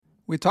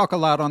We talk a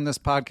lot on this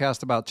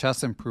podcast about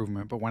chess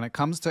improvement, but when it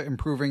comes to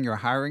improving your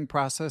hiring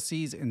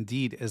processes,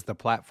 Indeed is the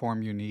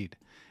platform you need.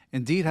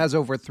 Indeed has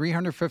over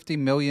 350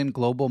 million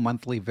global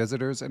monthly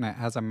visitors, and it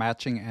has a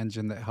matching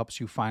engine that helps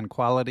you find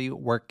quality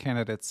work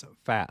candidates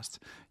fast.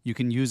 You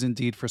can use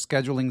Indeed for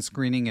scheduling,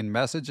 screening, and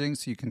messaging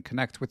so you can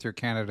connect with your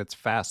candidates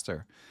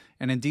faster.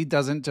 And Indeed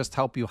doesn't just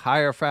help you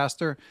hire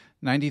faster.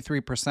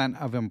 93%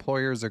 of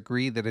employers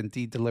agree that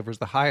Indeed delivers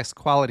the highest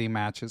quality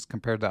matches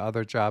compared to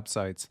other job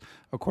sites,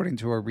 according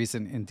to a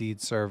recent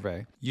Indeed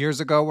survey. Years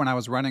ago, when I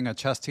was running a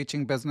chess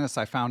teaching business,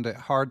 I found it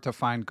hard to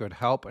find good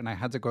help, and I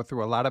had to go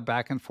through a lot of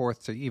back and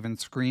forth to even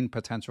screen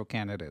potential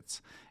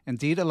candidates.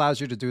 Indeed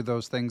allows you to do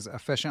those things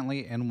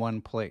efficiently in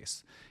one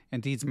place.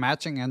 Indeed's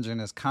matching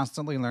engine is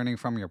constantly learning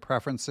from your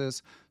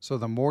preferences, so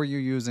the more you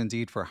use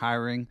Indeed for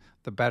hiring,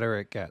 the better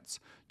it gets.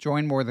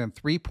 Join more than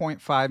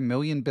 3.5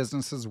 million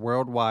businesses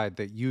worldwide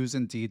that use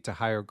Indeed to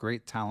hire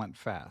great talent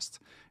fast.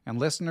 And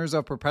listeners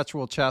of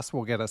Perpetual Chess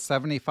will get a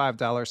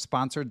 $75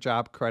 sponsored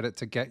job credit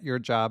to get your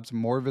jobs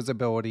more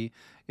visibility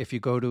if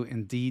you go to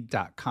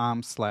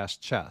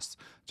Indeed.com/chess.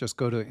 Just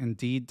go to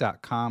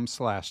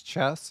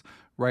Indeed.com/chess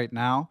right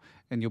now,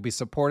 and you'll be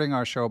supporting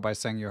our show by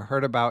saying you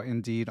heard about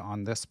Indeed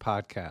on this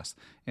podcast.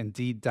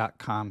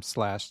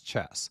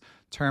 Indeed.com/chess.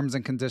 Terms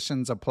and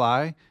conditions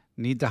apply.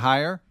 Need to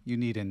hire? You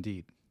need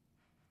Indeed.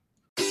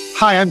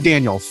 Hi, I'm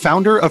Daniel,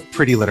 founder of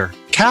Pretty Litter.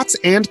 Cats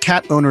and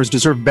cat owners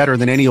deserve better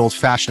than any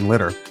old-fashioned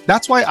litter.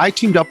 That's why I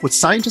teamed up with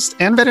scientists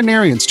and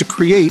veterinarians to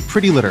create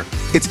Pretty Litter.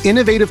 Its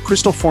innovative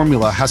crystal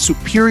formula has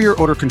superior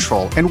odor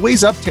control and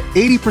weighs up to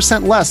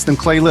 80% less than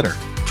clay litter.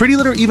 Pretty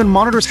Litter even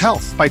monitors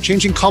health by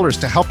changing colors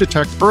to help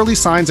detect early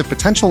signs of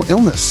potential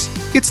illness.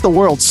 It's the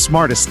world's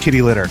smartest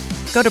kitty litter.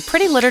 Go to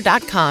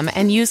prettylitter.com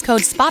and use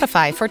code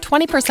SPOTIFY for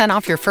 20%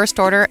 off your first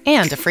order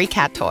and a free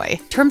cat toy.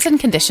 Terms and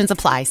conditions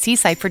apply. See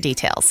site for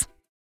details.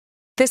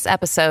 This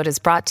episode is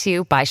brought to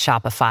you by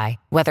Shopify.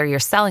 Whether you're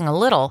selling a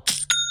little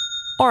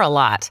or a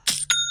lot,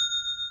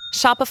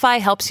 Shopify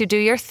helps you do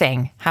your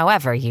thing,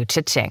 however you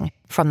cha-ching.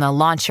 From the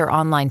launch your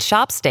online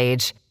shop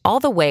stage, all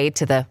the way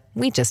to the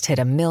we just hit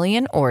 1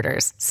 million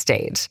orders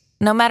stage.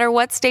 No matter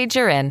what stage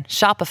you're in,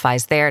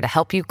 Shopify's there to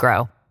help you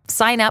grow.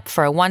 Sign up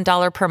for a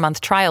 $1 per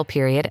month trial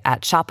period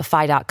at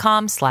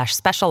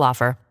shopify.com/special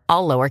offer,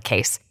 all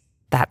lowercase.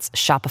 That's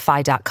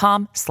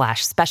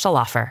shopify.com/special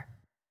offer.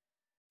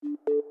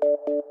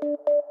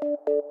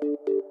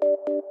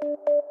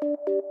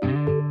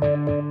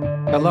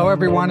 Hello,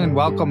 everyone, and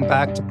welcome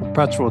back to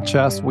Perpetual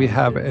Chess. We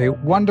have a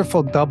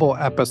wonderful double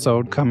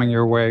episode coming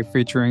your way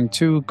featuring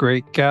two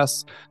great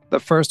guests. The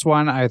first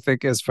one, I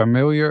think, is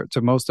familiar to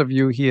most of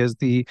you. He is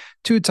the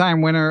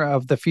two-time winner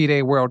of the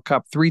FIDE World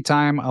Cup,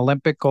 three-time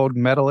Olympic gold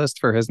medalist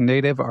for his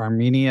native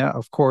Armenia,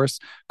 of course.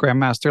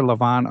 Grandmaster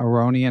Levon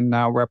Aronian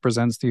now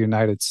represents the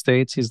United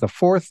States. He's the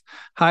fourth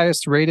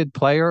highest-rated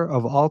player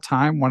of all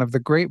time, one of the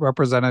great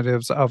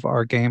representatives of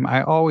our game.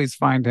 I always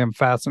find him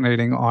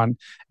fascinating on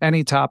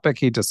any topic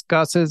he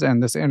discusses,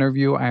 and this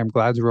interview, I am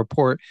glad to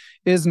report,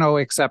 is no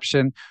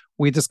exception.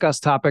 We discuss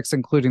topics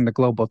including the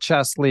Global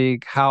Chess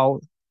League,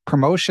 how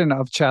promotion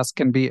of chess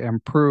can be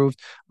improved.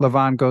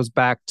 Levon goes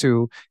back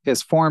to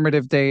his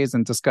formative days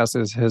and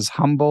discusses his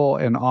humble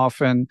and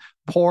often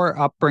poor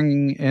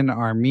upbringing in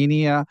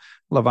Armenia.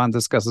 Levon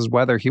discusses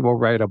whether he will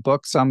write a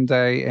book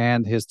someday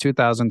and his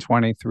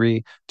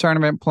 2023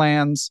 tournament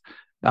plans.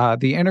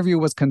 The interview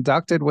was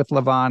conducted with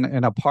Levon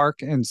in a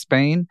park in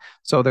Spain,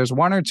 so there's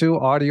one or two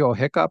audio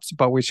hiccups,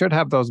 but we should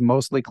have those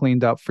mostly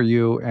cleaned up for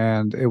you,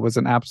 and it was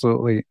an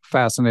absolutely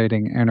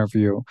fascinating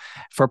interview.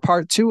 For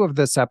part two of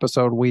this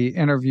episode, we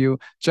interview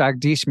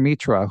Jagdish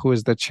Mitra, who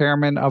is the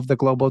chairman of the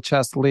Global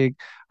Chess League.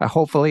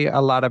 Hopefully,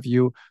 a lot of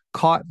you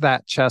caught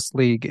that chess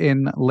league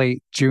in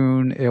late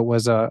June. It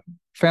was a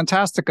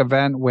fantastic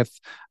event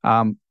with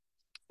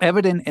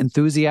evident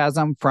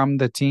enthusiasm from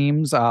the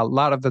teams. A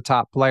lot of the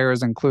top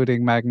players,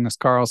 including Magnus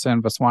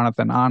Carlsen,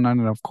 Viswanathan Anand,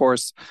 and of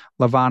course,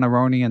 Levon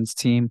Aronian's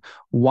team,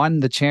 won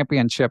the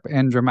championship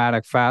in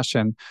dramatic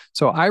fashion.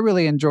 So I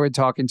really enjoyed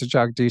talking to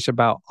Jagdish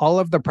about all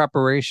of the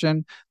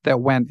preparation that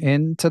went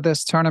into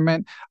this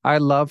tournament. I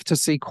love to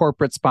see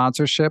corporate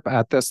sponsorship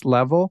at this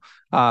level.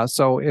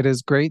 So it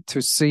is great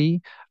to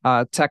see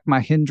Tech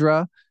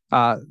Mahindra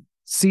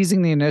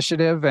seizing the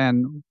initiative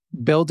and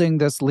building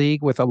this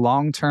league with a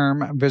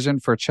long-term vision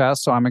for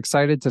chess. So I'm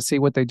excited to see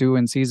what they do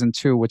in season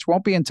 2, which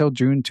won't be until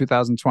June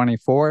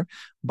 2024,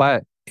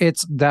 but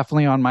it's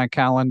definitely on my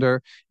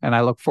calendar, and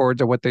I look forward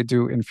to what they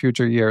do in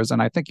future years.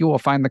 And I think you will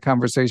find the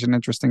conversation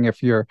interesting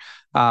if you're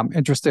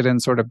interested in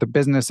sort of the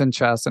business in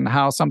chess and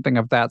how something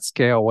of that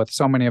scale with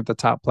so many of the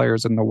top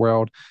players in the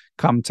world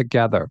come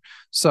together.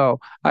 So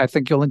I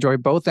think you'll enjoy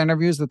both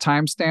interviews. The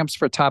timestamps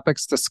for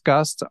topics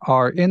discussed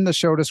are in the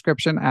show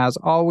description, as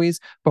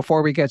always.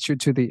 Before we get you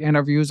to the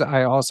interviews,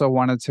 I also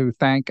wanted to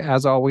thank,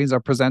 as always,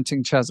 our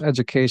presenting chess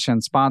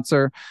education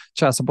sponsor,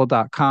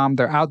 Chessable.com.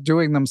 They're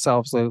outdoing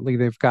themselves lately.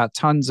 They've got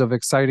tons of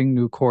exciting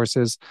new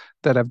courses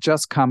that have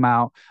just come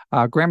out.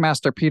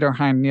 Grandmaster Peter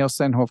Hein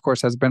Nielsen, who of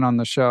course has been on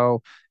the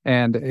show,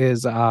 and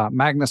is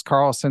Magnus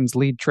Carlsen's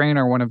lead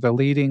trainer, one of the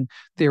leading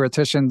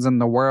theoreticians in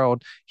the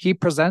world. He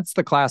presents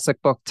the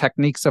classic book,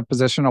 Techniques of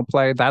Positional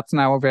Play. That's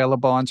now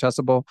available on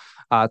Chessable.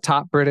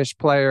 Top British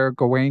player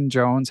Gawain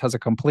Jones has a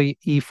complete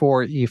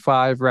E4,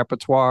 E5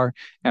 repertoire.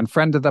 And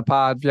friend of the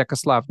pod,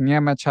 Vyacheslav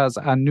Niemiec, has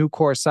a new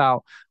course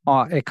out,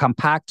 a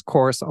compact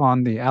course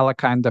on the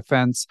Alekhine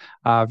defense.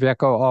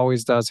 Vyeko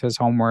always does his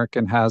homework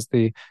and has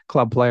the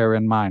club player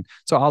in mind.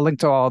 So I'll link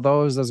to all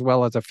those as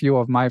well as a few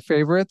of my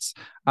favorites.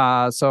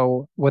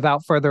 So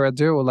without further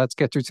ado, let's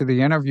get to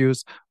the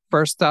interviews.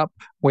 First up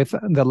with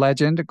the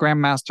legend,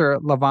 Grandmaster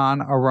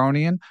Levon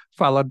Aronian,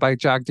 followed by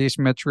Jagdish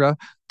Mitra,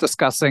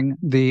 discussing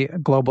the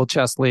Global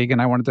Chess League.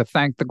 And I wanted to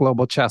thank the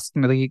Global Chess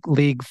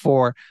League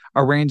for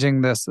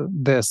arranging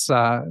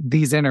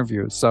these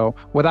interviews. So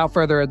without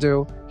further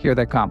ado, here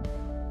they come.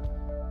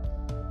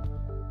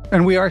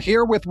 And we are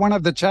here with one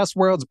of the chess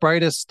world's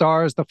brightest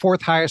stars, the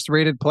fourth highest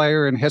rated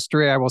player in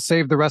history. I will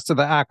save the rest of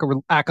the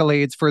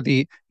accolades for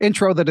the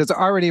intro that is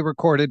already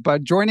recorded,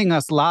 but joining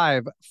us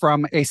live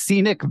from a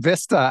scenic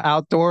vista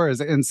outdoors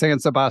in San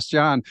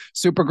Sebastian,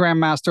 Super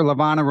Grandmaster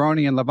Levon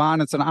Aronian.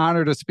 Levon, it's an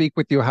honor to speak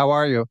with you. How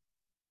are you?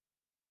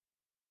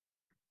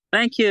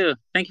 Thank you.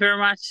 Thank you very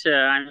much.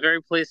 I'm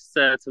very pleased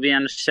to be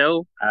on the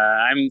show.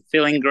 I'm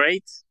feeling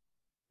great.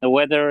 The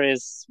weather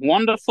is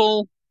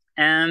wonderful,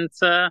 and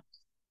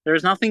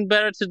there's nothing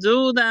better to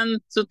do than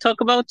to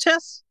talk about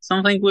chess,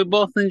 something we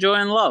both enjoy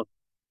and love.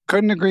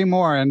 Couldn't agree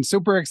more, and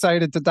super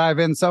excited to dive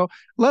in. So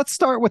let's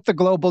start with the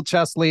Global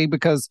Chess League,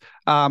 because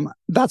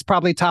that's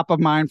probably top of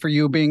mind for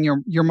you, being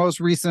your most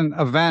recent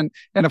event.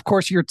 And of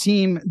course, your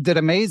team did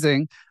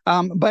amazing.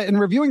 But in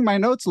reviewing my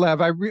notes,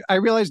 Lev, I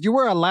realized you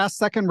were a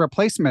last-second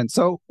replacement.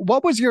 So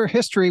what was your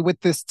history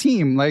with this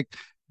team? Like,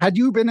 had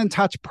you been in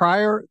touch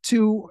prior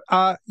to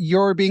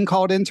your being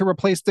called in to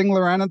replace Ding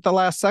Liren at the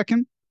last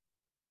second?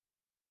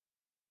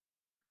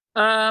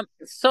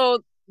 So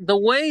the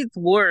way it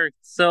worked,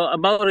 so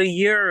about a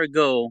year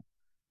ago,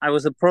 I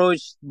was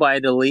approached by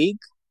the league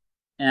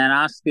and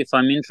asked if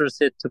I'm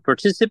interested to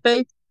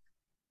participate.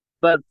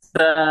 But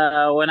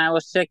when I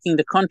was checking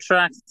the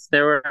contracts,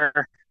 there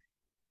were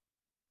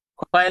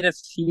quite a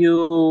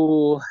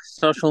few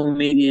social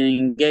media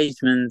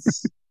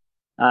engagements,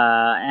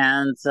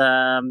 and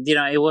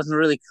it wasn't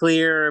really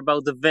clear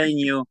about the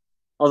venue.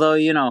 Although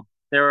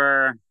there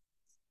were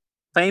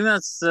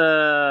famous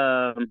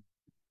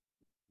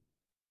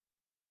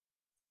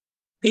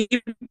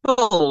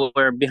people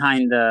were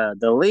behind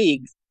the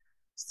league.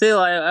 Still,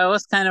 I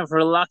was kind of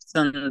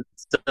reluctant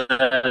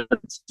to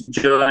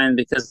join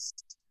because,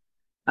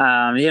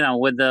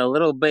 with the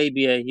little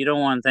baby, you don't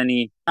want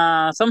any.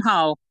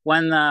 Somehow,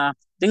 when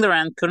Ding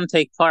Liren couldn't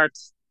take part,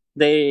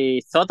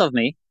 they thought of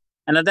me.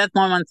 And at that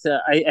moment,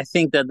 I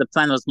think that the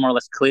plan was more or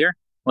less clear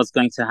what's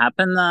going to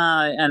happen.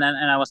 And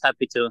I was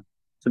happy to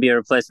be a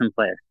replacement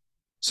player.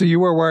 So you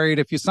were worried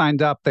if you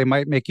signed up, they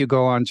might make you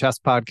go on chess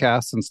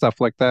podcasts and stuff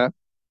like that?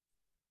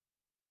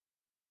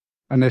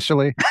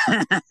 Initially?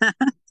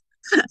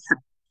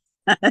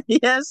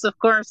 Yes, of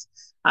course.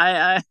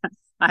 I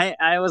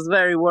was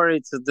very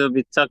worried to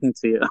be talking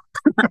to you.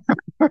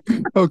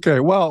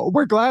 Okay, well,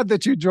 we're glad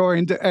that you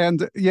joined,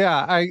 and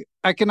yeah,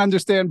 I can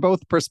understand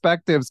both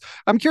perspectives.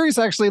 I'm curious,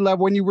 actually, Lev,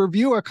 when you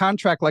review a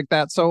contract like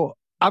that, so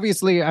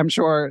obviously I'm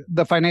sure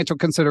the financial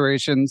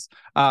considerations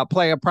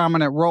play a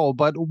prominent role,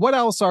 but what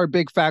else are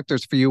big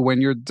factors for you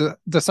when you're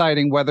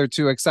deciding whether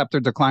to accept or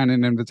decline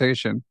an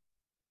invitation?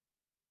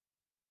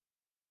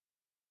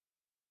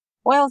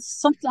 Well,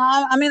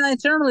 I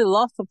generally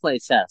love to play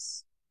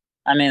chess.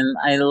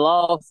 I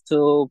love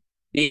to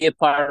be a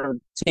part of a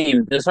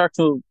team. Those are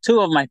two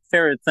of my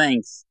favorite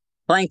things: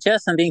 playing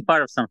chess and being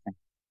part of something.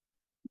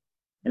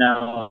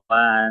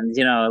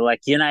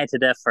 Like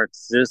united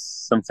efforts to do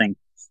something.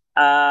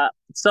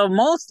 So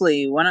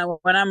mostly when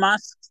I'm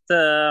asked,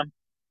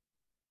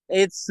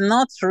 it's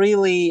not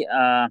really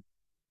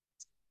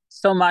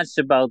so much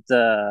about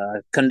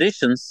the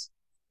conditions.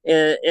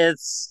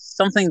 It's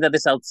something that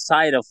is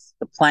outside of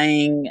the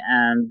playing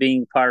and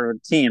being part of a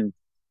team,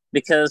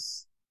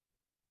 because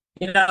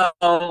quite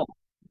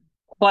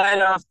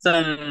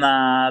often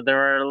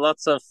there are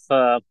lots of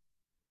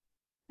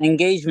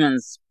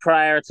engagements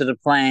prior to the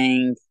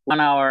playing, 1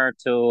 hour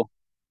to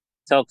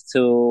talk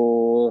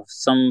to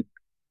some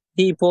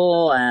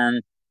people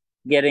and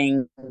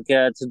getting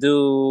to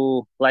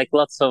do like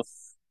lots of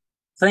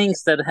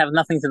things that have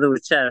nothing to do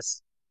with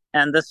chess,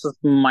 and this was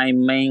my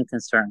main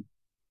concern.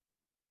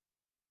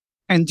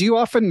 And do you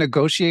often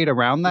negotiate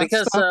around that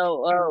because, stuff?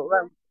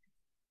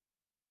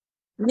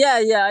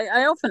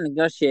 I often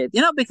negotiate.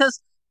 Because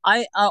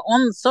I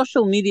on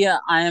social media,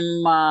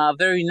 I'm a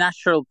very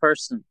natural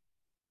person.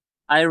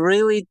 I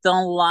really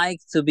don't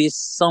like to be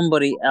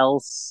somebody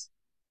else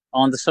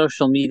on the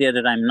social media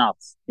that I'm not.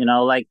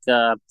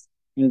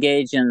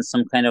 Engage in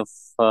some kind of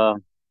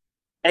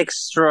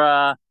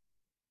extra,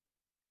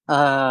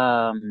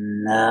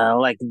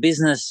 like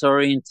business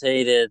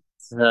orientated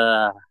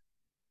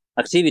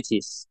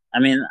activities.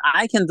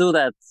 I can do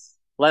that,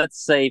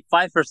 let's say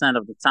 5%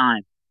 of the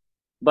time.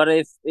 But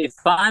if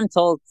I'm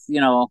told,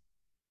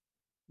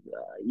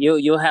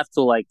 you have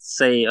to like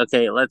say,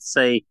 okay, let's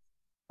say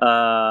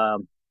 30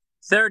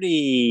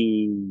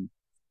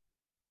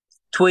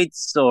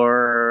 tweets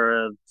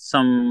or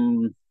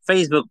some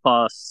Facebook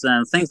posts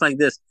and things like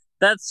this.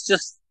 That's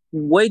just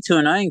way too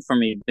annoying for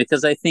me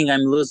because I think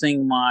I'm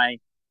losing my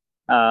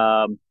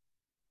um,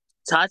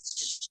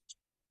 touch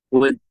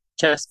with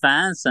chess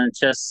fans and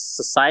chess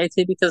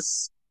society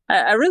because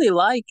I really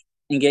like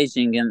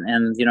engaging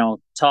and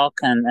talk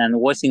and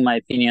voicing my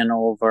opinion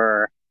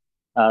over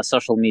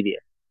social media.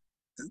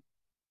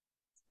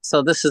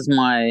 So this is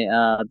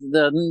my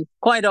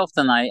quite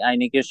often I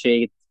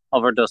negotiate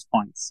over those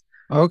points.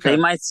 They Okay.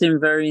 might seem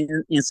very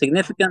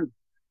insignificant,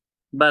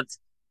 but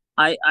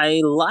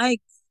I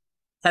like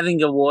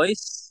having a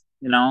voice,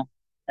 and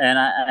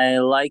I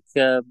like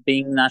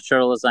being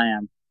natural as I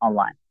am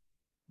online.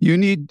 You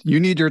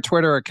need your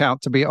Twitter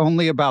account to be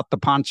only about the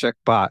Ponchik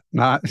bot,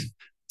 not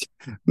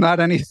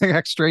anything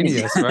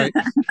extraneous, right?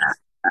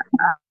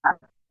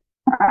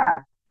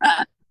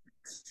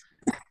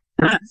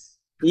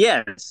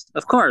 Yes,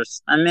 of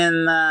course. I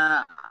mean,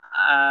 I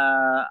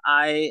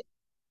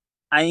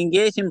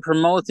engage in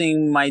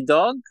promoting my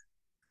dog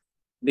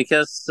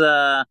because,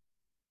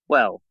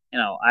 well,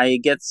 I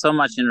get so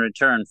much in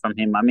return from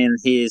him. I mean,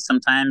 he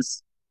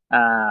sometimes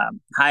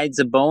hides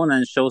a bone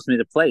and shows me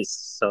the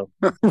place. So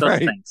those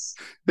Right. things.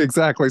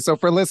 Exactly. So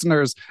for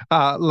listeners,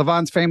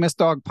 Levon's famous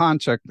dog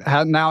Ponchik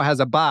now has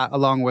a bot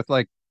along with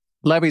like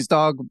Levy's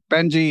dog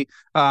Benji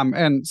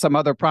and some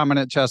other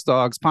prominent chess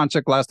dogs.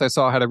 Ponchik, last I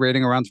saw, had a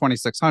rating around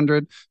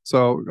 2,600.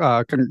 So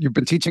you've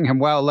been teaching him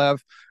well,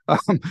 Lev.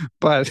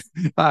 But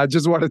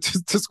just wanted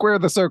to square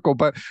the circle.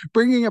 But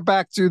bringing it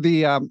back to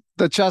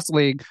the chess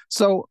league.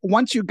 So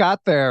once you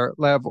got there,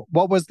 Lev,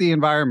 what was the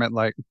environment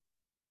like?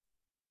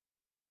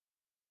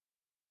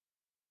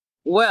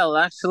 Well,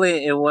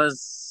 actually, it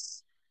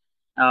was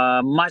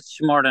much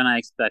more than I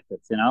expected.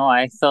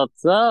 I thought,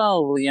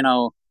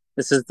 oh,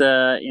 this is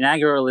the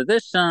inaugural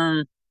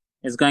edition.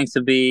 It's going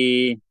to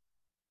be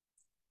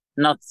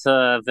not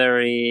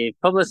very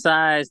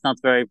publicized, not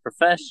very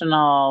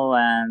professional,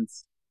 and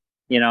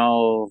you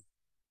know,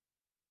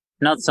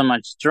 not so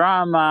much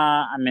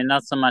drama. I mean,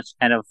 not so much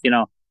kind of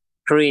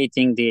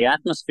creating the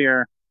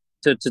atmosphere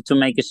to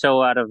make a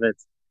show out of it.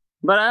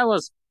 But I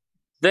was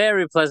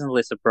very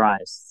pleasantly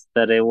surprised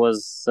that it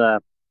was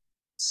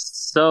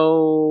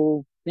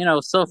so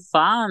so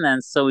fun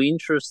and so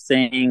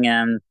interesting,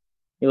 and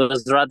it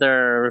was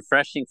rather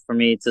refreshing for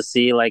me to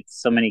see like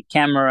so many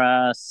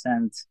cameras,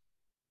 and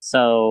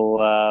so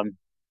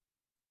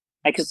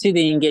I could see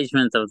the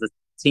engagement of the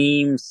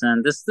teams,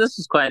 and this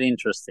was quite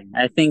interesting.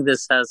 I think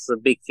this has a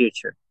big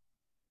future.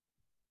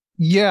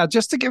 Yeah,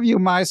 just to give you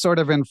my sort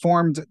of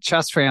informed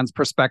chess fans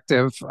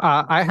perspective,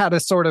 I had a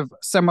sort of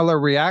similar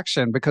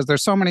reaction because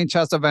there's so many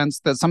chess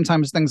events that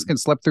sometimes things can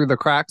slip through the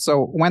cracks.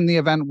 So when the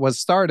event was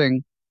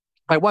starting,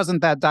 I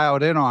wasn't that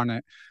dialed in on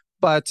it.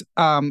 But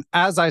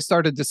as I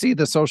started to see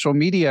the social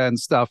media and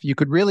stuff, you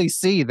could really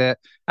see that,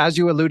 as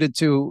you alluded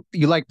to,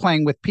 you like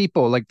playing with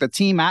people, like the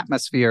team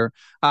atmosphere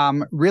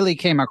really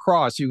came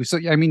across. You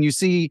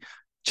see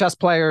chess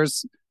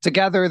players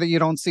together that you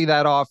don't see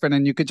that often,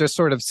 and you could just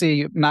sort of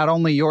see not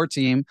only your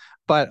team,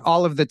 but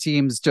all of the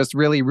teams just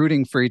really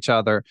rooting for each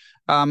other.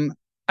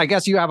 I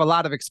guess you have a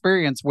lot of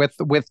experience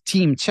with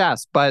team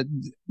chess, but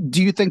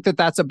do you think that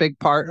that's a big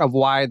part of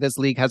why this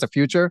league has a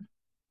future?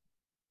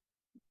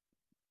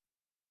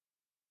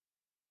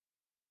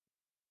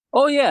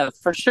 Oh yeah,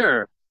 for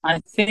sure. I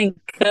think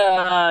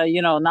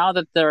now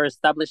that there are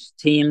established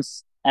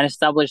teams and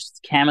established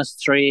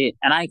chemistry,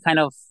 and I kind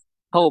of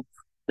hope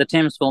the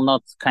teams will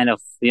not kind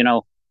of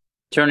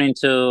turn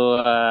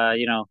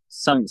into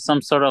some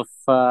sort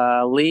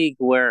of league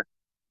where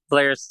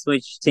players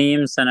switch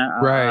teams and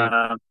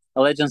Right.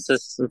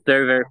 allegiances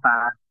very very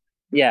fast.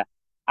 Yeah,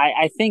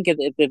 I think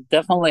it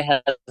definitely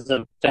has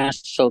the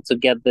potential to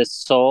get this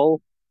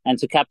soul and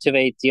to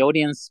captivate the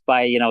audience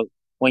by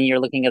when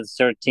you're looking at a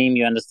certain team,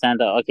 you understand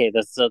that okay,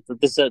 this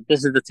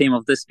is the team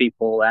of these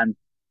people, and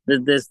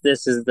this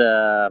is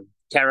the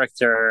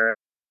character.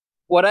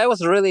 What I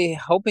was really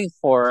hoping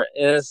for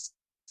is,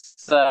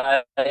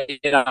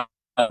 you know,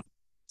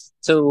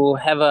 to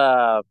have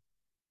a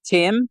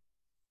team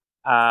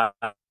uh,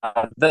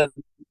 that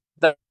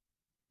that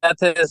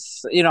that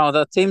is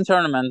the team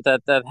tournament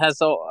that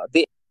has all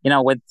the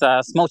with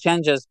small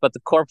changes, but the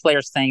core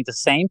players staying the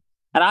same.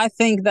 And I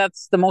think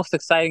that's the most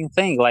exciting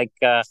thing. Like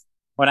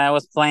when I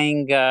was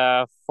playing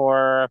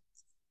for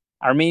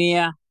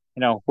Armenia,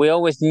 we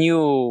always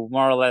knew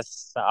more or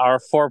less our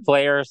four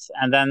players,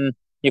 and then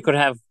you could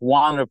have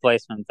one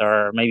replacement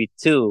or maybe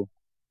two.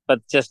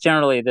 But just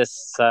generally,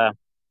 this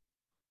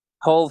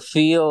whole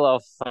feel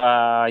of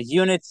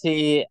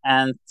unity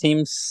and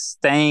teams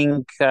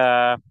staying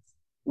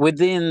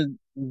within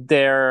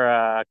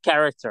their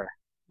character,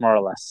 more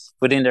or less,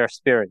 within their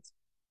spirit.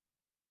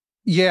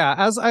 Yeah,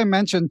 as I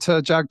mentioned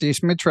to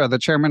Jagdish Mitra, the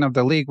chairman of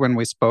the league, when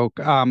we spoke,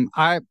 I'm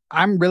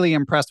really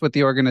impressed with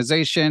the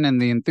organization and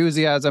the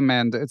enthusiasm,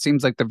 and it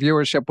seems like the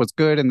viewership was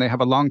good, and they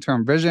have a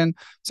long-term vision.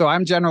 So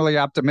I'm generally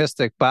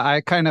optimistic, but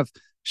I kind of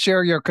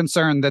share your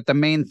concern that the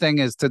main thing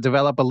is to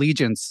develop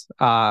allegiance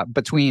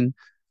between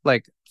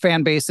like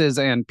fan bases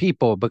and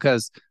people,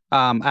 because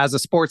as a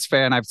sports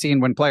fan, I've seen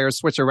when players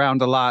switch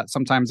around a lot,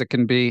 sometimes it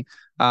can be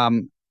a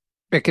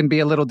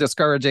little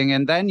discouraging.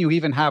 And then you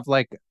even have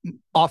like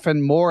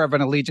often more of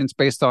an allegiance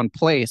based on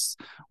place,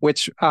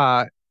 which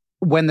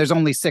when there's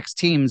only 6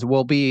 teams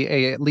will be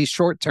a at least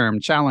short-term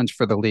challenge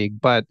for the league.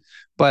 But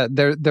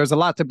there's a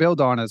lot to build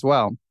on as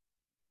well.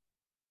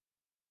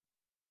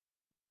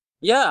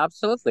 Yeah,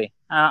 absolutely.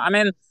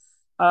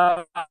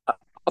 Of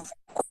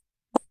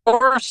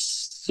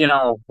course,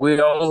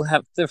 we all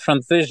have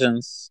different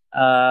visions.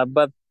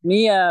 But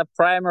me,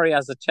 primary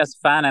as a chess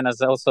fan and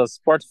as also a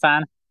sport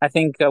fan, I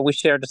think we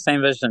share the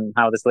same vision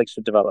how this league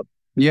should develop.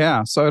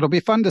 Yeah, so it'll be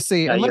fun to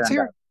see. Yeah,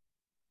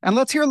 And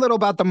let's hear a little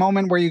about the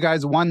moment where you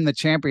guys won the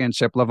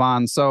championship,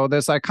 Levon. So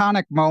this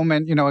iconic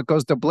moment, it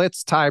goes to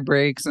blitz tie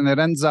breaks, and it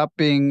ends up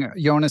being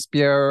Jonas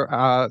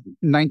Bjerre,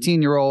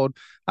 19-year-old,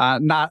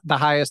 not the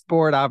highest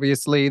board,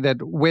 obviously, that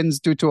wins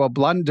due to a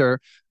blunder.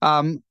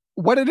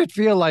 What did it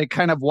feel like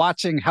kind of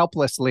watching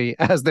helplessly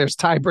as there's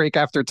tiebreak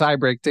after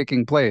tiebreak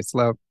taking place,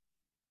 Lev?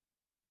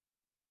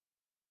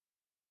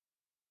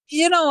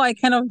 I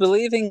kind of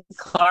believe in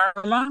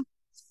karma.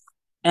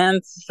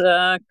 And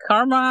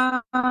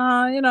karma,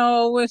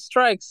 always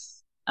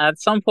strikes. At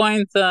some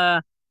point,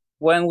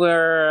 when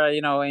we're,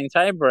 in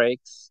tie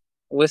breaks,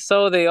 we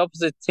saw the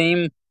opposite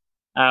team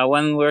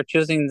when we're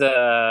choosing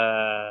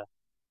the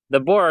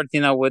board,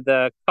 with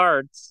the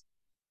cards.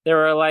 They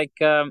were like,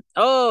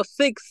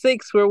 6-6,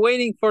 we're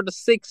waiting for the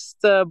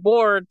 6th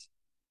board.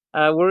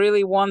 We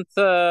really want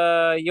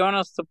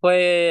Jonas to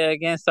play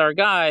against our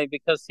guy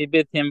because he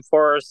beat him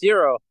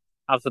 4-0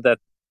 after that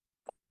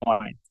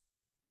point.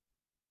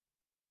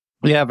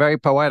 Yeah, very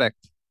poetic.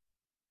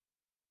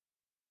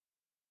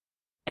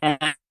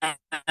 And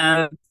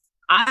I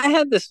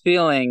had this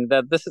feeling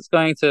that this is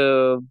going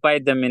to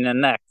bite them in the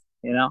neck,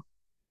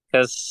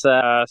 because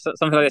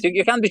something like this.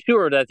 You can't be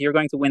sure that you're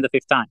going to win the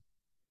 5th time.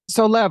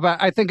 So, Lev,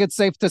 I think it's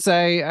safe to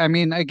say,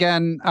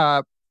 again,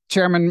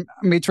 Chairman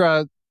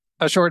Mitra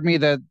assured me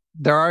that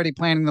they're already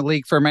planning the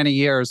league for many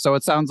years. So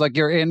it sounds like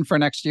you're in for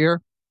next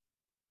year.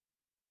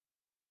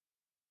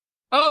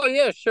 Oh,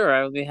 yeah, sure.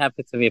 I would be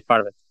happy to be a part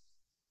of it.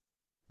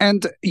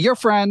 And your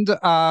friend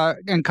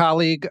and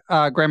colleague,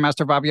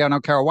 Grandmaster Fabiano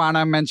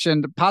Caruana,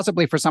 mentioned,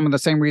 possibly for some of the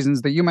same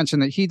reasons that you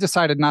mentioned, that he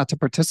decided not to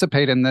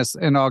participate in this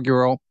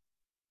inaugural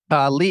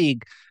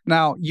league.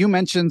 Now, you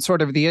mentioned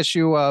sort of the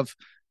issue of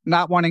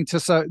not wanting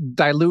to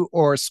dilute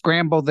or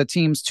scramble the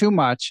teams too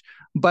much,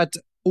 but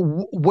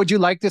would you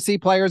like to see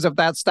players of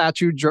that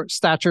stature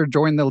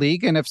join the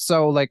league? And if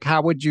so, like,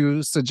 how would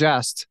you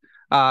suggest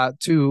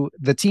to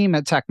the team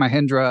at Tech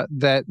Mahindra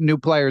that new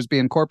players be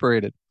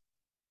incorporated?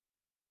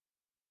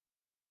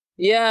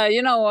 Yeah,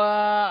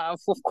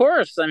 of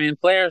course.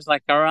 Players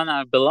like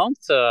Aronian belong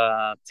to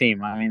a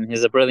team.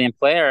 He's a brilliant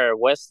player.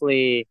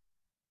 Wesley,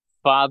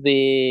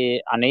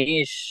 Fabi,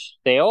 Anish,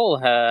 they all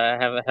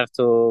have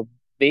to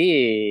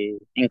be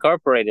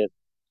incorporated.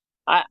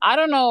 I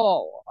don't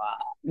know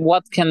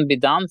what can be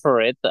done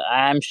for it.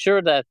 I'm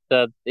sure that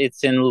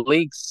it's in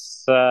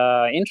league's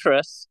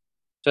interest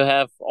to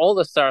have all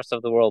the stars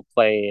of the world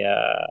play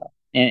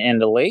in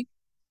the league.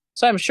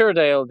 So I'm sure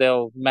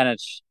they'll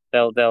manage.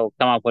 They'll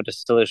come up with a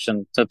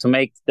solution to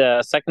make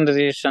the second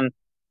edition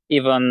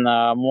even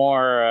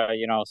more,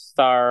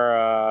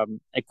 star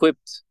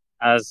equipped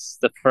as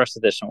the first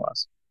edition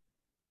was.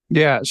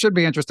 Yeah, it should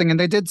be interesting. And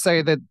they did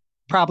say that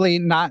probably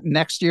not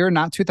next year,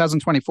 not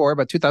 2024,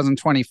 but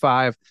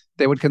 2025,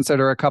 they would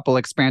consider a couple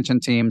expansion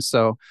teams.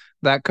 So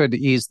that could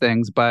ease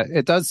things. But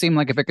it does seem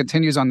like if it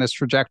continues on this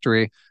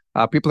trajectory,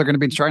 people are going to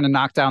be trying to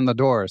knock down the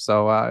door.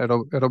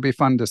 So it'll be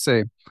fun to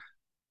see.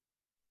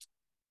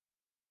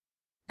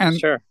 And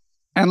sure.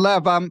 And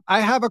Lev, I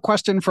have a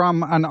question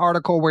from an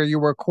article where you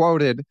were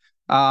quoted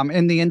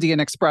in the Indian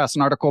Express,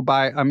 an article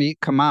by Amit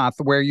Kamath,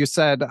 where you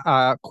said,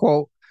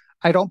 quote,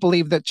 "I don't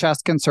believe that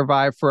chess can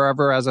survive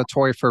forever as a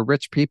toy for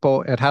rich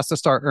people. It has to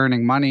start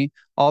earning money.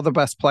 All the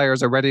best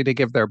players are ready to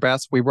give their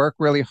best. We work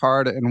really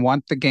hard and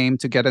want the game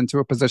to get into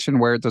a position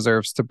where it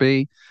deserves to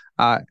be."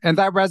 And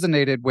that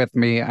resonated with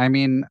me.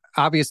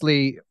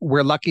 Obviously,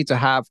 we're lucky to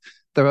have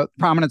the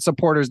prominent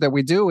supporters that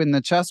we do in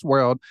the chess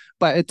world,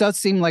 but it does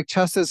seem like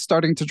chess is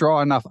starting to draw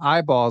enough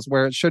eyeballs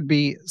where it should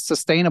be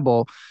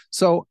sustainable.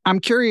 So I'm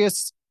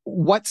curious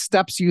what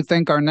steps you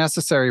think are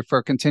necessary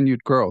for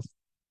continued growth.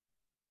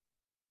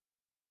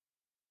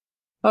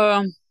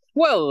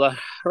 Well,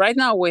 right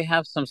now we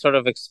have some sort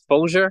of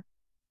exposure.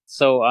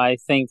 So I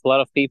think a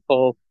lot of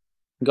people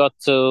got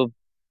to,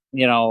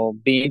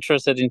 be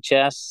interested in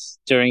chess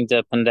during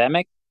the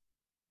pandemic.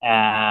 There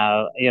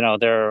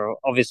are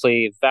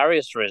obviously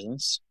various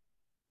reasons.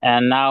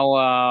 And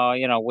now,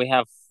 we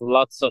have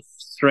lots of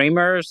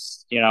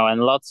streamers,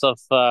 and lots of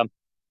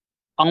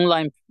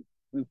online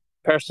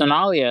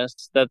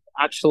personalias that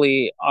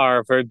actually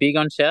are very big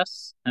on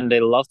chess and they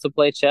love to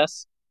play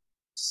chess.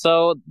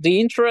 So the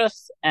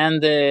interest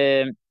and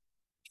the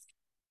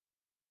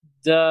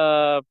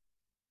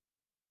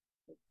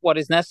what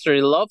is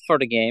necessary love for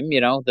the game,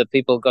 that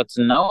people got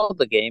to know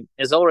the game,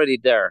 is already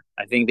there.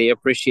 I think the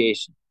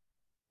appreciation.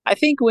 I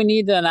think we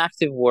need an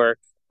active work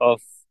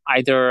of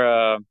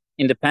either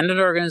independent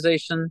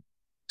organization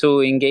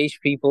to engage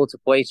people to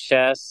play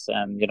chess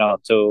and,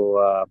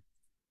 to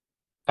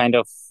kind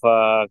of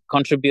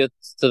contribute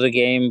to the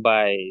game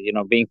by,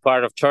 being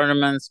part of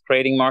tournaments,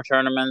 creating more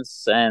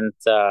tournaments, and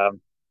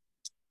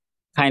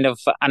kind of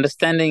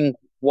understanding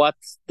what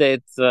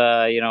did,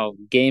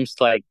 games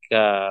like,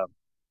 I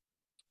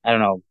don't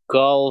know,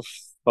 golf,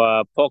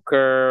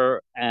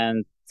 poker,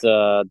 and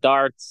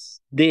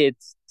darts did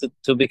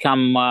to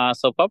become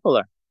so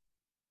popular.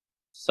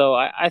 So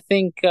I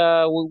think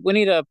we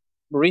need a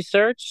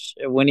research.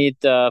 We need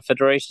a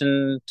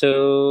federation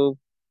to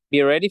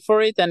be ready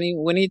for it, and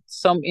we need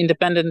some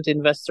independent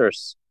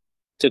investors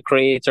to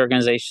create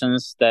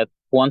organizations that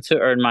want to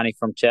earn money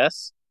from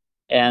chess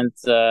and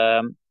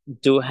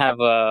do have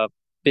a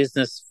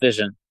business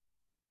vision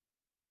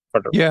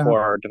for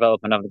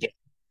development of the game.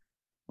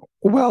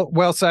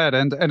 Well said.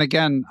 And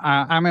again,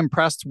 I'm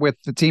impressed with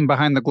the team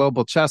behind the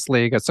Global Chess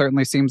League. It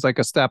certainly seems like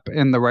a step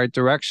in the right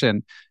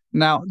direction.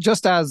 Now,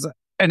 just as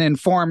an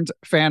informed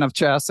fan of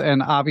chess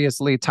and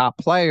obviously top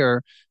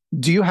player,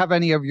 do you have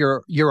any of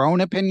your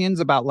own opinions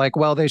about like,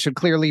 well, they should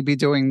clearly be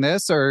doing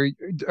this, or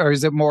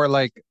is it more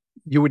like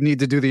you would need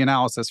to do the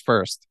analysis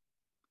first,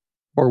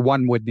 or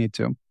one would need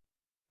to?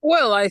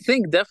 Well, I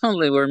think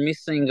definitely we're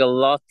missing a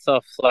lot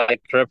of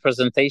like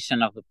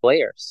representation of the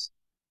players.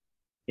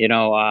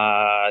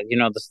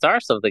 The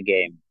stars of the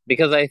game.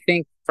 Because I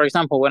think, for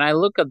example, when I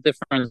look at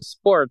different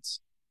sports,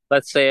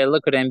 let's say I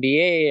look at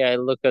NBA, I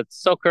look at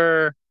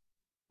soccer,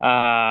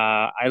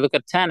 I look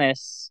at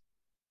tennis.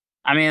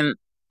 I mean,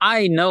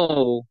 I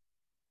know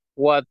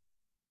what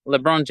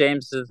LeBron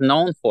James is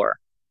known for.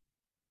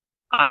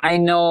 I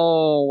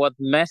know what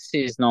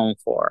Messi is known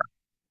for.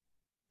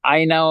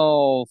 I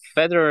know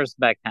Federer's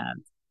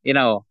backhand.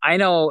 I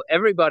know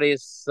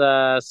everybody's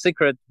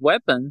secret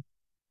weapon.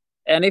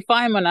 And if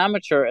I'm an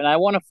amateur and I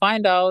want to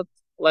find out,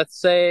 let's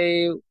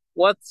say,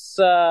 what's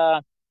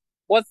the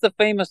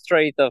famous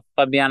trait of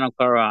Fabiano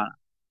Caruana?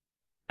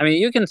 I mean,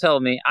 you can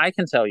tell me, I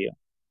can tell you.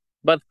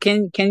 But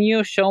can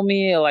you show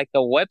me like a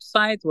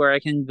website where I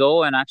can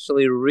go and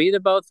actually read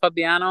about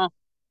Fabiano,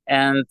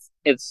 and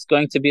it's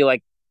going to be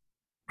like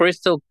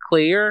crystal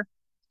clear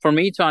for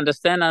me to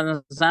understand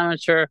as an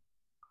amateur?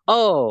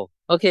 Oh,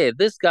 okay,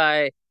 this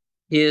guy,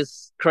 he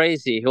is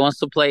crazy. He wants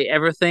to play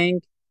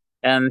everything,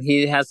 and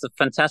he has a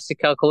fantastic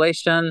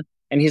calculation,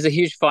 and he's a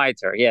huge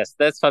fighter. Yes,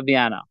 that's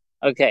Fabiano.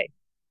 Okay,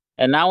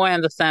 and now I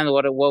understand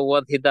what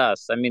he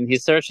does. I mean, he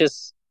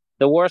searches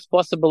the worst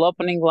possible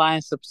opening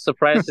lines to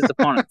surprise his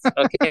opponents.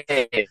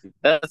 Okay,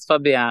 that's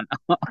Fabiano.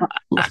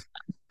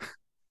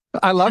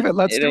 I love it.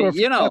 Let's do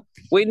it.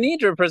 We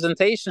need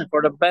representation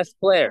for the best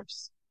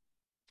players.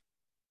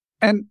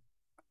 And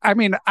I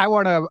mean, I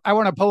want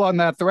to pull on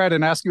that thread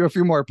and ask you a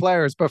few more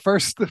players. But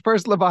first,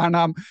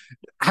 Levon,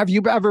 have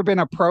you ever been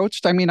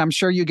approached? I mean, I'm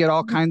sure you get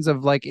all kinds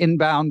of like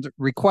inbound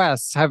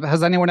requests.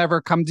 Has anyone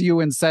ever come to you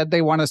and said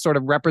they want to sort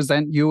of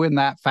represent you in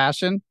that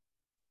fashion?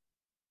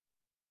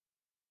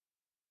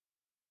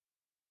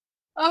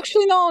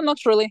 Actually, no, not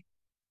really.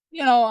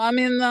 I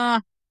mean,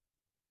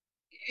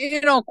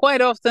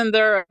 quite often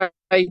there are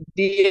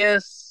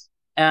ideas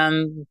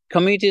and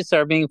committees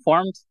are being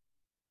formed.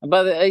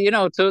 But,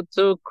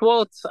 to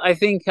quote, I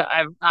think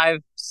I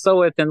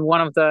saw it in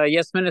one of the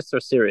Yes Minister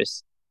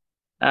series.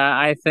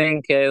 I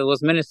think it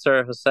was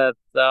Minister who said,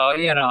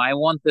 I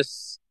want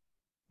this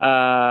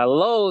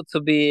law to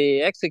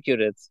be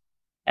executed.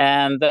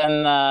 And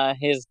then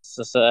his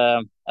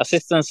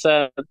assistant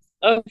said,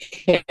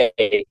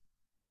 okay,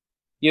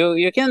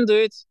 you can do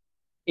it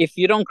if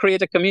you don't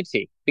create a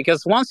committee.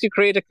 Because once you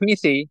create a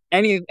committee,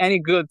 any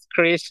good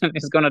creation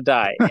is going to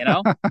die,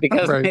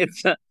 because right.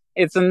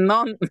 It's a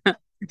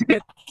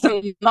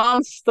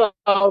non-stop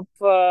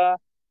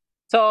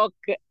talk,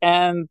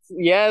 and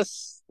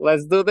yes,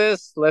 let's do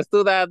this, let's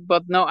do that,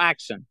 but no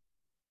action.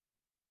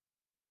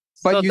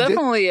 But so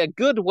definitely a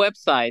good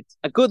website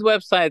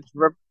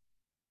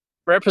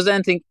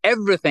representing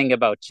everything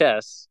about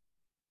chess,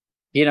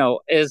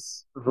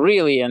 is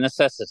really a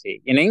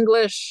necessity. In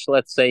English,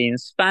 let's say in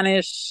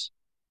Spanish,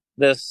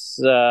 this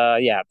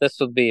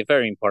would be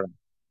very important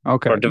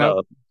for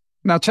development.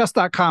 Now,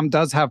 chess.com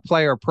does have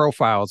player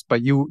profiles,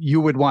 but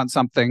you would want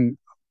something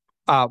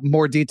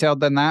more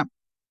detailed than that?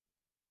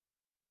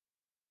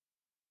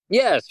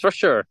 Yes, for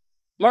sure.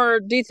 More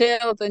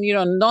detailed and,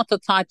 not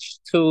attached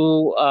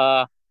to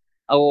our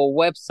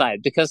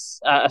website, because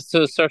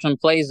to a certain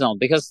play zone.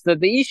 Because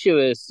the issue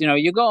is,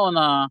 you go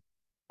on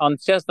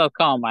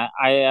chess.com.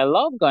 I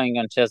love going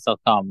on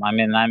chess.com. I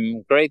mean,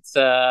 I'm great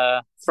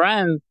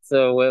friend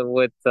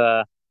with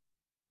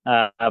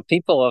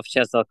people of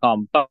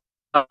chess.com. But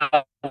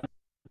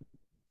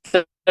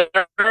there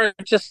are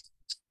just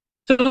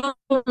too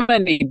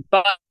many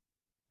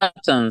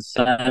buttons,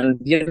 and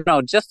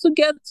just to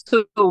get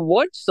to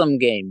watch some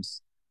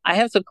games, I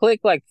have to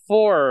click like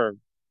 4.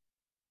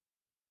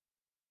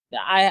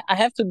 I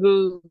have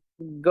to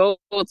go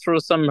through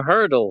some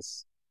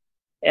hurdles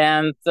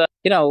and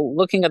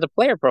looking at the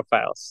player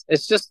profiles.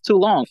 It's just too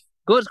long.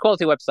 Good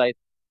quality website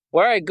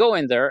where I go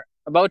in there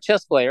about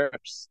chess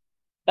players,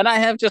 and I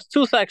have just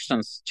two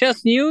sections: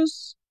 chess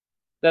news,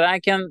 that I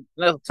can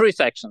three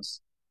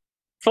sections: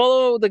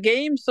 follow the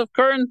games of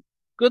current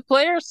good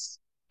players,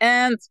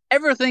 and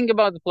everything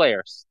about the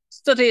players,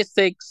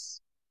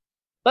 statistics.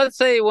 Let's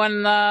say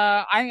when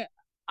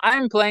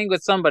I'm playing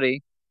with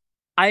somebody,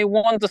 I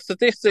want the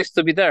statistics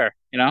to be there.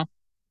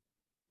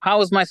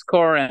 How is my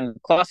score in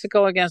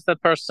classical against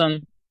that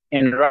person,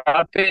 in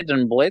rapid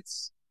and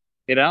blitz,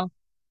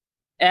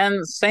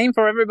 and same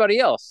for everybody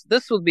else.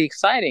 This would be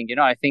exciting.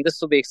 I think this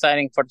will be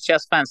exciting for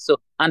chess fans to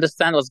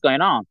understand what's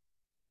going on.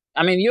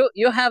 I mean,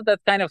 you have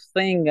that kind of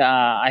thing,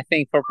 I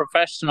think, for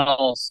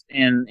professionals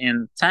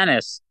in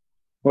tennis,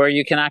 where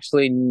you can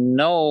actually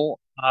know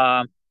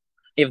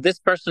if this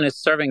person is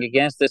serving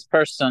against this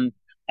person,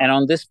 and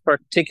on this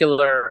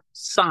particular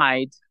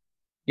side,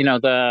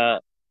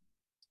 the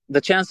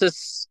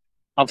chances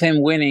of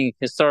him winning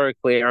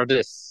historically are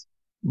this.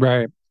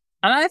 Right.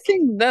 And I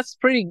think that's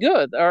pretty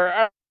good.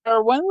 Or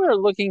when we're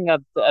looking at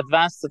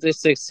advanced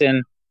statistics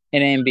in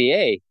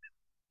NBA,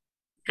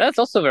 that's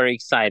also very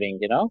exciting,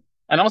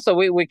 And also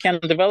we can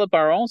develop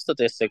our own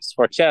statistics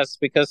for chess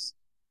because,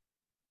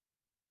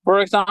 for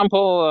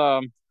example,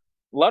 a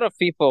lot of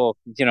people,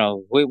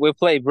 we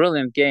play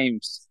brilliant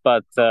games,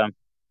 but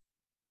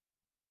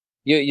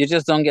you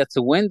just don't get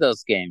to win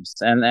those games.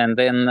 And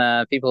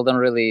then people don't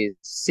really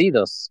see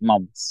those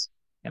moments,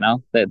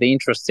 the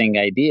interesting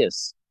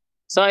ideas.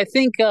 So I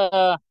think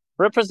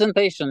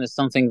representation is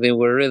something that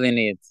we really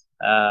need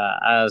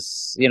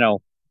as,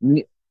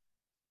 in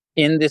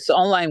this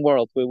online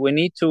world. We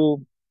need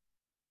to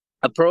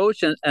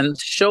approach and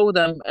show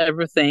them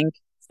everything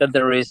that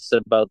there is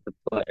about the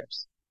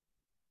players.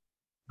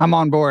 I'm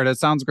on board. It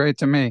sounds great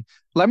to me.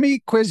 Let me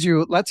quiz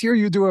you. Let's hear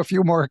you do a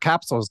few more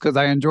capsules because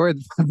I enjoyed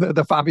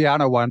the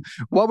Fabiano one.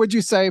 What would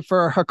you say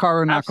for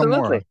Hikaru Nakamura?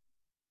 Absolutely.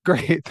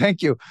 Great.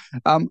 Thank you.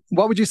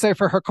 What would you say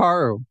for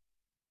Hikaru?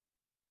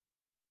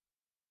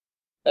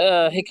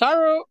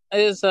 Hikaru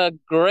is a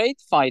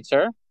great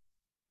fighter.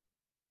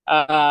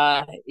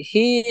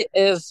 He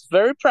is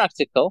very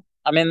practical.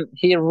 I mean,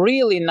 he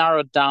really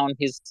narrowed down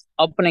his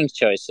opening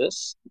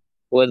choices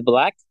with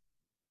black.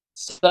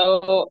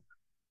 So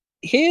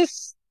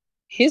he's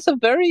a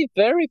very,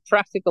 very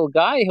practical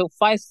guy who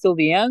fights till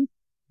the end.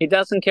 He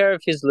doesn't care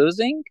if he's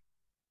losing.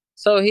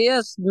 So he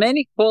has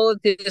many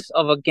qualities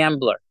of a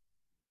gambler.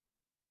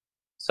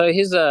 So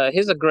he's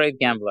a great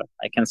gambler,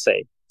 I can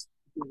say.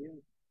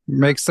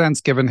 Makes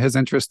sense given his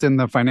interest in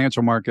the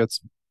financial markets.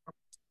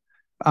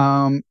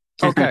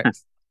 Okay.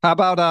 How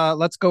about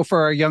let's go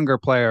for a younger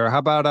player. How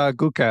about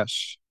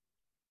Gukesh?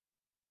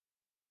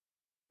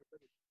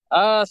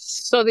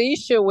 So the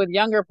issue with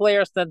younger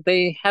players that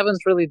they haven't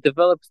really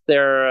developed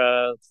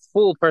their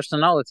full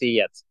personality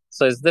yet.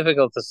 So it's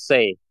difficult to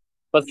say.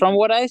 But from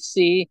what I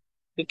see,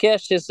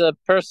 Gukesh is a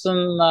person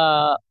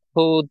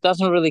who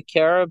doesn't really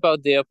care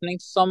about the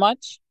openings so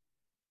much,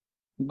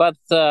 but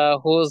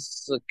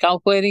who's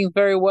calculating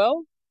very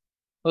well,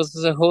 who's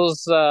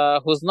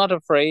not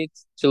afraid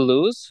to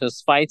lose,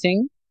 who's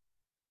fighting,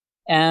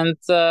 and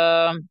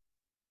I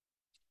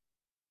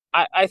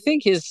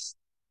think he's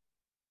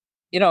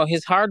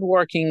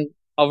hardworking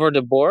over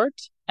the board,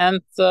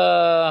 and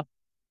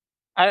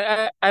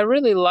I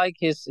really like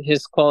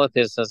his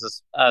qualities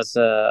as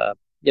a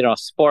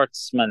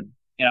sportsman.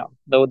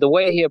 The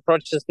way he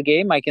approaches the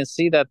game, I can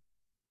see that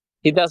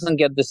he doesn't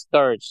get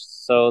discouraged.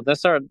 So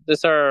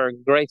these are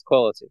great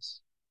qualities.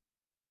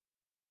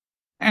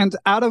 And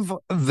out of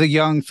the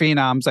young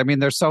phenoms, I mean,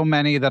 there's so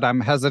many that I'm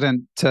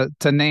hesitant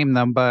to name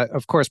them. But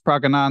of course,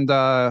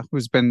 Pragananda,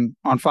 who's been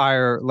on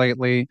fire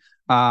lately,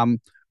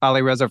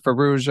 Alireza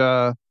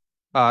Firouzja,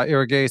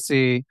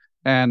 Irigasi,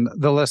 and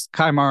the list,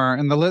 Kaimar,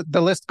 and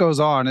the list goes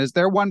on. Is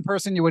there one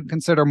person you would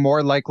consider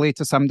more likely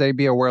to someday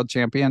be a world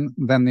champion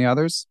than the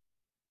others?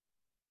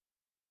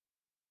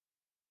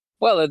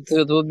 Well, it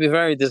would be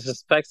very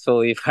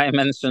disrespectful if I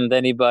mentioned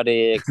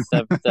anybody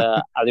except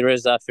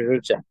Alireza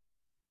Firouzja.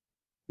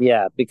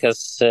 Yeah,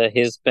 because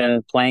he's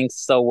been playing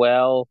so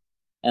well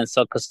and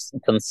so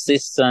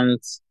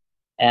consistent,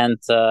 and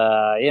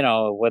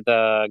with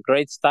a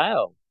great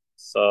style.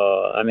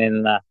 So I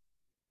mean,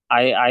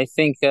 I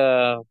think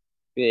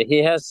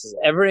he has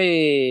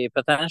every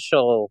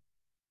potential,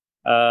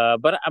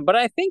 but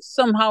I think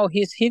somehow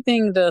he's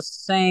hitting the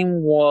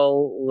same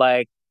wall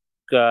like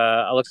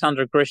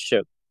Alexander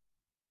Grishuk.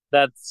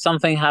 That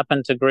something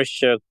happened to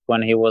Grishuk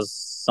when he was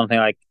something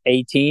like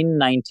 18,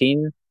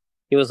 19.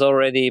 He was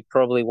already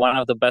probably one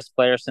of the best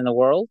players in the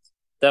world,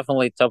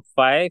 definitely top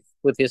 5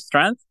 with his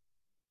strength,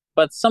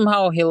 but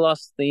somehow he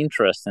lost the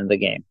interest in the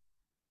game.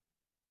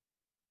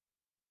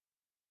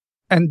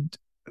 And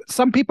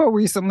some people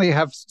recently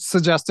have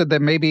suggested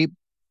that maybe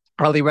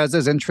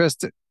Alireza's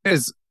interest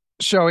is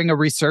showing a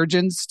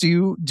resurgence.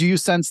 Do you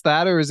sense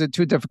that, or is it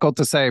too difficult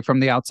to say from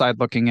the outside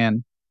looking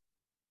in?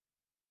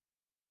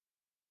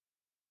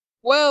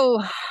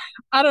 Well,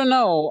 I don't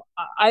know.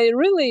 I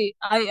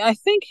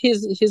think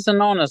he's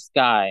an honest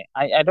guy.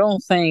 I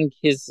don't think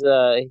he's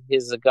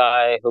a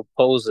guy who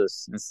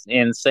poses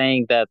in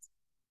saying that,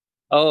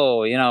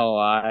 oh,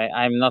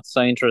 I'm not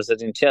so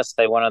interested in chess.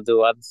 I want to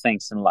do other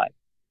things in life.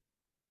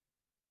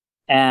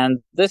 And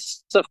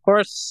this, of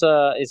course,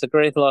 is a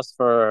great loss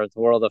for the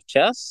world of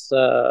chess.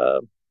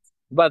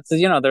 But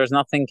there's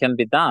nothing can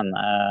be done.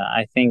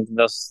 I think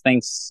those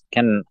things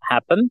can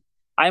happen.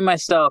 I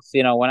myself,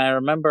 when I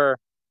remember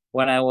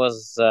when I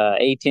was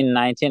 18,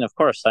 19, of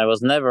course, I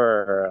was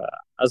never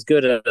as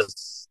good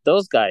as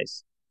those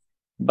guys.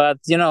 But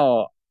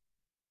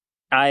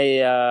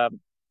I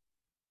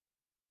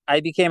I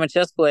became a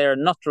chess player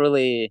not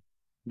really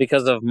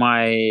because of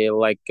my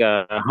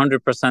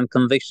 100%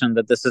 conviction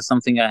that this is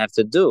something I have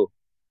to do,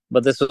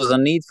 but this was a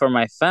need for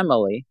my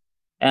family.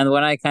 And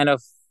when I kind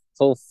of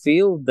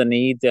fulfilled the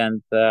need,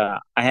 and I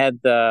had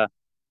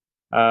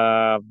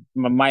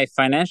my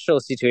financial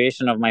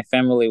situation of my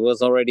family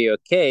was already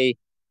okay,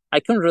 I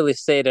couldn't really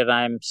say that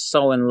I'm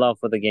so in love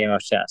with the game of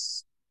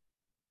chess.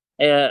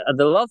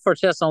 The love for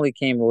chess only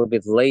came a little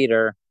bit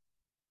later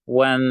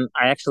when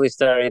I actually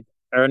started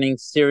earning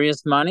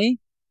serious money.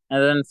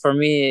 And then for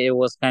me, it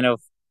was kind of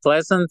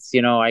pleasant.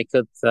 I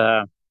could,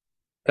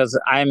 because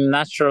I'm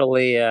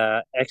naturally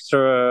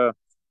extra,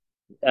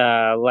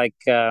 like,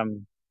 I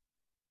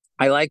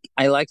like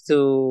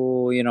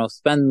to,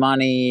 spend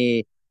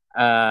money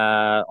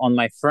on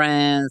my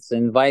friends,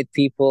 invite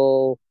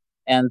people,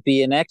 and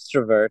be an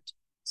extrovert.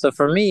 So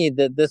for me,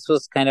 this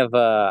was kind of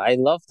I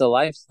love the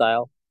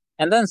lifestyle.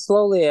 And then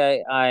slowly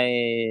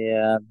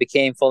I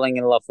became falling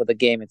in love with the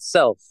game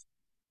itself.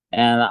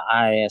 And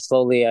I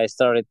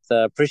started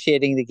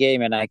appreciating the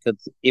game, and I could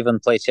even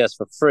play chess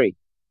for free.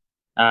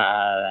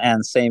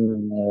 And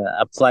same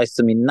applies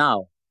to me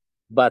now.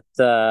 But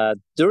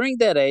during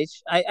that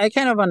age, I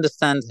kind of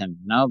understand him,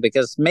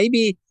 because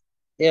maybe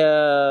he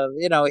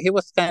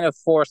was kind of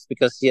forced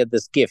because he had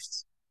this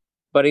gift,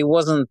 but it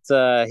wasn't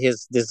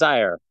his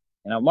desire.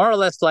 More or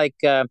less like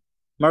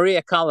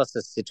Maria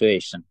Callas's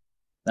situation.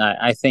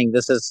 I think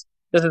this is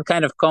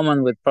kind of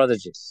common with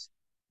prodigies.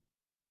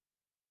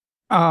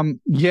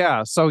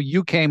 Yeah, so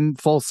you came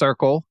full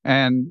circle,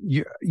 and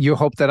you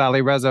hope that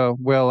Ali Reza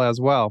will as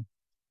well.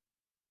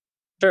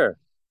 Sure.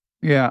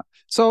 Yeah.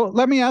 So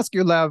let me ask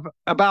you, Lev,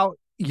 about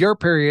your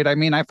period. I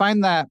mean, I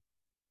find that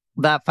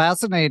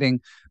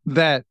fascinating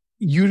that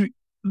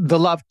the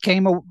love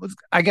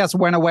I guess,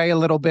 went away a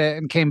little bit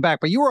and came back,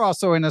 but you were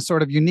also in a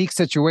sort of unique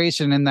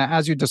situation in that,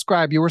 as you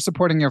described, you were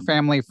supporting your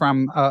family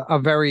from a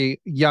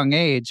very young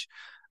age.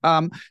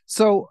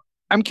 So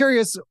I'm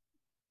curious,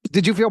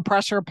 did you feel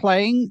pressure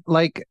playing?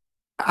 Like,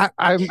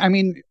 I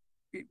mean,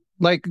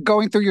 like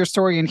going through your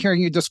story and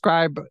hearing hearing Yes.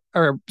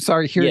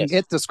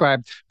 it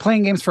described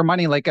playing games for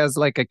money, like as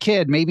like a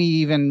kid, maybe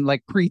even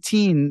like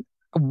preteen.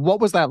 What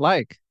was that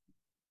like?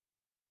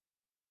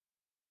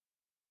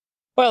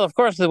 Well, of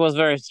course, it was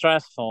very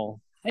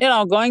stressful.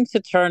 Going to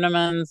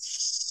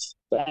tournaments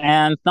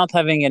and not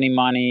having any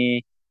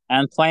money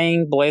and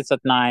playing blades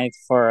at night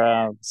for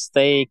a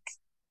stake.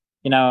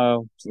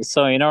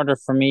 So in order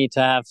for me to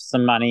have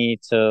some money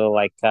to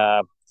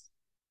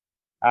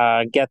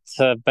get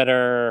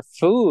better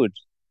food,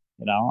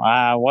 what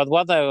I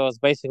was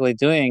basically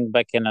doing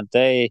back in the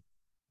day,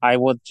 I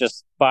would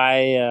just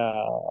buy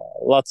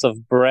lots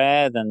of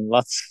bread and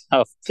lots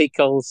of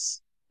pickles,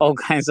 all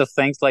kinds of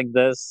things like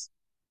this,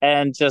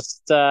 and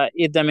just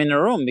eat them in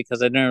a room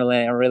because I didn't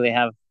really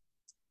have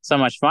so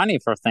much money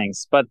for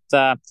things. But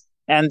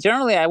and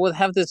generally, I would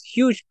have this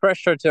huge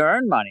pressure to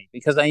earn money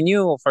because I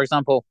knew, for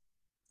example,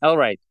 all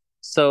right,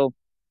 so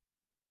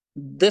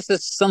this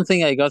is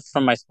something I got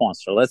from my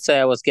sponsor. Let's say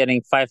I was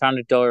getting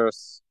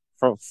 $500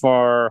 from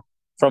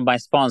my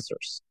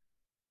sponsors.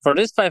 For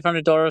this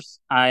 $500,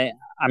 I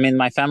mean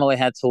my family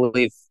had to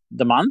leave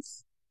the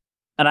month,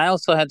 and I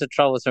also had to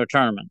travel to a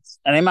tournament.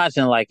 And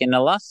imagine, like, in the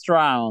last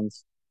round,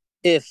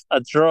 if a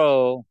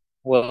draw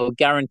will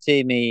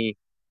guarantee me,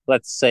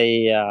 let's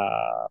say,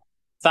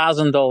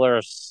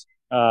 $1,000.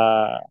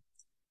 I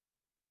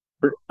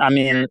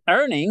mean,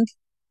 earning,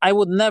 I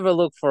would never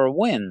look for a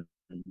win.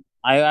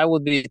 I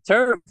would be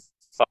terrified.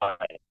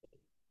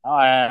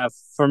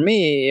 For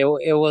me,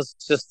 it was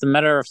just a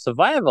matter of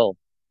survival.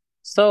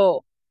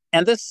 So,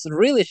 and this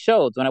really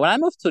showed when I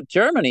moved to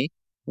Germany,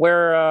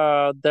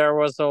 where there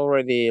was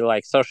already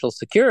like social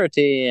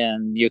security,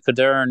 and you could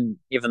earn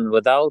even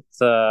without,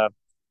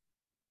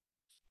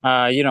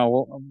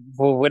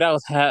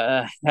 without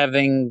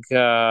having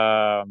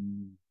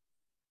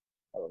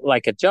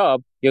like a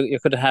job. You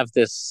could have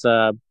this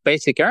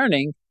basic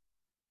earning.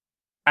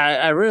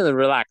 I really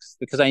relaxed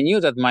because I knew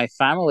that my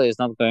family is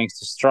not going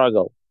to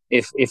struggle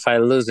if I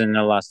lose in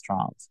the last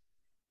round.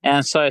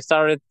 And so I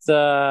started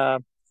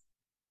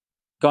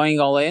going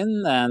all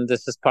in, and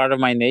this is part of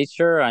my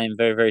nature. I am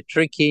very, very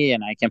tricky,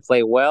 and I can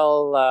play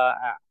well.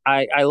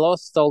 I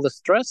lost all the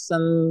stress,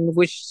 and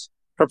which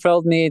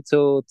propelled me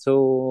to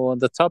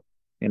the top.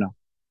 You know,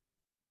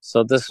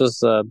 so this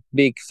was a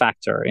big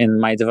factor in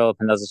my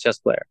development as a chess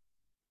player.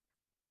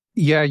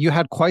 Yeah, you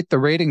had quite the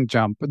rating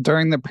jump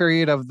during the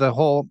period of the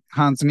whole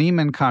Hans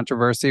Niemann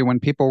controversy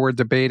when people were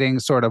debating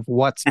sort of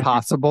what's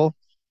possible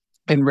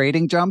in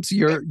rating jumps.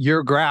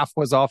 Your graph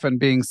was often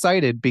being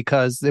cited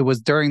because it was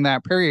during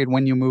that period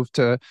when you moved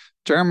to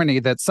Germany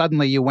that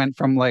suddenly you went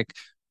from like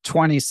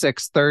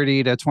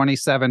 2630 to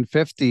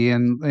 2750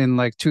 in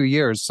like 2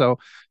 years. So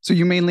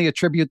you mainly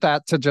attribute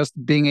that to just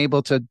being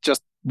able to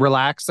just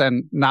relax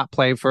and not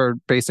play for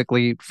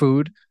basically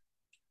food.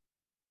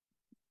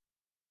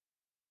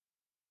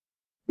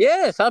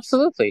 Yes,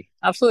 absolutely.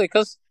 Absolutely.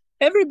 Because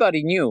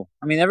everybody knew.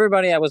 I mean,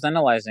 everybody I was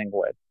analyzing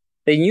with,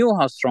 they knew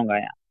how strong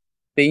I am.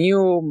 They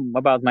knew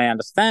about my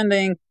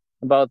understanding,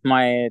 about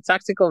my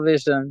tactical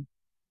vision.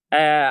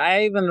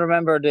 I even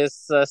remember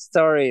this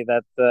story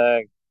that,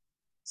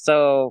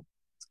 so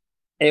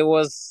it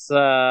was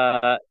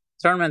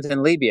tournament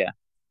in Libya,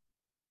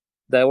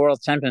 the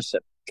World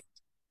Championship,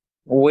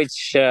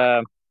 which,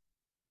 the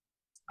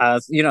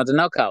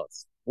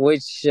knockouts,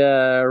 which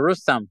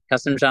Rustam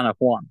Kasimjanov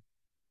won.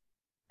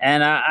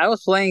 And I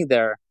was playing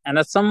there. And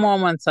at some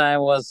moments, I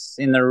was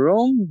in a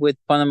room with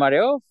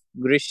Ponomarev,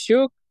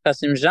 Grishuk,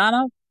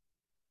 Kasimjanov,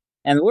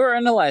 and we were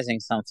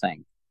analyzing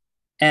something.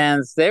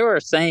 And they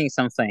were saying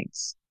some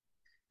things.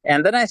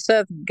 And then I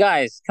said,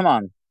 guys, come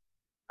on.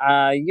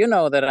 You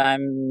know that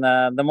I'm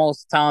the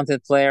most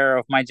talented player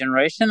of my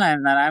generation,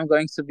 and that I'm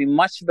going to be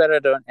much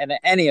better than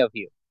any of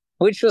you,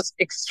 which was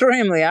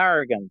extremely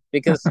arrogant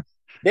because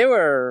they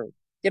were,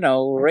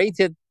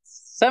 rated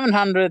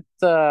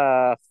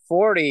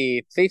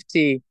 740,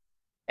 50,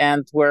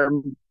 and were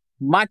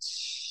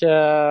much,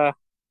 much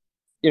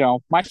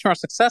more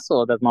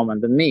successful at that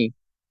moment than me.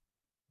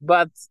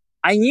 But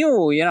I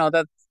knew,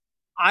 that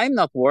I'm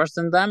not worse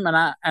than them,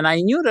 and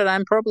I knew that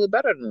I'm probably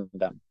better than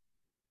them.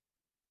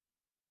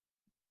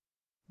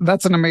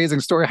 That's an amazing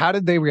story. How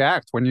did they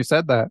react when you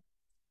said that? Of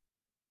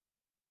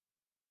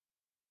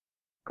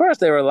course,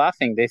 they were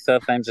laughing. They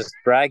thought I'm just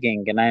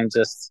bragging, and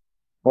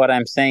what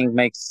I'm saying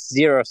makes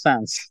zero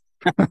sense.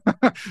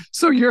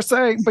 So you're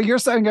saying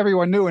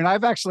everyone knew, and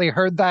I've actually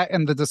heard that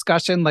in the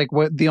discussion, like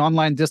what the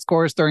online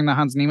discourse during the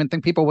Hans Niemann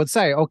thing, people would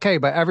say, okay,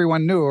 but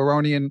everyone knew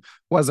Aronian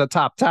was a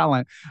top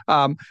talent.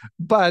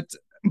 But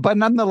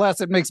nonetheless,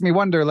 it makes me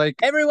wonder, like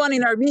everyone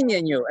in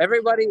Armenia knew.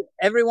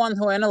 Everyone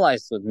who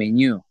analyzed with me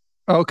knew.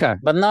 Okay.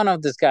 But none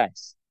of these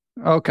guys.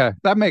 Okay,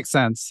 that makes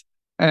sense.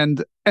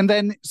 And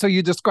then, so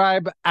you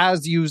describe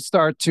as you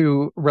start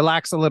to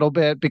relax a little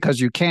bit because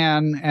you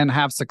can and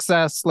have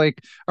success.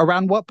 Like,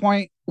 around what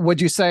point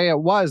would you say it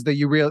was that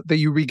you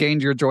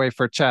regained your joy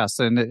for chess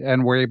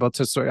and were able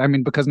to sort? I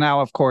mean, because now,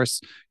 of course,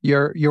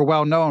 you're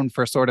well known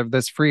for sort of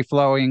this free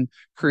flowing,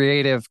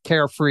 creative,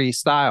 carefree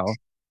style.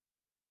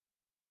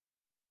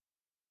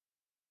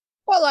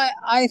 Well,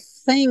 I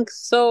think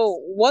so.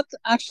 What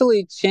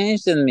actually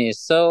changed in me?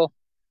 So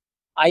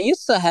I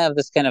used to have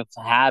this kind of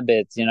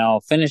habit,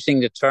 finishing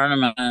the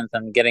tournament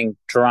and getting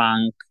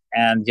drunk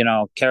and,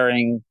 not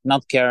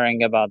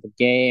caring about the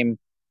game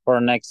for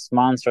next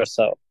month or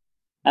so.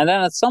 And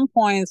then at some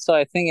point, so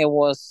I think it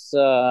was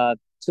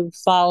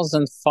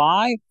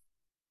 2005,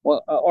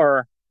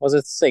 or was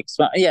it 6?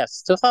 Well,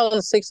 yes,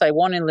 2006, I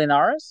won in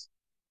Linares.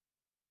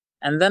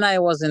 And then I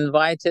was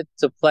invited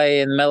to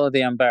play in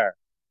Melody Amber.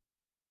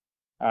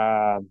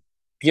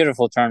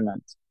 Beautiful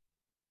tournament.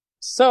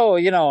 So,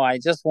 I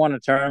just won a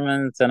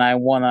tournament and I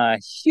won a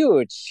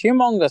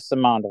humongous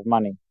amount of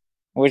money,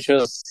 which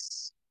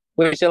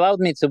allowed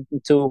me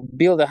to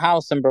build a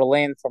house in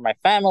Berlin for my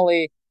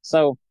family.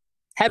 So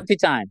happy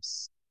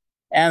times.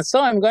 And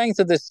so I'm going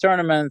to this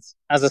tournament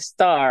as a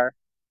star.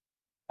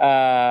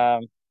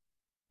 And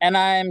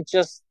I'm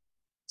just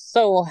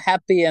so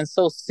happy and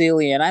so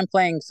silly. And I'm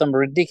playing some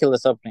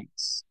ridiculous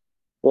openings.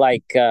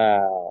 Like,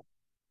 I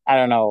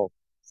don't know,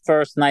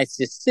 first knight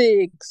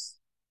c6,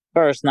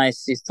 first knight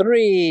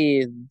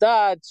c3,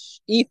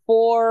 Dutch,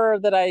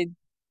 e4 that I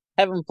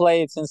haven't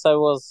played since I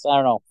was,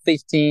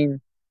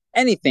 15,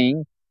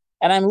 anything.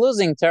 And I'm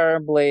losing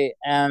terribly.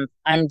 And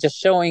I'm just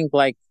showing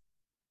like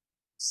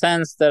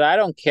sense that I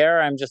don't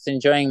care. I'm just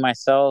enjoying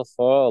myself.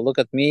 Oh, look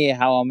at me,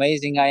 how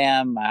amazing I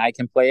am. I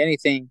can play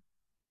anything.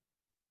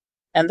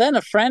 And then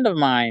a friend of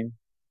mine,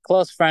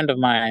 close friend of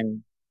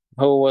mine,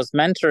 who was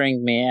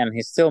mentoring me, and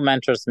he still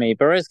mentors me,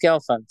 Boris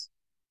Gelfand,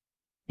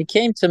 he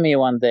came to me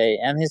one day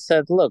and he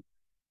said, look,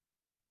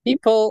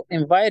 people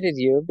invited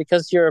you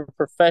because you're a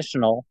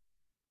professional,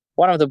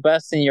 one of the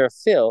best in your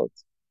field.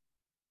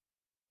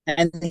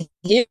 And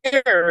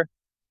here,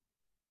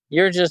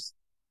 you're just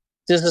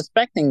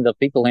disrespecting the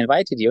people who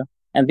invited you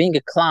and being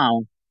a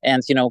clown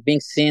and, being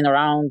seen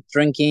around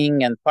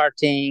drinking and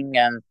partying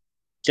and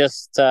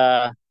just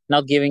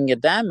not giving a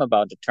damn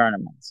about the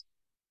tournament.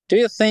 Do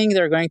you think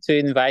they're going to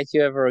invite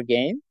you ever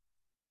again?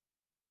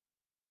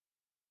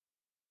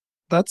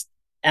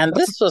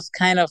 This was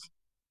kind of,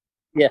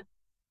 yeah.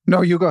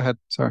 No, you go ahead.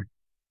 Sorry.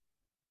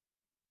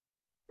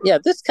 Yeah,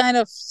 this kind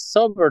of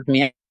sobered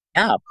me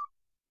up.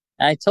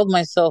 I told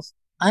myself,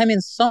 I'm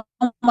in so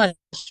much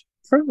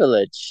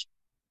privilege.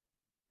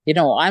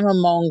 I'm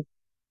among,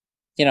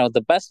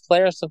 the best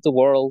players of the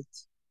world.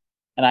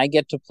 and I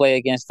get to play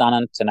against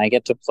Anant, and I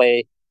get to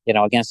play,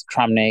 against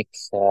Kramnik,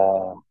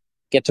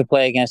 get to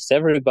play against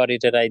everybody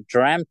that I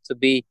dreamt to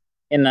be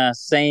in the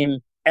same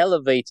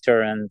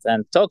elevator and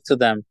talk to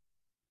them,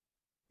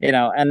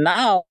 and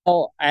now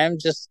I'm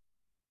just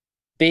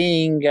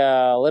being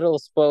a little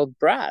spoiled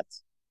brat.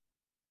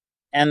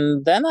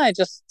 And then I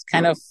just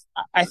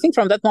I think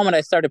from that moment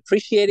I started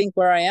appreciating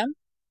where I am,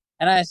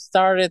 and I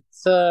started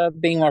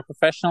being more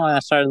professional, and I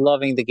started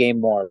loving the game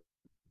more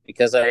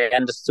because I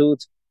understood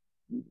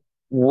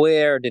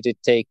where did it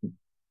take me.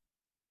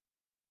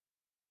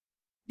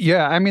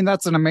 Yeah, I mean,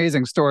 that's an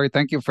amazing story.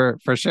 Thank you for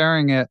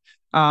sharing it.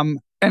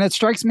 And it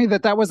strikes me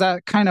that was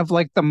at kind of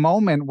like the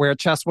moment where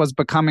chess was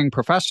becoming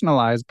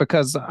professionalized,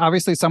 because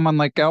obviously someone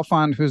like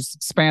Gelfand, who's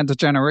spanned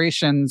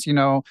generations,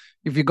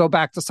 if you go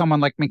back to someone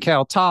like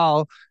Mikhail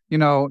Tal,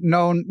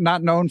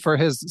 not known for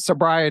his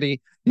sobriety,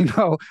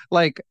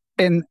 like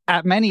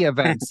at many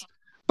events,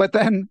 but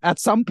then at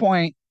some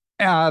point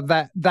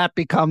that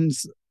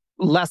becomes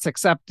less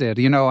accepted.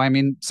 I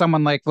mean,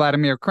 someone like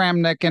Vladimir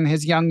Kramnik in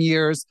his young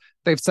years,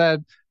 they've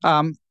said,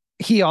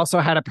 he also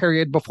had a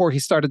period before he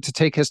started to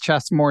take his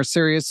chess more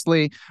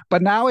seriously.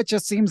 But now it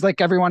just seems like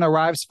everyone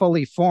arrives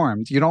fully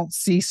formed. You don't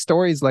see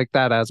stories like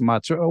that as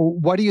much.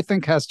 What do you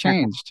think has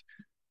changed?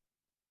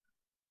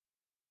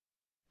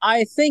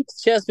 I think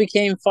chess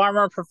became far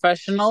more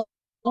professional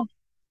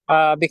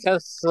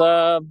because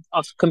of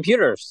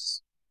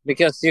computers.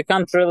 Because you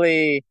can't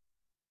really,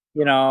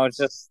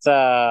 just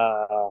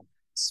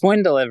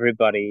swindle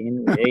everybody.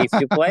 If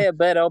you play a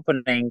bad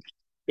opening,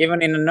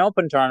 even in an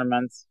open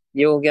tournament,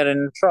 you will get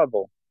in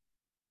trouble.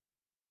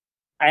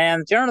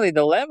 And generally,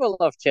 the level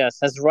of chess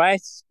has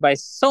risen by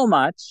so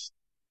much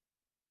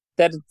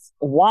that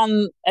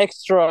one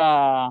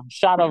extra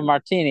shot of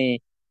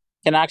martini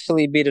can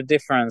actually be the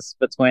difference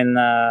between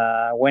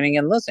winning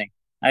and losing.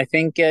 I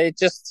think it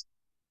just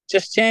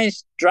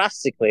changed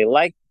drastically.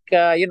 Like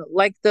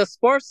like the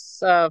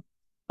sports,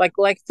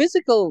 like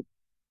physical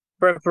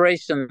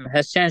preparation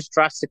has changed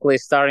drastically,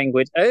 starting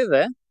with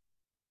Ove,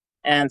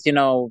 and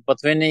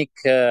Botvinnik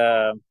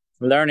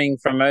learning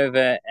from Ove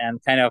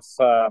and kind of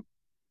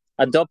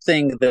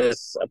adopting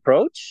this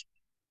approach.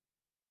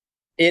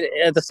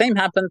 The same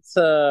happened,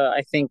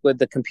 I think, with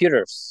the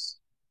computers.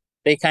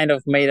 They kind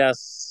of made us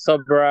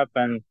sober up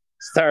and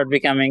start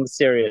becoming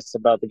serious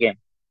about the game.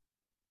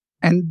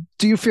 And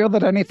do you feel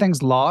that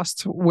anything's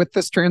lost with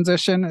this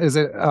transition? Is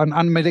it an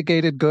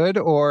unmitigated good,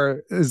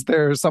 or is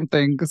there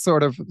something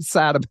sort of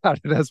sad about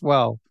it as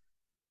well?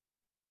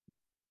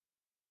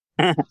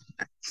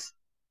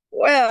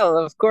 Well,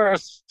 of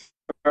course,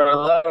 for a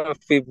lot of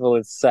people,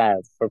 it's sad.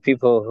 For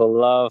people who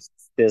love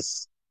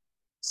this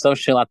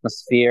social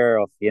atmosphere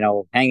of,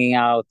 hanging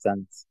out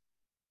and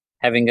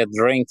having a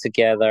drink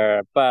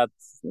together, but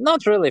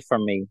not really for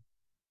me.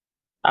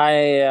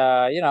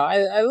 I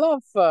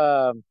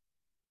love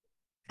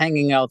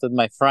hanging out with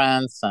my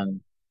friends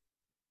and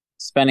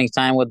spending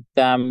time with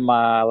them,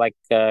 like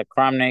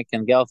Kramnik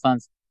and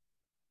Gelfand.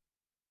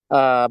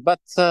 But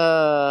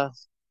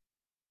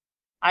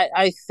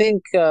I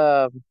think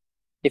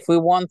if we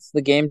want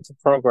the game to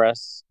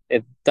progress,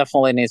 it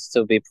definitely needs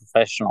to be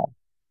professional.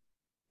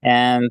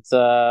 And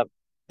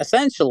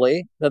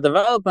essentially, the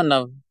development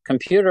of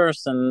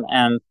computers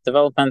and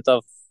development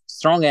of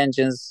strong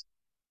engines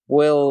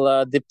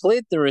will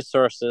deplete the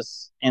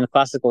resources in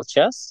classical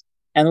chess,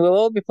 and we'll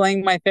all be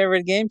playing my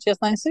favorite game, Chess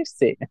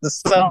 960.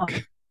 So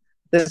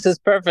this is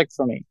perfect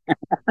for me.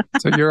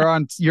 So you're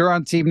on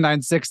Team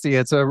 960.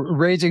 It's a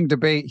raging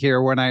debate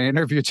here when I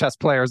interview chess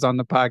players on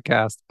the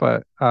podcast,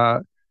 but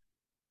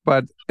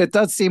it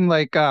does seem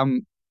like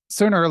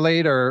sooner or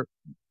later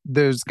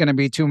there's going to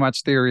be too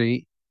much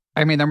theory.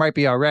 I mean, there might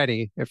be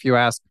already if you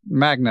ask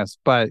Magnus,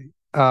 but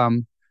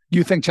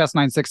you think Chess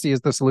 960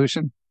 is the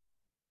solution?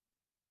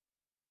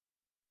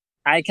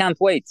 I can't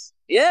wait.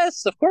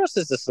 Yes, of course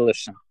it's the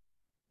solution.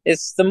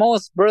 It's the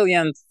most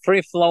brilliant,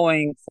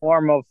 free-flowing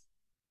form of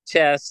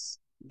chess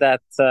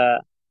that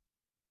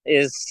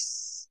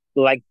is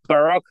like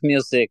Baroque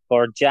music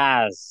or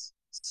jazz.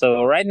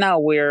 So right now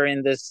we're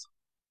in this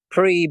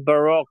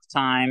pre-Baroque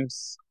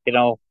times.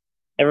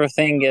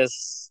 Everything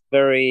is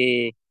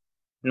very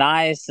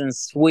nice and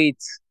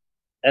sweet.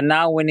 And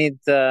now we need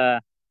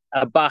a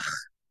Bach.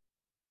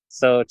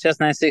 So Chess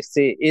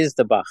 960 is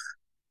the Bach.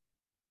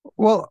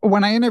 Well,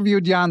 when I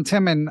interviewed Jan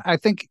Timman, I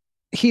think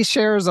he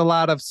shares a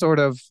lot of sort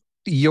of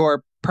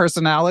your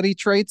personality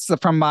traits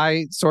from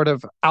my sort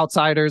of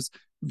outsider's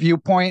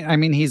viewpoint. I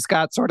mean, he's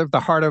got sort of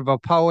the heart of a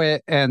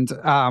poet and,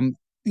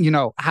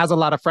 has a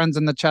lot of friends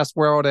in the chess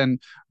world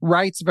and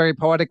writes very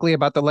poetically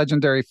about the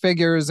legendary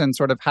figures and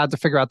sort of had to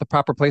figure out the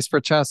proper place for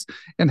chess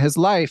in his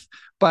life.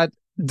 But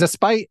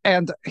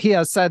and he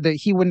has said that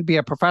he wouldn't be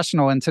a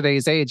professional in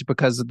today's age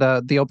because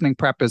the opening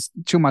prep is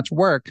too much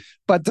work.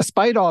 But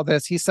despite all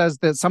this, he says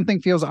that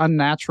something feels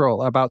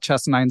unnatural about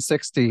Chess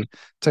 960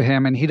 to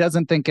him, and he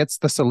doesn't think it's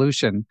the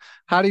solution.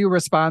 How do you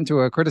respond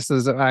to a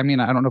criticism? I mean,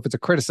 I don't know if it's a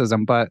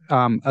criticism, but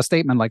a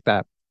statement like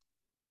that.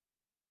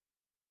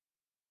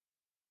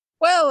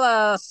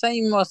 Well,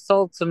 same was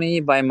told to me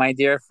by my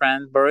dear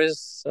friend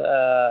Boris,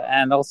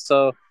 and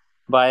also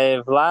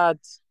by Vlad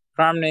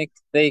Kramnik.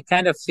 They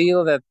kind of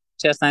feel that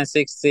chess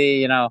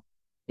 960,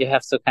 you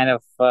have to kind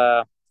of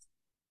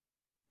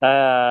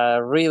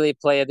really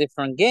play a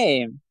different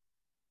game,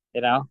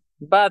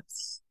 But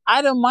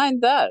I don't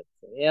mind that.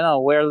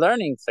 We're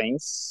learning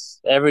things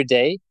every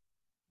day.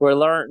 We're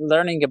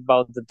learning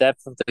about the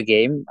depth of the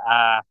game.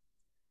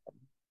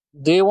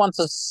 Do you want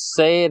to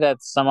say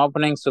that some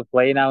openings we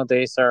play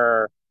nowadays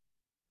are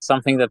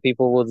something that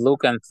people would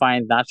look and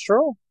find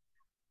natural?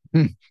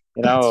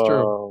 That's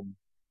true.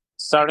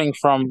 Starting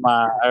from,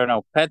 I don't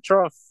know,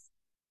 Petrov,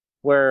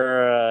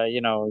 where,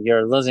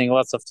 you're losing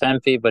lots of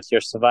tempi, but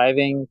you're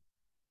surviving,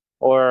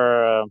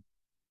 or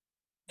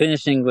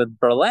finishing with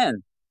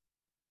Berlin.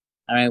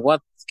 I mean,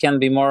 what can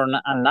be more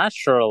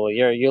unnatural?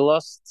 You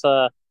lost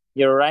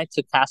your right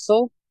to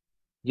castle.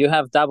 You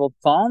have double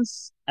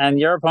pawns, and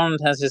your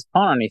opponent has his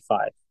pawn on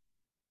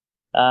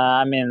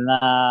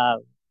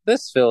e5.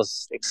 This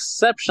feels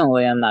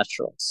exceptionally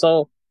unnatural.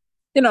 So,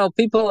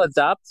 people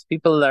adapt,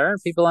 people learn,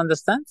 people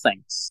understand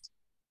things.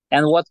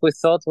 And what we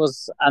thought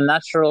was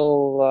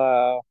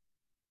unnatural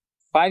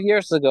 5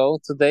 years ago,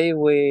 today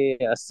we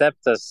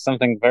accept as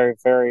something very,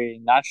 very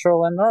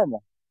natural and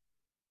normal.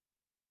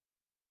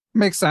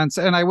 Makes sense.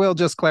 And I will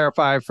just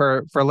clarify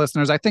for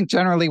listeners, I think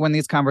generally when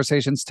these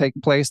conversations take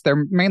place,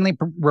 they're mainly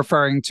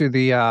referring to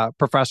the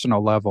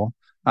professional level.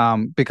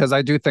 Because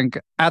I do think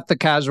at the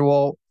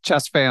casual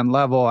chess fan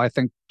level, I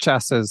think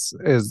chess is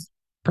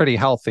pretty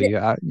healthy.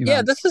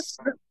 This is...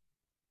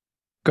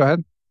 Go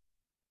ahead.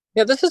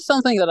 Yeah, this is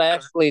something that I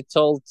actually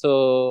told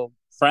to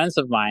friends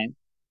of mine.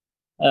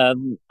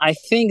 I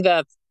think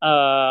that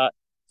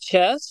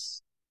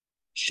chess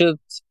should,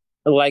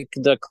 like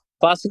the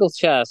classical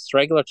chess,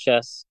 regular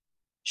chess,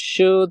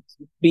 should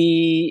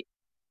be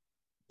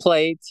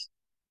played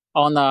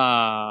on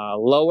a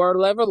lower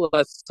level,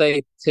 let's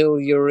say till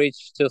you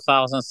reach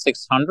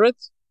 2600.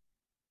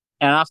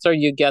 And after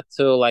you get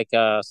to like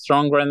a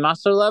strong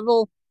grandmaster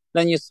level,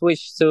 then you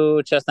switch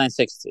to chess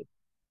 960.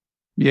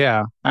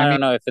 Yeah. I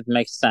don't know if it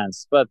makes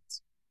sense, but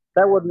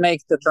that would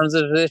make the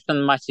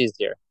transition much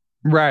easier.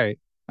 Right.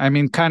 I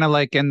mean, kind of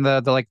like in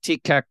the like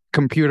TCAC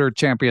computer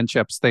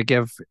championships, they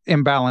give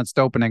imbalanced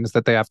openings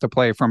that they have to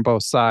play from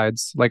both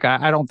sides. Like,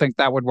 I don't think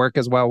that would work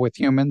as well with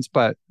humans,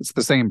 but it's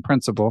the same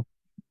principle.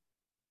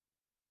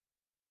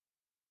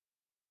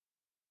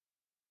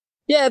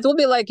 Yeah, it will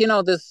be like,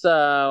 this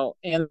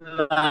in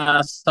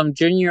some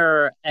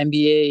junior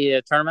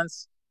NBA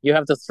tournaments, you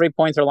have the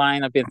 3-pointer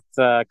line a bit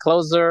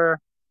closer.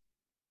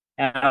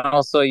 And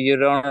also you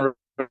don't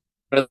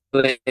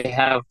really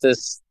have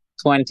this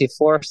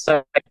 24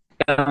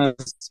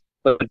 seconds,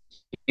 but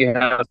you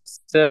have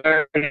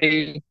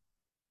 30.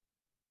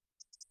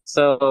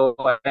 So,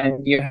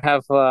 and you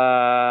have,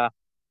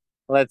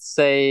 let's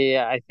say,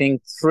 I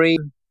think 3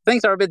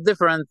 things are a bit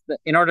different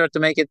in order to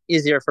make it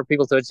easier for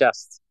people to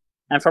adjust.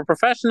 And for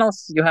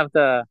professionals, you have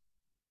the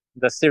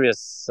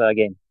serious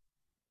game.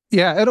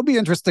 Yeah, it'll be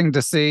interesting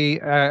to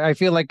see. I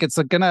feel like it's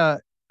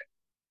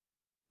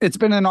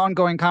been an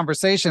ongoing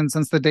conversation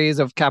since the days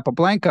of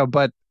Capablanca,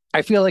 but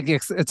I feel like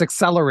it's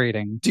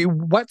accelerating.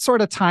 What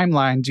sort of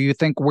timeline do you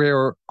think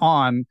we're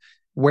on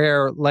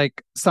where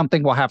like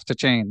something will have to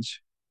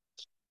change?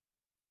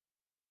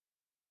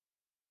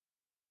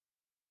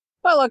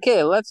 Well,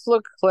 okay, let's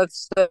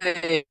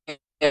say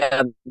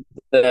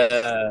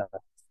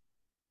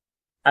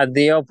at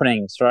the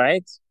openings,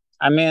 right?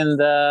 I mean,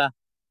 the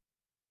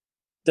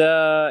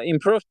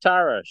improved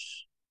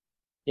Tarash,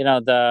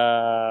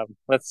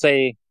 let's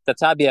say the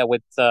Tabia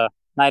with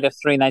knight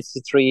f3, knight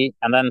c3,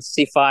 and then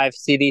c5,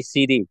 cd,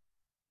 cd.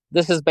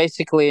 This is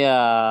basically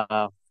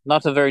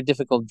not a very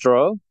difficult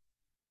draw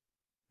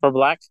for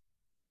black.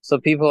 So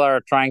people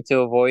are trying to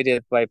avoid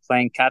it by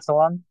playing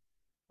Catalan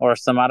or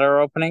some other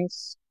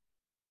openings.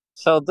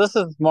 So this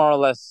is more or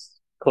less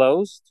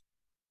closed.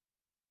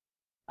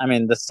 I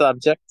mean, the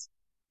subject.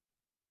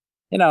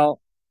 I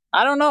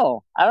don't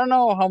know. I don't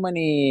know how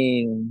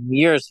many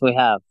years we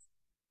have.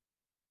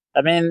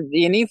 I mean,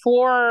 in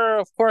e4,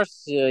 of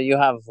course, you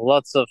have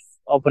lots of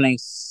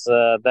openings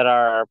that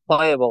are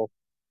playable,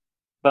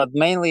 but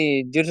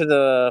mainly due to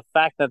the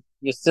fact that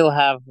you still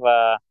have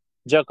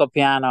Gioco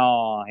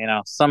Piano,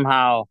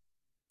 somehow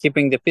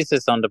keeping the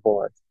pieces on the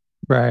board.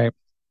 Right.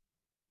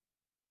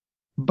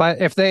 But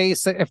if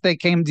they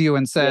came to you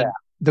and said,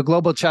 the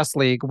Global Chess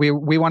League, we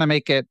want to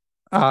make it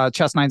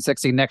Chess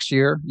 960 next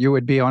year, you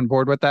would be on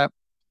board with that?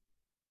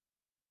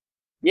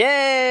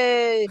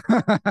 Yay!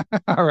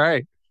 All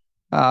right.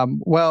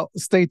 Well,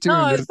 stay tuned.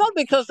 No, it's not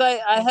because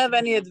I have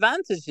any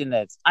advantage in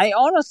it. I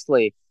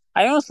honestly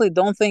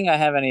don't think I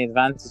have any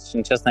advantage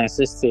in Chess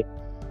 960.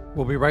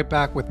 We'll be right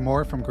back with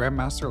more from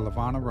Grandmaster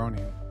Levon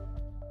Aronian.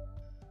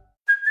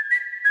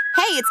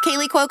 it's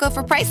Kaylee Cuoco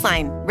for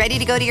Priceline. Ready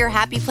to go to your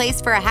happy place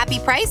for a happy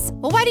price?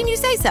 Well, why didn't you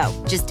say so?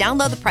 Just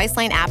download the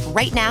Priceline app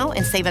right now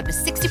and save up to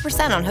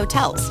 60% on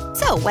hotels.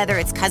 So whether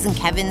it's Cousin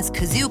Kevin's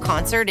Kazoo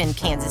Concert in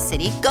Kansas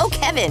City, go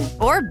Kevin,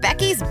 or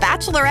Becky's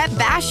Bachelorette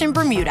Bash in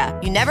Bermuda,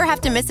 you never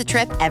have to miss a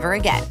trip ever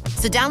again.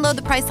 So download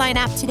the Priceline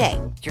app today.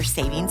 Your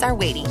savings are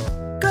waiting.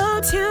 Go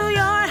to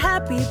your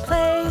happy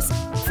place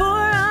for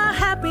a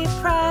happy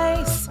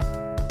price.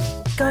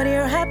 Go to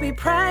your happy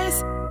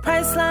price,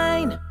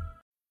 Priceline.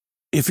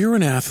 If you're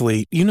an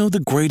athlete, you know the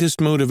greatest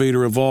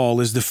motivator of all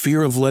is the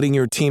fear of letting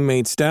your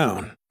teammates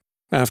down.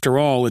 After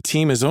all, a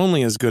team is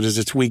only as good as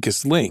its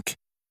weakest link.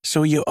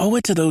 So you owe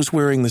it to those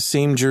wearing the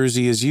same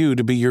jersey as you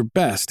to be your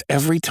best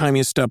every time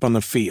you step on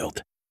the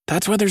field.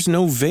 That's why there's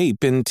no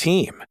vape in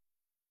team.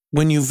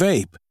 When you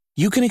vape,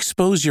 you can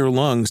expose your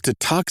lungs to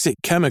toxic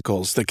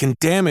chemicals that can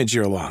damage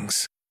your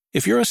lungs.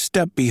 If you're a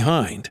step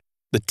behind,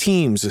 the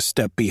team's a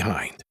step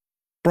behind.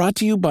 Brought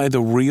to you by The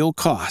Real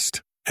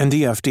Cost and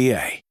the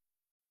FDA.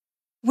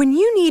 When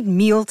you need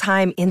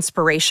mealtime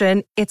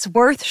inspiration, it's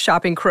worth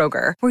shopping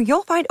Kroger, where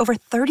you'll find over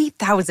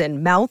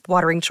 30,000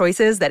 mouth-watering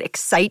choices that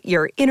excite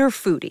your inner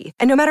foodie.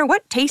 And no matter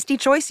what tasty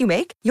choice you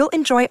make, you'll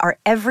enjoy our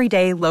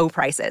everyday low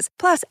prices,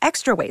 plus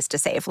extra ways to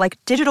save, like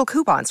digital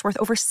coupons worth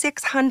over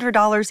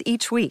 $600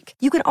 each week.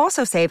 You can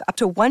also save up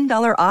to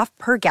 $1 off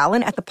per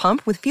gallon at the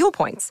pump with fuel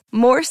points.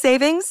 More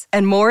savings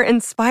and more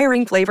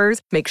inspiring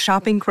flavors make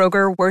shopping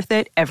Kroger worth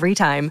it every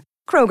time.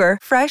 Kroger,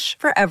 fresh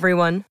for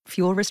everyone.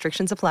 Fuel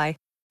restrictions apply.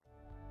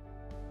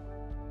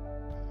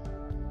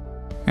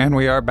 And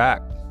we are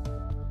back.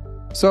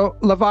 So,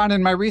 Levon,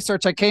 in my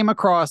research, I came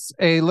across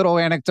a little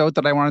anecdote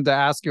that I wanted to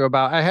ask you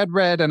about. I had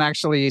read and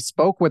actually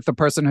spoke with the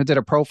person who did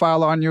a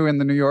profile on you in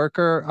the New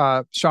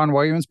Yorker, Sean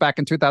Williams, back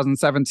in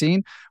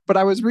 2017. But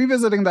I was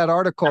revisiting that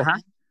article,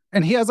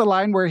 and he has a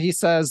line where he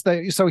says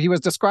that, so he was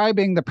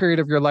describing the period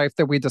of your life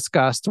that we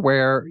discussed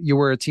where you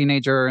were a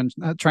teenager and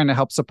trying to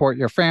help support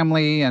your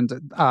family and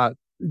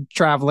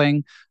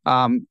traveling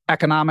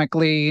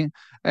economically.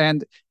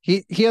 And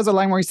he has a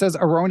line where he says,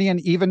 Aronian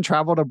even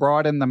traveled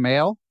abroad in the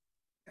mail.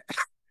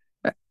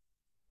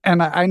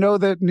 And I know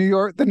that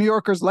the New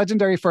Yorker's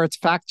legendary for its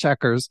fact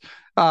checkers.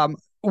 Do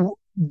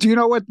you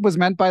know what was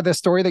meant by this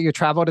story that you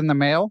traveled in the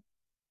mail?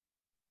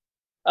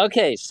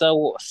 Okay,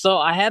 so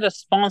I had a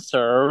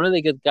sponsor, a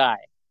really good guy.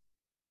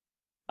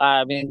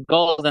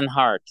 Golden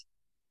Heart.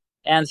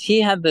 And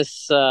he had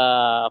this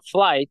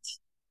flight,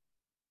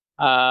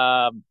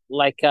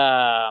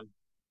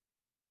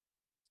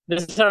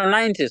 this is our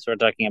 90s we're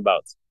talking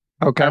about.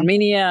 Okay.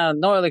 Armenia,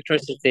 no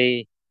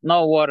electricity,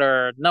 no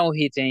water, no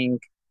heating.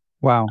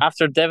 Wow.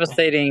 After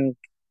devastating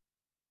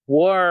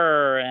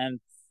war and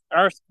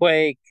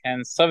earthquake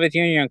and Soviet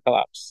Union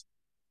collapse.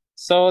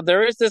 So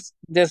there is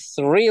this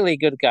really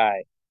good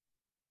guy.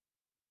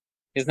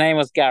 His name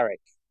was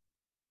Garrick.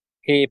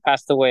 He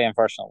passed away,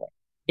 unfortunately.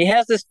 He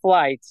has this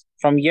flight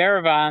from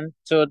Yerevan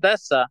to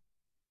Odessa,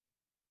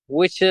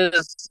 which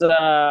is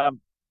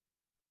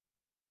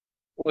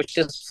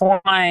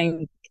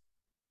flying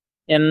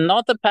in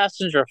not a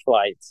passenger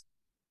flight,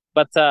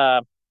 but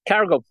a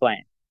cargo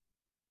plane.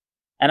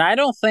 And I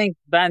don't think,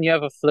 Ben, you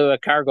ever flew a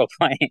cargo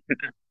plane.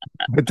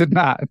 I did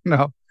not,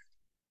 no.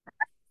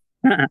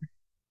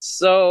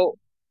 So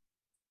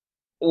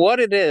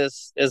what it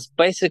is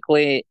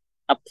basically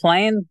a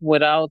plane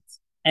without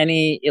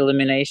any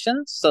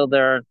illumination. So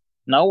there are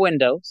no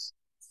windows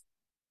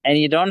and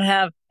you don't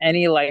have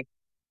any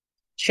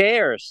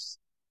chairs.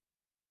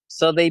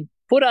 So they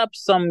put up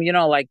some,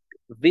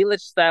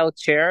 village style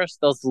chairs,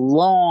 those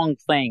long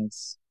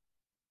things.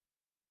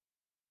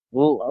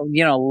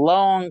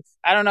 Long,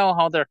 I don't know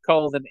how they're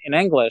called in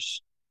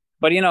English,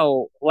 but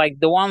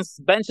the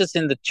benches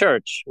in the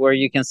church where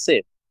you can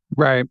sit.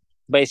 Right.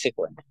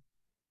 Basically.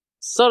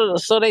 So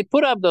they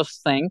put up those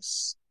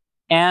things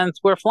and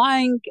we're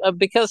flying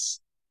because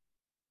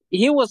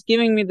he was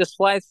giving me this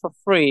flight for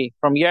free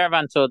from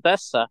Yerevan to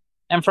Odessa.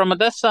 And from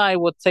Odessa, I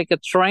would take a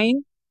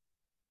train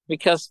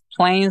because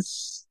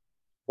planes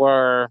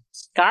were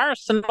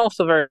scarce and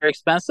also very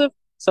expensive.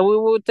 So we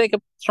would take a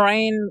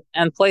train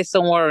and play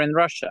somewhere in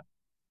Russia.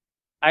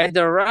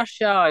 Either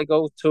Russia, I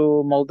go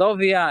to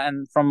Moldova,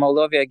 and from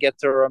Moldova, I get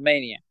to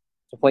Romania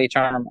to play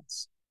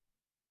tournaments.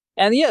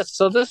 And yes,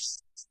 so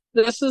this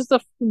is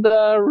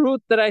the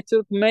route that I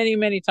took many,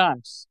 many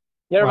times.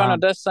 Yerevan,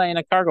 Odessa in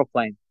a cargo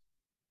plane.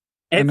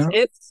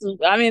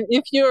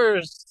 If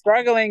you're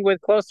struggling with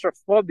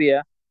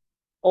claustrophobia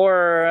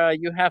or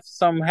you have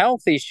some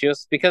health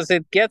issues, because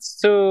it gets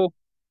to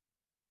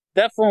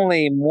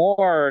definitely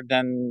more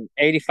than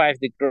 85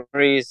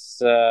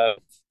 degrees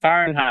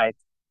Fahrenheit.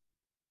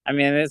 I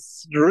mean,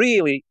 it's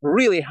really,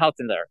 really hot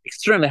in there,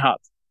 extremely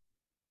hot.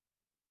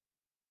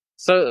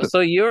 So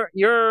you're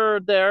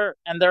there,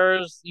 and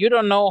you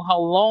don't know how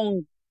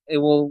long it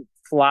will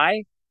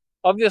fly.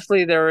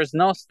 Obviously, there is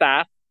no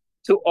staff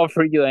to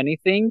offer you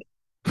anything.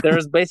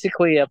 There's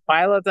basically a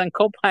pilot and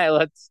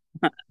co-pilot.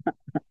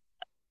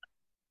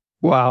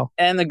 Wow.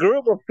 And a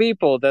group of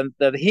people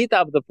that heat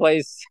up the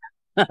place.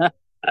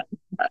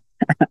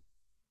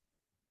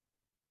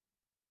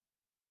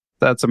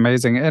 That's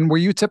amazing. And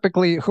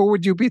who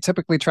would you be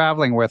typically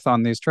traveling with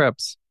on these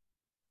trips?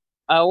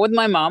 With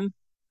my mom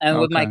and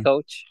with my Okay.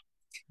 coach.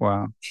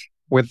 Wow.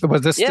 Was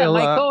this still?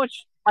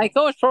 My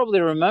coach probably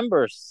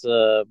remembers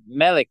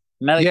Melik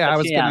Yeah, I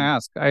was going to Pachian.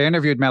 ask. I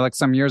interviewed Melik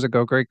some years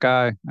ago. Great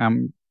guy.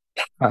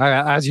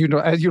 As you know,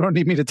 as you don't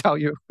need me to tell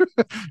you.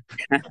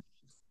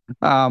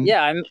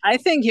 Yeah, I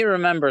think he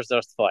remembers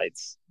those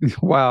flights.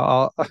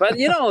 Well, But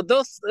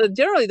those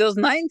generally those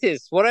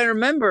 90s. What I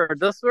remember,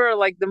 those were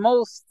like the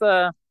most.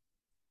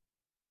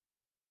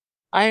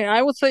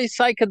 I would say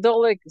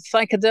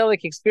psychedelic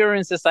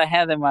experiences I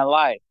had in my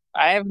life.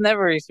 I have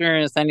never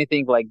experienced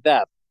anything like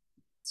that.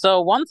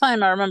 So one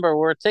time I remember we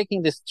were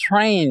taking this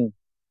train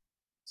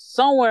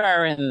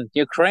somewhere in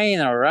Ukraine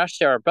or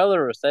Russia or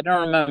Belarus. I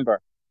don't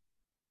remember.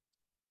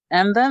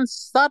 And then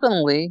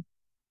suddenly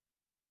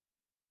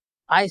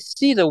I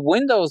see the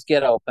windows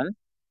get open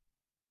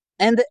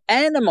and the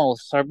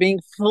animals are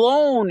being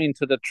flown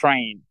into the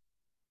train.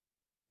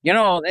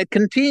 It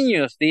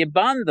continues, the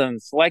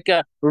abundance, like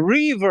a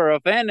river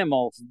of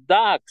animals,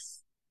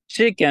 ducks,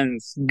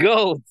 chickens,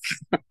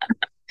 goats.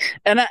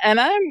 and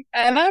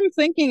I'm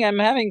thinking I'm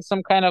having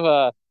some kind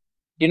of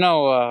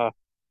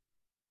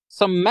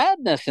some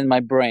madness in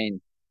my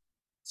brain.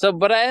 So,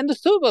 but I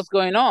understood what's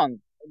going on.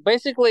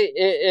 Basically,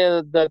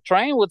 the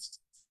train would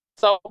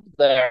stop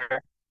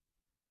there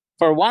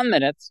for 1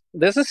 minute.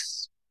 This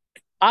is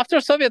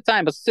after Soviet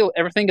time, but still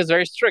everything is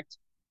very strict.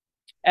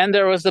 And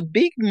there was a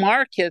big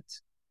market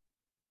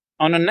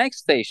on the next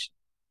station.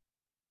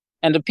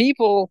 And the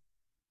people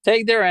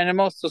take their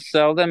animals to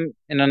sell them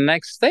in the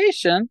next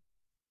station,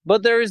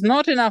 but there is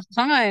not enough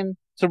time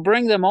to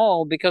bring them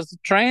all because the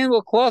train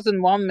will close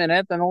in 1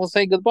 minute and will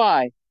say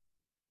goodbye.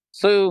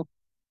 So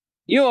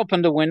you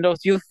open the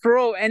windows, you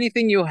throw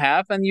anything you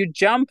have, and you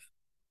jump.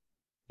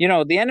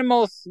 The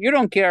animals, you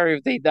don't care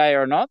if they die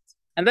or not.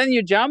 And then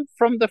you jump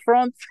from the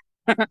front,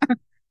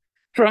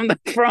 from the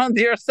front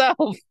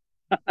yourself.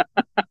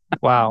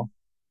 wow.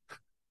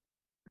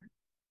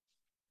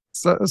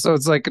 So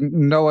it's like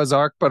Noah's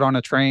Ark, but on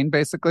a train,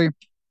 basically.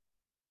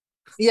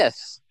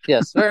 Yes,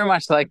 very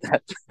much like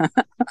that.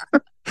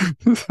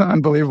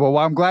 Unbelievable.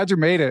 Well, I'm glad you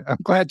made it. I'm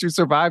glad you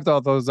survived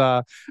all those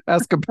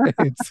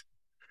escapades.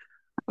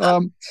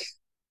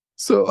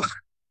 So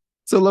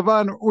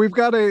Levon, we've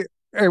got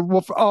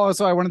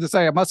so I wanted to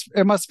say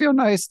it must feel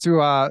nice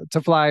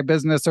to fly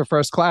business or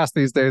first class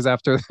these days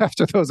after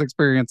those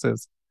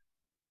experiences.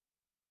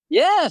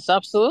 Yes,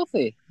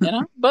 absolutely.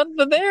 But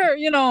there,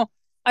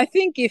 I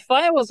think if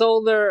I was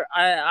older,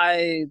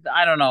 I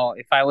don't know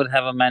if I would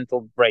have a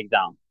mental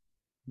breakdown.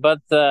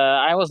 But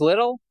I was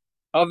little.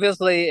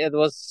 Obviously, it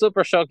was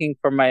super shocking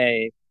for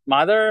my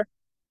mother.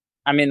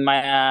 I mean,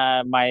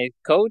 my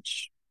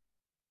coach.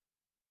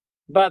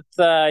 But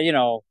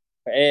this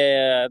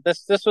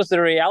was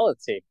the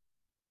reality.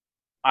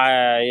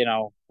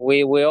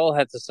 We all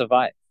had to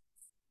survive.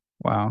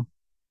 Wow.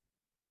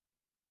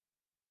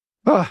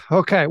 Oh,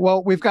 okay.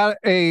 Well, we've got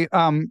a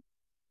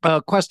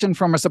question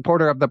from a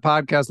supporter of the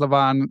podcast,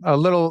 Levon. A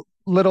little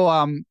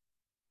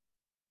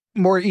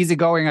more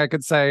easygoing, I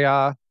could say.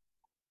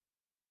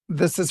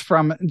 This is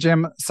from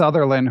Jim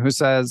Sutherland, who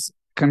says,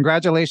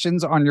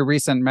 "Congratulations on your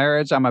recent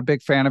marriage. I'm a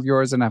big fan of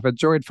yours and have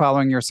enjoyed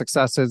following your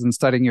successes and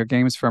studying your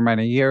games for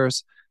many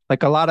years.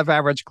 Like a lot of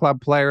average club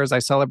players, I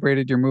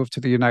celebrated your move to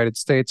the United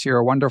States. You're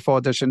a wonderful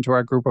addition to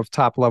our group of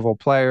top-level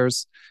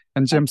players."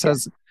 And Jim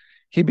says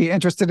he'd be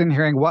interested in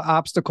hearing what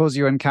obstacles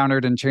you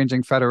encountered in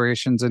changing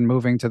federations and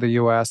moving to the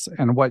U.S.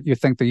 and what you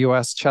think the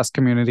U.S. chess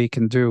community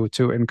can do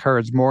to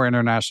encourage more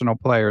international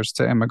players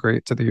to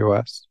immigrate to the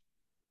U.S.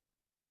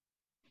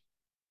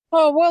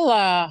 Oh, well,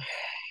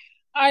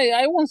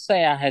 I won't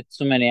say I had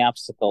too many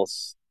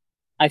obstacles.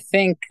 I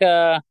think,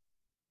 at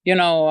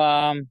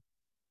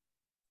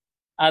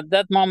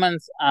that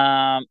moment,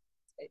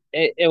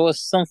 it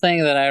was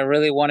something that I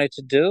really wanted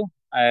to do.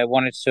 I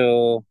wanted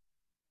to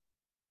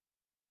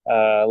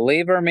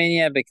leave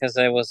Armenia because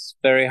I was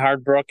very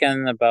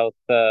heartbroken about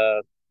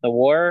the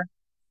war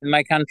in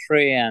my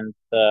country and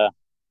the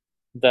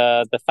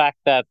fact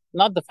that,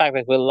 not the fact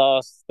that we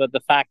lost, but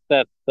the fact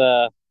that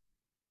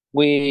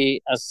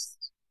we as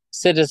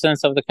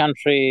citizens of the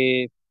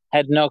country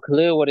had no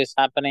clue what is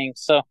happening.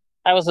 So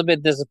I was a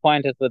bit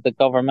disappointed with the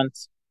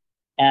government,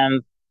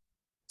 and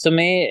to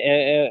me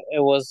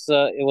it was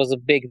a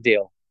big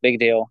deal.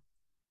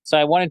 So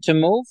I wanted to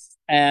move,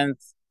 and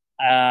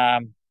I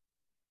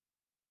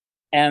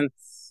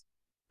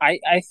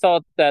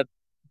thought that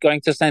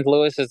going to St.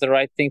 Louis is the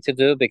right thing to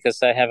do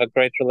because I have a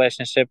great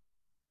relationship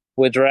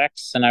with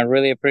Rex, and I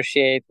really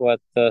appreciate what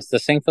the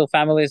Singfield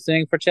family is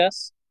doing for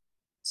chess.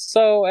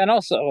 So, and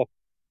also,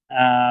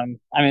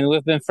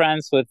 we've been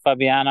friends with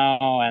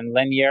Fabiano and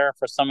Lenier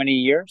for so many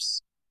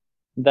years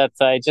that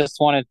I just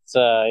wanted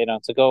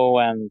to go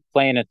and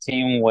play in a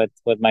team with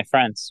my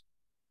friends.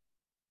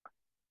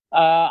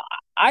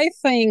 I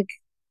think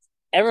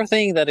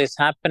everything that is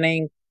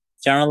happening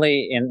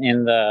generally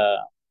in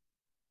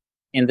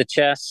the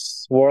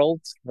chess world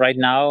right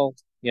now,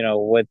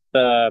 with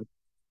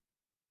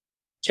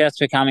chess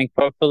becoming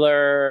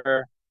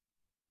popular,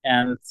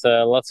 and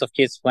lots of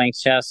kids playing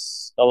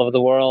chess all over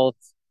the world,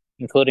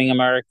 including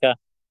America.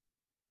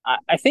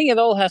 I think it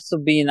all has to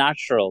be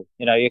natural.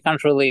 You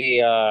can't really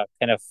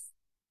kind of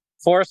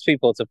force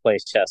people to play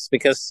chess,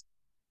 because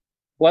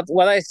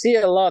what I see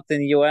a lot in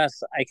the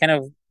US, I kind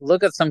of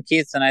look at some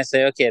kids and I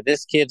say, okay,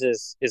 this kid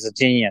is a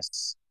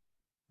genius.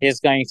 He's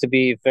going to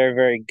be very,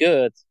 very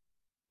good.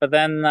 But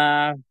then,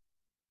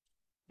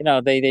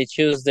 they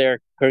choose their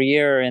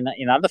career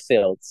in other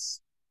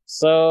fields.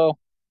 So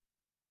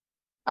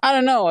I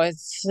don't know.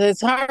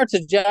 It's hard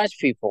to judge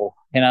people,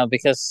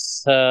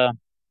 because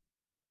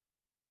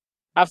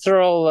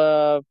after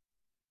all,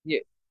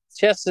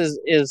 chess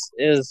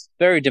is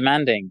very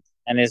demanding,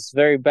 and it's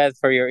very bad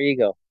for your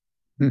ego,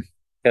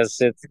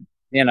 because if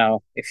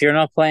you're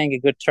not playing a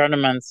good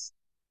tournament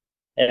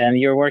and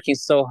you're working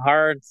so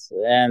hard,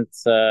 and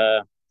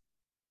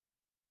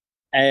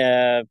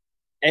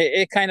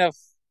it kind of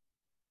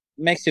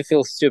makes you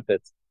feel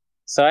stupid.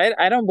 So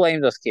I don't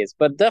blame those kids,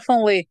 but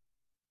definitely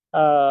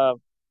I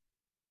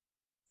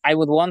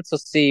would want to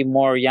see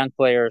more young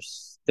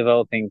players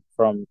developing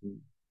from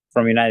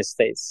United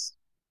States.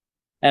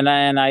 And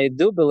I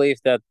do believe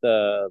that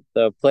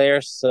the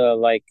players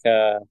like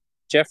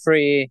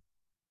Jeffrey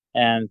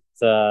and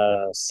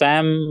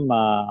Sam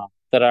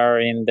that are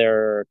in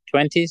their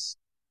 20s,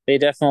 they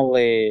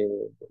definitely,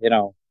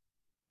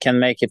 can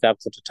make it up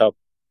to the top.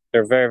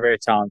 They're very, very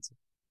talented.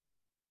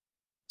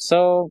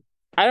 So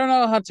I don't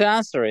know how to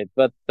answer it,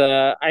 but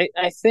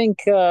I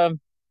think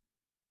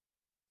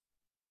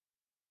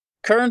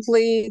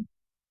currently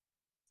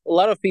a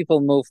lot of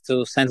people moved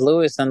to St.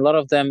 Louis, and a lot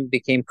of them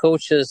became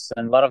coaches,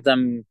 and a lot of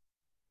them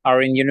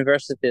are in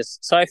universities.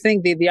 So I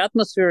think the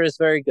atmosphere is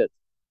very good.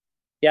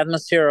 The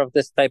atmosphere of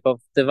this type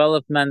of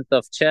development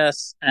of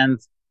chess, and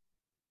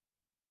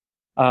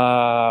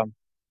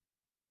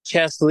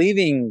chess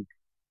living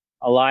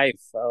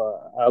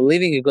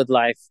living a good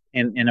life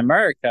in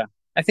America.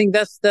 I think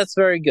that's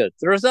very good.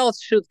 The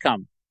results should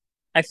come.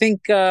 I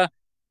think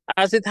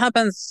as it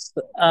happens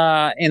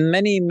in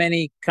many,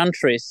 many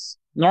countries,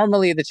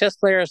 normally the chess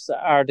players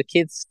are the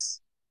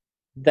kids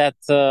that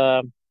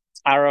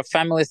are of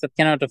families that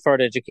cannot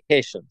afford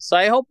education. So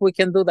I hope we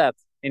can do that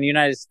in the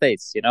United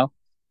States,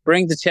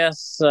 bring the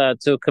chess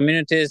to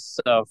communities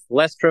of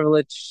less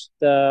privileged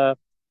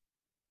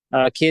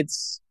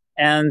kids,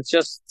 and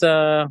just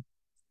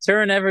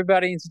turn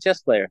everybody into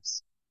chess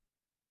players.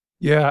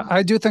 Yeah,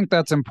 I do think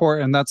that's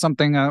important. That's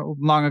something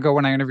long ago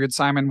when I interviewed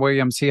Simon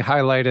Williams, he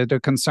highlighted a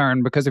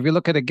concern, because if you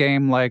look at a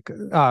game like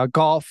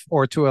golf,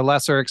 or to a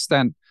lesser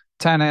extent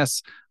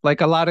tennis, like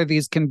a lot of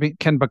these can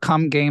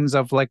become games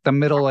of like the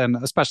middle and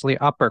especially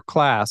upper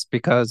class,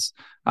 because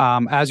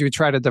as you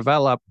try to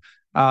develop,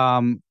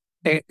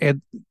 it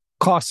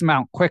costs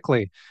mount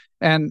quickly.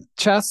 And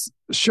chess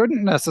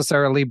shouldn't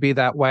necessarily be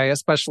that way,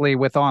 especially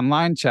with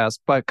online chess.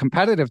 But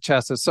competitive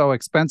chess is so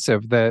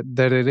expensive that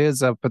it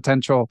is a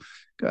potential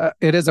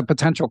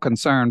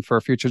concern for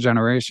future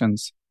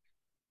generations.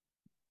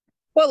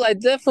 Well, I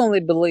definitely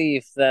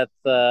believe that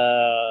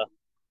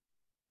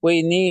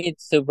we need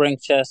to bring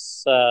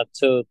chess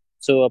to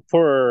a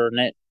poorer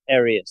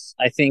areas.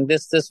 I think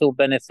this will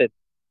benefit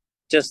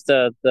just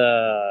the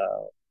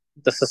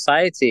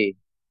society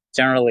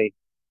generally,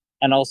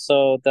 and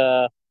also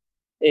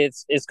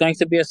it's going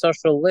to be a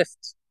social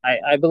lift.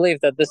 I believe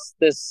that this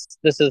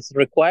is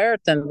required,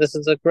 and this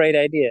is a great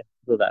idea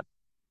to do that.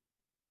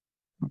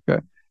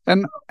 Okay.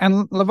 And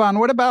Levon,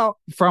 what about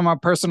from a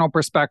personal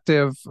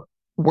perspective?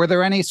 Were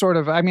there any sort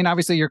of, I mean,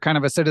 obviously you're kind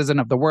of a citizen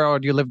of the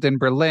world, you lived in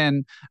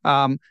Berlin,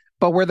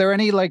 but were there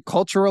any like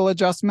cultural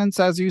adjustments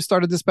as you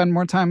started to spend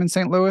more time in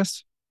St.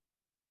 Louis?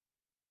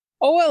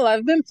 Oh, well,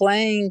 I've been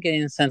playing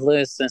in St.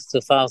 Louis since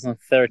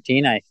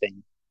 2013, I think.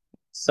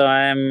 So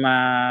I'm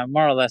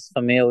more or less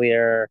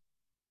familiar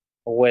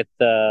with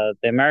the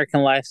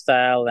American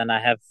lifestyle, and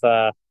I have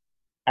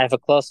a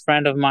close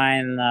friend of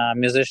mine, a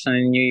musician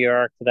in New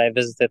York, that I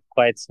visited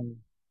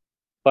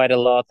quite a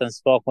lot and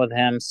spoke with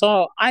him.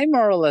 So I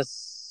more or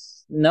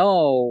less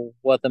know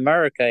what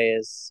America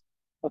is.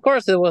 Of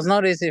course, it was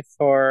not easy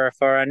for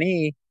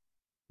Ani,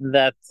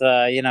 that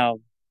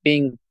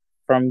being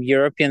from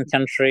European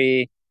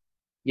country,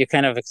 you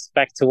kind of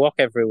expect to walk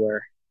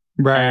everywhere,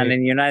 right? And in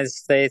the United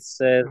States,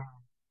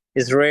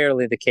 is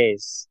rarely the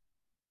case.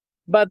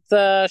 But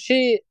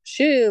she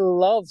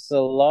loves a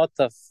lot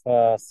of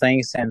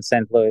things in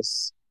St.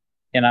 Louis.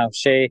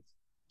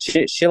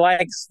 She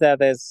likes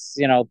that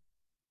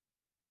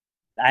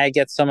I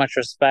get so much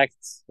respect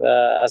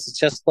as a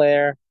chess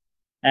player,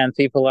 and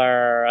people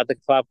at the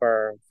club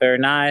are very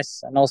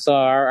nice, and also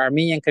our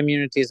Armenian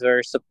community is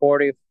very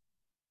supportive.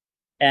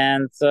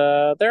 And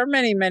there are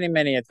many, many,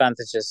 many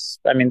advantages.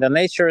 I mean, the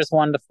nature is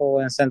wonderful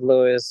in St.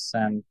 Louis,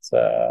 and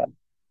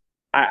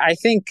I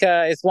think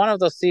it's one of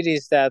those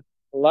cities that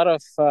a lot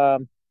of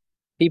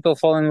people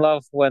fall in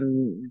love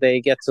when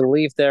they get to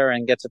live there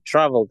and get to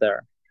travel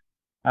there.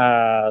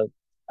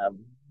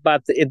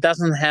 But it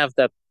doesn't have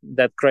that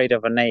great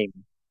of a name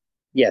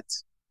yet.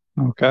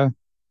 Okay.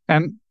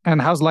 And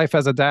how's life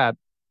as a dad?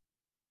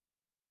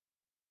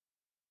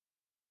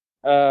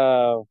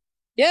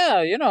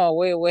 Yeah,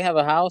 we have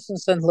a house in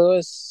St.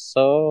 Louis,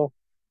 so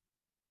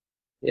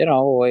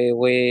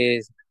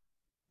we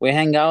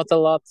hang out a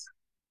lot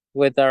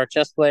with our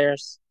chess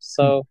players.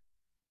 So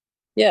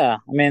yeah,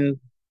 I mean,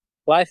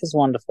 life is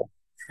wonderful.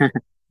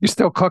 You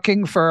still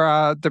cooking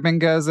for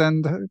Dominguez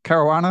and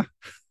Caruana?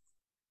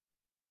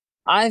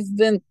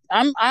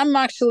 I'm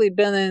actually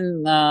been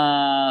in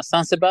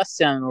San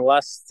Sebastian the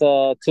last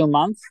 2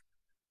 months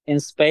in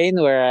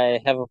Spain, where I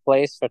have a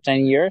place for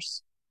 10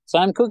 years. So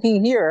I'm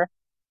cooking here.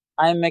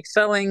 I'm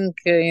excelling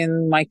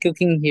in my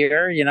cooking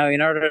here, in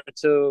order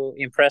to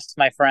impress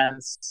my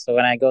friends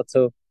when I go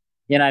to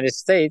United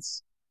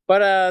States.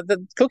 But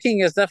the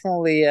cooking is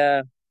definitely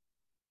a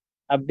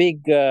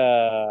big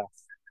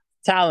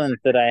talent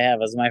that I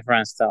have, as my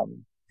friends tell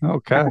me.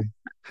 Okay.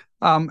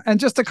 And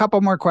just a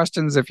couple more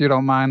questions, if you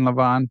don't mind,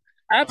 Levon.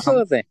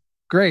 Absolutely.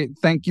 Great.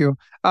 Thank you.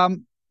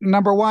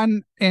 Number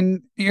one,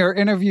 in your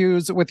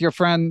interviews with your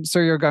friend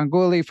Surya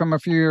Ganguly from a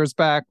few years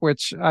back,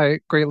 which I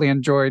greatly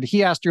enjoyed,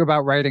 he asked you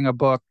about writing a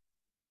book.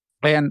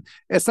 And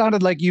it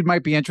sounded like you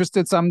might be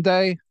interested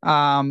someday,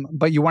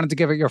 but you wanted to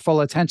give it your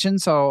full attention.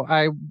 So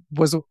I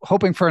was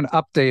hoping for an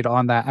update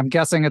on that. I'm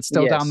guessing it's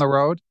still down Yes. the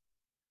road.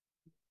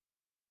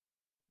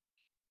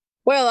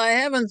 Well, I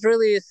haven't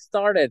really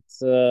started.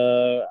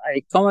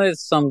 I commented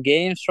some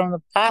games from the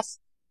past,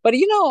 but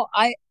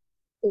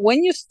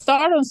when you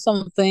start on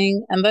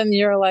something and then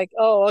you're like,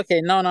 oh, okay,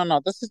 no, no, no,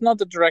 this is not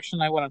the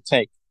direction I want to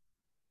take.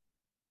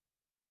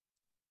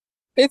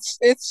 It's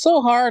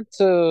so hard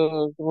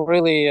to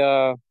really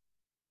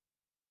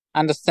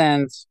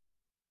understand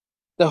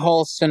the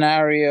whole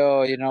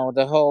scenario,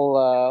 the whole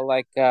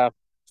the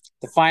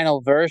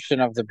final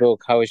version of the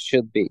book, how it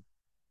should be,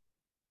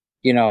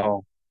 you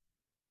know,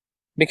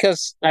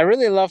 because I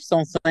really love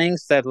some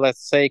things that,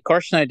 let's say,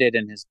 Korchnoi did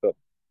in his book.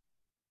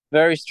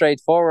 Very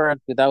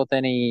straightforward, without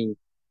any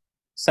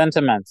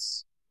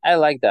sentiments. I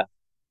like that.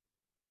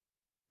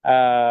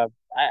 I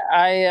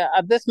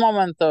at this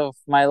moment of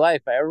my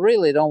life, I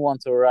really don't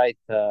want to write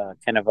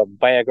kind of a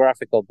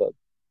biographical book,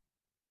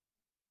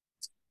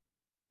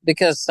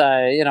 because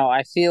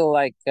I feel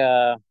like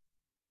there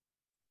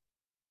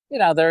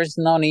is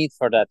no need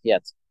for that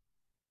yet.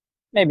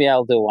 Maybe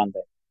I'll do one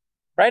day.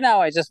 Right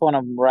now, I just want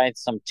to write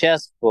some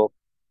chess book,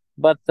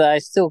 but I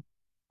still,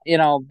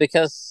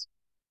 because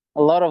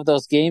a lot of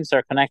those games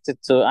are connected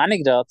to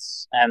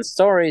anecdotes and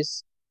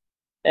stories.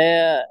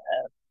 Uh,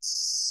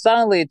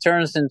 Suddenly it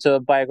turns into a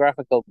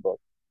biographical book.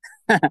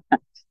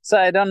 So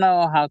I don't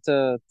know how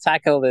to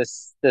tackle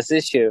this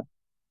issue.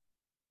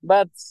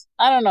 But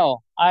I don't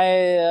know.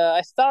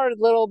 I started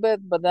a little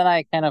bit, but then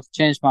I kind of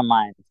changed my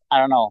mind. I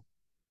don't know.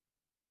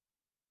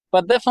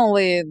 But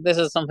definitely, this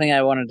is something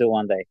I want to do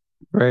one day.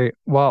 Great.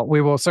 Well, we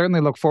will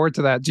certainly look forward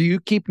to that. Do you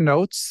keep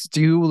notes?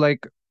 Do you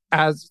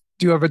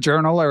do you have a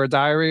journal or a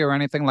diary or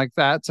anything like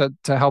that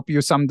to help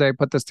you someday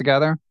put this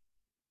together?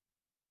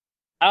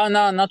 Oh,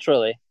 no, not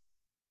really.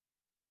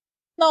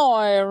 No,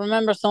 I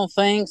remember some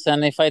things,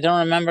 and if I don't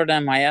remember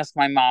them, I ask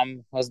my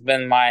mom, who's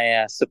been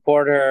my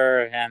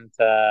supporter and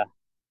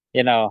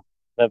you know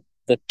the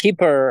the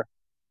keeper,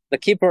 the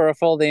keeper of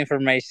all the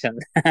information.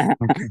 Okay.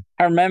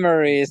 Her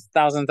memory is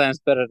 1,000 times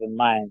better than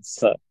mine,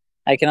 so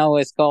I can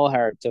always call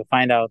her to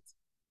find out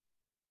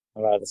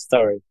about the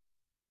story.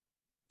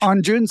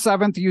 On June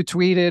 7th, you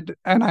tweeted,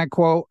 and I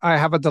quote, "I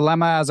have a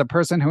dilemma as a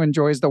person who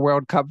enjoys the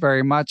World Cup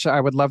very much. I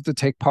would love to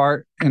take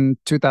part in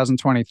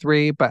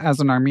 2023, but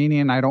as an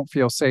Armenian, I don't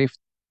feel safe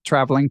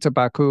traveling to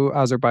Baku,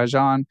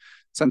 Azerbaijan.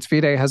 Since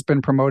FIDE has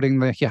been promoting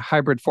the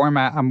hybrid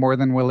format, I'm more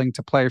than willing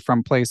to play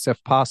from place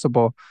if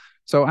possible."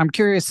 So I'm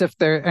curious if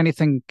there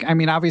anything, I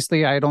mean,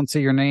 obviously I don't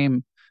see your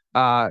name,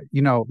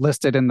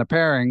 listed in the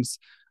pairings,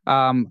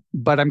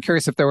 but I'm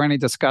curious if there were any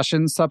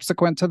discussions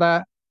subsequent to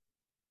that.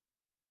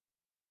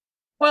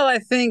 Well, I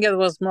think it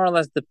was more or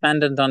less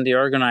dependent on the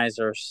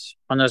organizers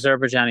on the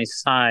Azerbaijani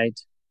side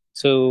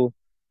to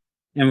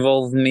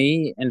involve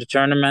me in the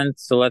tournament,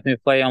 to let me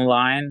play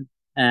online.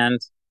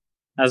 And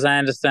as I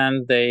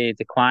understand, they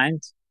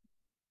declined.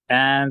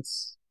 And,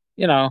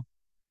 you know,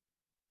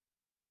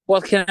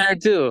 what can I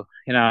do?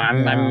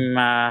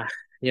 I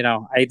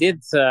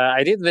did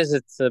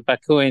visit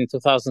Baku in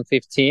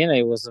 2015.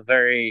 It was a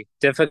very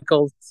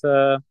difficult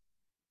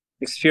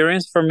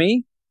experience for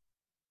me.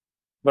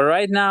 But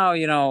right now,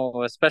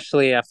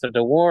 especially after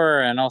the war,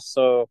 and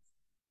also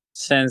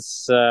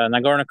since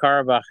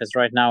Nagorno-Karabakh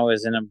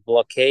is in a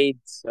blockade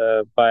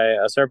by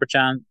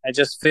Azerbaijan, I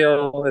just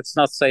feel it's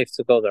not safe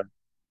to go there.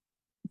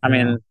 I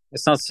mean,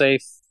 it's not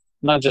safe,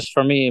 not just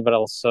for me, but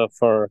also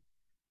for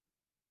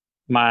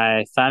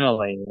my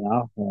family,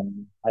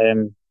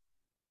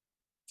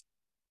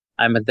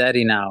 I'm a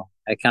daddy now.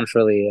 I can't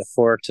really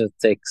afford to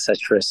take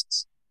such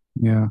risks.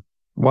 Yeah.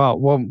 Well,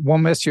 we'll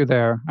miss you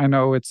there. I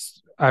know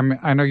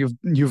I know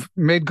you've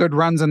made good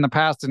runs in the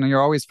past, and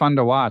you're always fun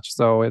to watch.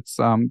 So it's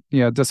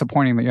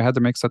disappointing that you had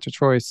to make such a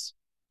choice.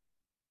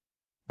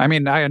 I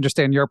mean, I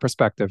understand your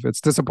perspective. It's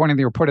disappointing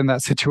that you were put in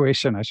that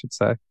situation, I should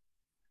say.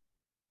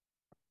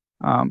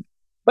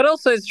 But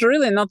also, it's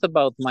really not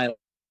about my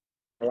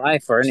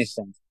life or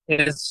anything.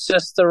 it's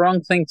just the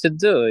wrong thing to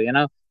do.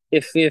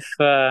 If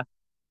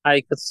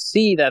I could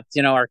see that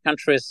our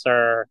countries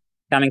are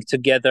coming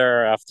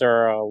together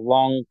after a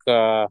long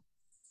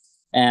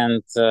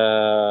and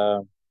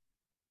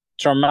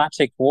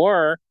traumatic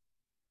war,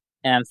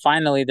 and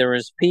finally there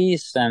is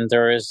peace and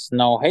there is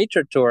no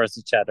hatred towards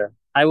each other,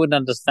 I would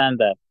understand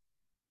that.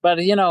 But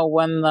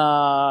when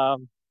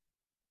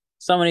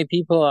so many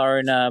people are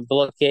in a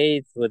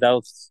blockade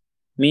without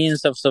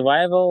means of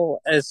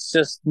survival, it's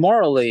just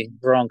morally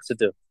wrong to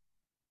do.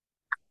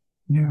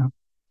 Yeah.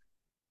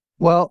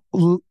 Well,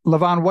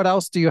 Levon, what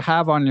else do you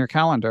have on your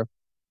calendar?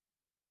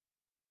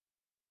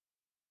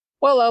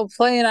 Well, I'll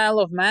play in Isle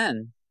of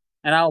Man,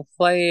 and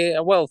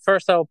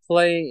first I'll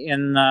play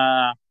in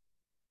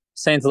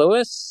St.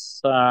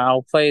 Louis.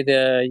 I'll play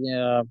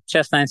the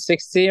Chess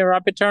 960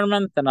 Rapid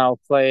Tournament, and I'll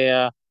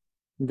play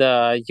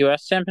the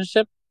US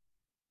Championship.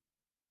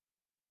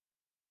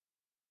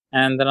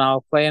 And then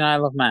I'll play in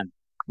Isle of Man.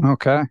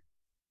 Okay.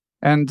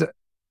 And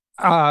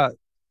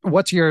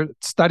what's your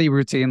study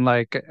routine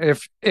like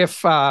if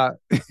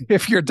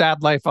if your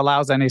dad life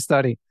allows any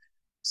study?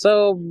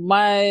 So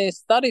my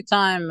study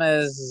time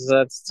is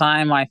it's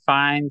time I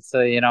find,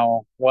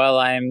 while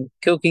I'm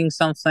cooking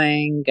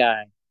something,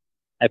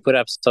 I put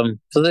up some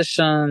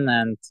position,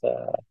 and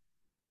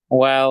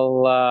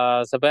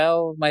while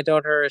Isabel, my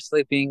daughter, is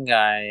sleeping,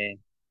 I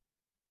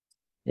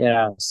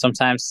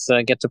sometimes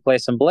get to play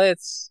some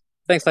blitz,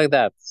 things like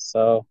that.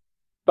 So,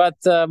 but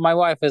my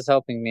wife is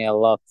helping me a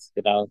lot,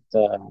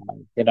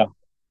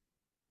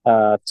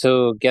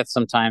 to get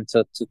some time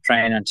to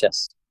train on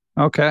chess.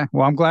 Okay.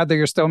 Well, I'm glad that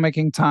you're still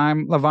making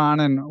time, Levon,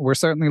 and we're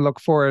certainly look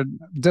forward.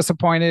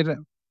 Disappointed.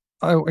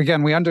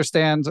 Again, we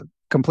understand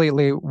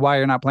completely why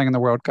you're not playing in the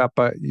World Cup,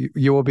 but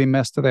you will be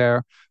missed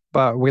there.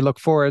 But we look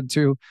forward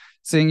to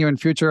seeing you in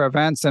future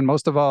events, and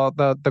most of all,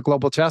 the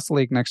Global Chess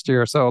League next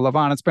year. So,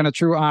 Levon, it's been a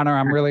true honor.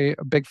 I'm really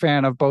a big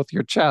fan of both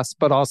your chess,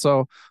 but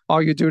also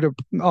all you do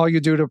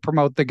to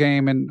promote the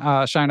game and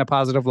shine a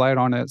positive light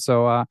on it.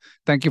 So,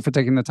 thank you for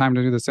taking the time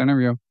to do this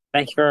interview.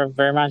 Thank you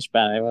very much,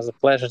 Ben. It was a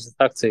pleasure to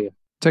talk to you.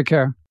 Take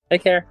care.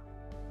 Take care.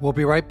 We'll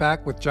be right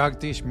back with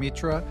Jagdish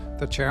Mitra,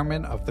 the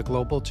chairman of the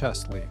Global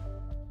Chess League.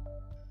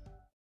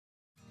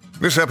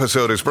 This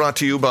episode is brought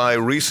to you by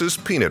Reese's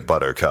Peanut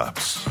Butter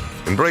Cups.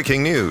 In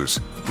breaking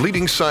news,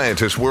 leading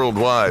scientists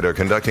worldwide are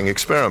conducting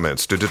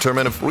experiments to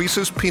determine if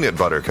Reese's Peanut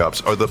Butter Cups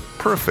are the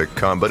perfect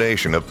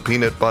combination of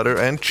peanut butter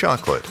and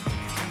chocolate.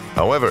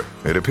 However,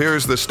 it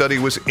appears the study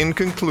was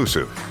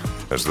inconclusive,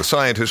 as the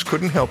scientists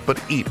couldn't help but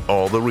eat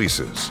all the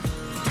Reese's.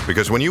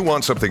 Because when you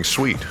want something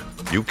sweet,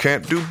 you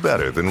can't do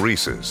better than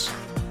Reese's.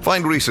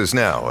 Find Reese's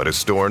now at a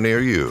store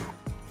near you.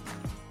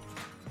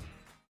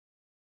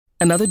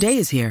 Another day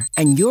is here,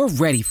 and you're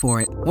ready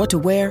for it. What to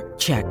wear?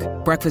 Check.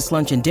 Breakfast,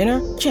 lunch, and dinner?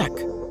 Check.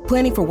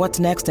 Planning for what's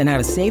next and how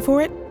to save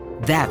for it?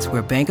 That's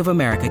where Bank of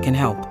America can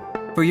help.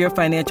 For your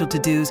financial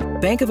to-dos,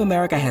 Bank of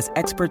America has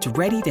experts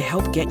ready to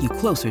help get you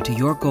closer to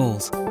your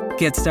goals.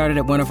 Get started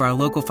at one of our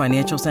local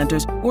financial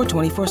centers or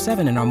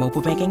 24/7 in our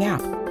mobile banking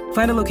app.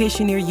 Find a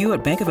location near you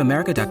at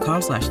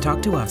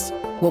bankofamerica.com/talktous.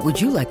 What would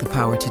you like the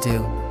power to do?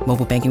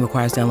 Mobile banking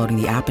requires downloading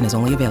the app and is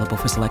only available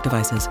for select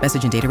devices.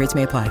 Message and data rates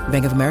may apply.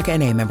 Bank of America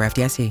N.A., member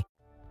FDIC.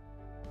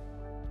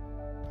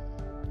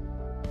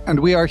 And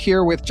we are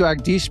here with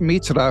Jagdish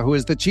Mitra, who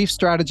is the Chief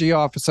Strategy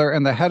Officer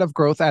and the Head of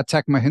Growth at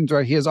Tech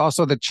Mahindra. He is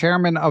also the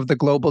Chairman of the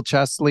Global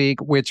Chess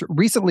League, which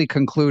recently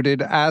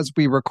concluded as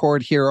we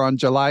record here on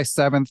July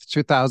 7th,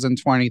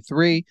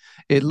 2023.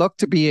 It looked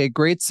to be a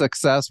great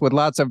success with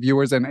lots of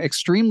viewers and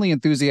extremely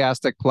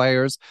enthusiastic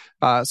players.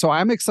 So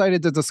I'm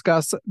excited to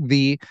discuss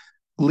the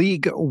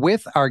league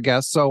with our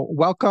guests. So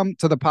welcome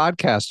to the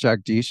podcast,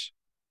 Jagdish.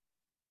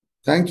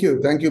 Thank you.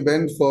 Thank you,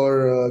 Ben,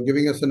 for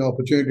giving us an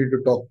opportunity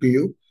to talk to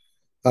you.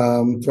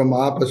 From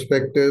our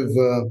perspective,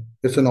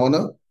 it's an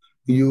honor.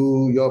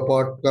 Your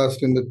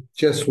podcast in the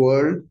chess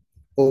world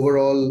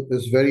overall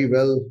is very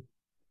well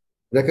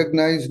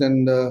recognized,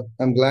 and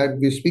I'm glad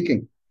we're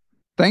speaking.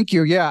 Thank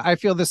you. Yeah, I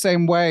feel the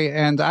same way.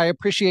 And I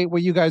appreciate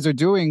what you guys are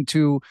doing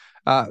to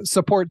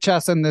support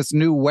chess in this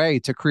new way,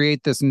 to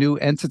create this new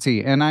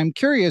entity. And I'm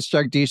curious,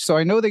 Jagdish, so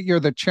I know that you're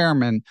the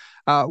chairman.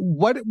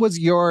 What was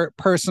your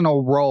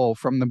personal role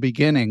from the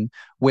beginning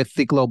with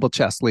the Global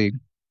Chess League?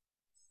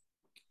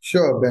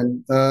 Sure,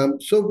 Ben.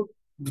 So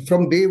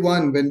from day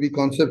one, when we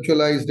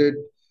conceptualized it,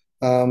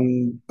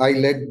 I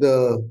led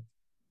the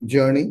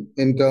journey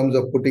in terms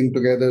of putting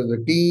together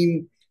the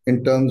team,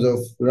 in terms of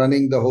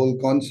running the whole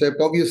concept.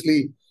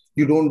 Obviously,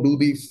 you don't do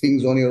these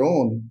things on your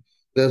own.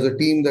 There's a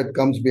team that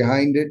comes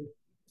behind it,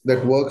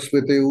 that works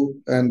with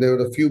you, and there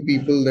were a few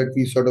people that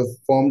we sort of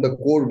formed a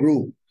core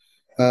group.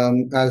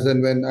 As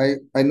and when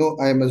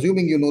I'm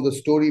assuming you know the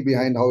story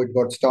behind how it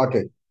got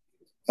started.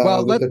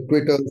 With a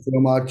Twitter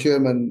from our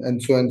chairman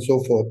and so on and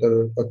so forth,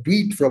 or a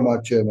tweet from our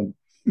chairman.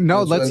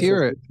 No, let's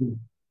hear it.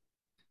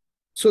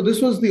 So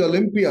this was the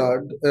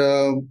Olympiad,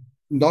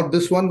 not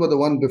this one, but the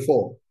one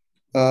before,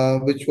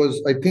 which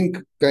was, I think,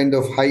 kind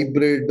of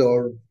hybrid,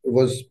 or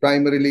was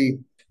primarily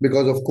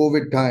because of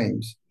COVID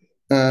times.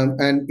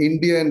 and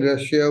India and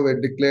Russia were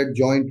declared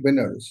joint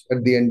winners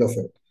at the end of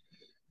it.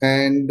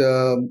 And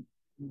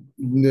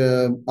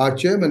our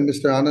chairman,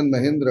 Mr. Anand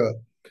Mahindra,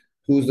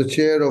 who's the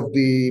chair of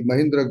the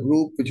Mahindra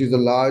Group, which is a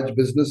large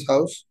business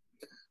house,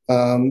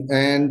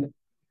 and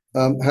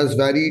has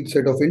varied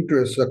set of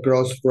interests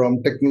across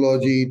from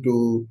technology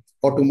to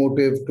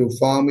automotive to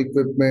farm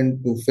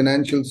equipment to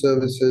financial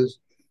services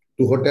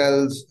to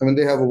hotels. I mean,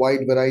 they have a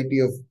wide variety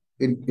of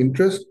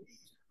interest.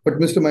 But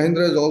Mr.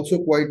 Mahindra is also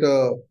quite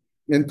a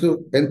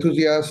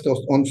enthusiast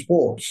on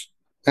sports,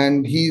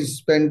 and he's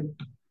spent,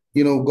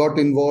 got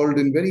involved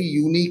in very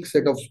unique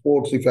set of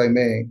sports, if I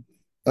may,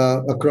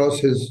 across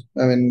his,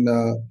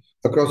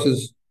 across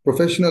his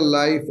professional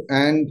life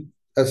and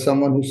as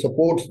someone who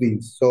supports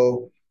these.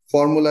 So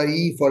Formula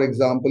E, for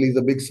example, is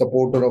a big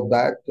supporter of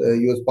that.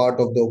 He was part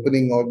of the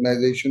opening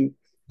organization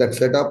that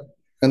set up,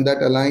 and that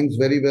aligns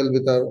very well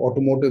with our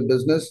automotive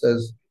business.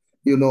 As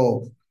you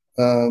know,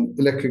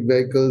 electric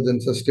vehicles and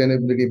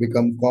sustainability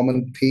become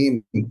common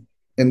theme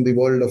in the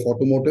world of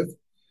automotive.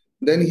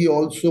 Then he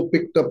also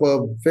picked up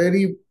a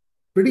very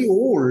pretty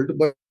old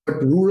but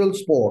rural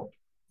sport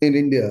in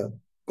India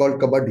called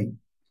kabaddi,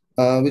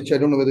 which I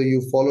don't know whether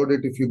you followed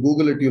it. If you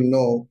Google it, you'll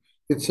know.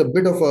 It's a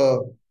bit of a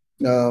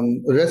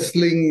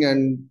wrestling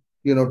and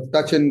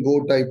touch and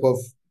go type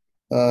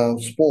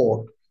of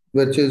sport,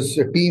 which is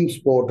a team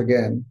sport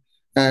again.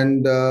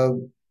 And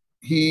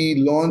he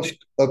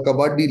launched a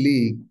kabaddi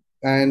league,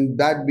 and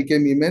that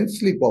became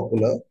immensely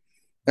popular,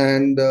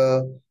 and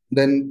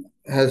then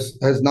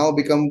has now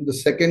become the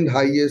second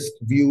highest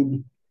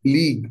viewed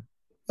league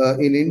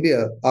in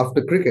India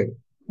after cricket.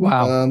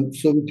 Wow.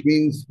 So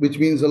which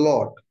means a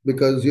lot,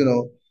 because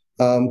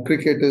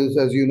cricket is,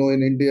 as you know,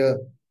 in India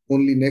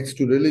only next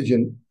to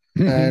religion,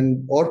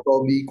 and or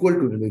probably equal to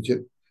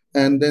religion.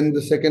 And then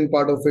the second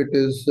part of it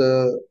is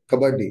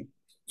kabaddi.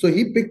 So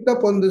he picked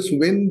up on this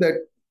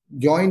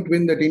joint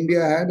win that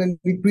India had, and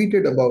he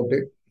tweeted about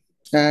it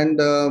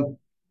and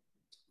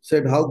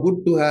said how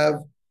good to have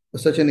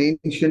such an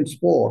ancient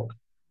sport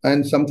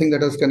and something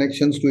that has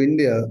connections to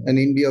India, and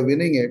India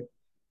winning it.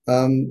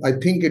 I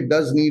think it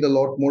does need a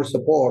lot more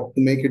support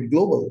to make it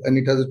global, and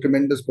it has a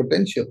tremendous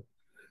potential.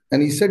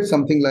 And he said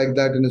something like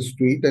that in his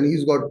tweet, and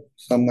he's got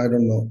some, I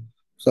don't know,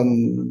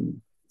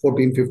 some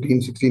 14,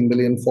 15, 16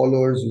 million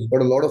followers. He's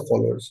got a lot of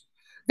followers.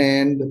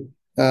 And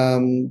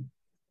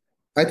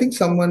I think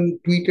someone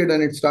tweeted,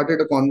 and it started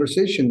a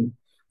conversation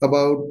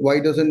about why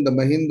doesn't the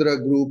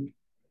Mahindra Group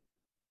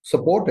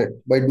support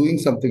it by doing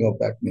something of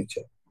that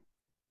nature.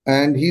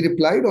 And he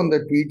replied on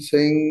that tweet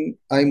saying,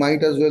 I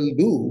might as well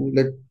do.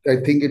 I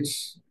think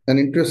it's an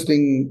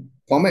interesting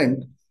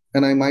comment,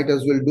 and I might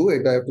as well do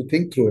it. I have to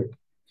think through it.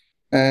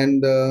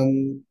 And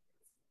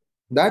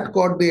that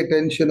caught the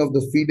attention of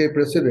the FIDE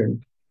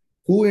president,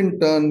 who in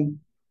turn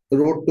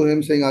wrote to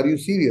him saying, are you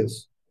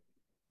serious?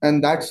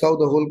 And that's how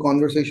the whole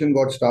conversation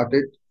got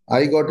started.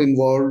 I got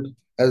involved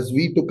as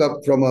we took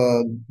up from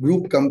a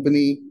group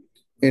company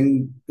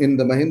in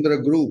the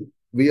Mahindra Group.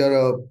 We are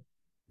a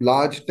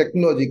large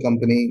technology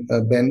company,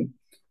 Ben,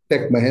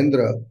 Tech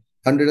Mahindra,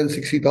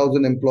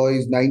 160,000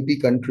 employees, 90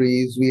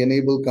 countries. We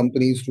enable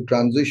companies to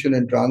transition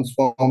and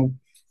transform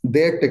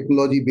their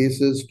technology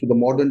bases to the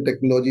modern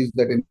technologies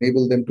that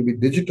enable them to be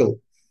digital.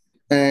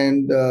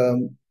 And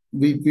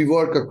we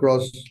work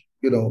across,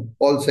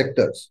 all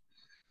sectors.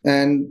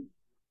 And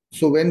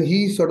so when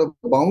he sort of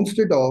bounced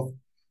it off,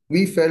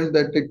 we felt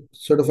that it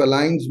sort of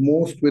aligns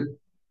most with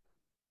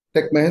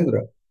Tech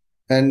Mahindra.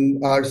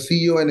 And our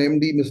CEO and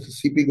MD, Mr.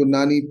 C.P.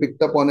 Gurnani,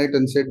 picked up on it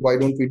and said, why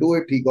don't we do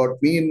it? He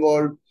got me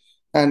involved.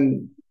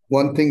 And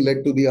one thing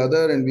led to the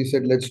other, and we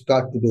said, let's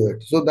start to do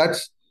it. So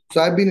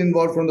I've been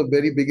involved from the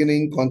very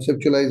beginning,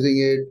 conceptualizing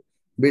it,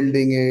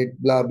 building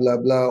it, blah, blah,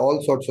 blah,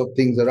 all sorts of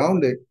things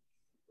around it.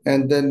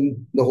 And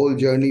then the whole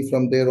journey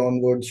from there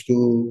onwards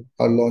to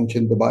our launch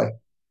in Dubai.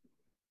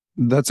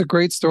 That's a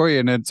great story.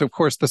 And it's, of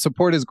course, the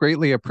support is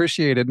greatly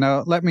appreciated.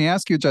 Now, let me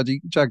ask you,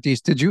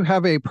 Jagdish, did you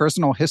have a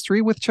personal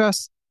history with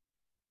chess?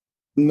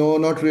 No,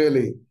 not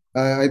really.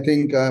 I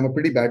think I'm a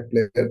pretty bad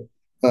player.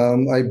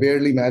 I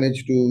barely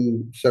managed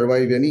to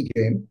survive any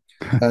game.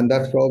 And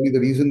that's probably the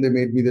reason they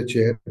made me the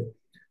chair.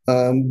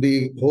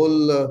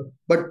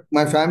 But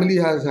my family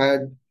has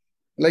had,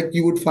 like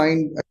you would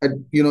find,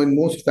 in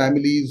most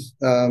families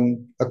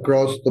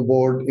across the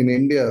board in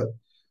India,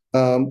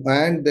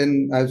 and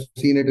then I've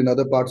seen it in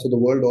other parts of the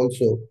world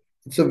also.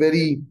 It's a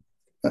very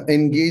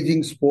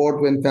engaging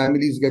sport when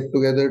families get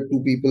together,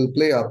 two people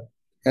play up.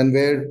 And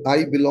where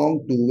I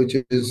belong to, which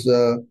is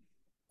a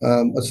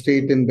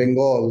state in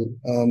Bengal,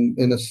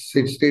 in a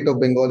state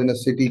of Bengal, in a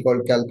city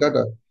called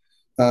Calcutta,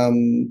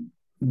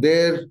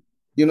 there,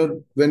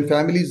 when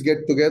families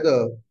get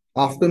together,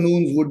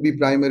 afternoons would be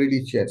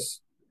primarily chess.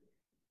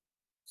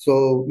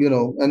 So,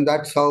 and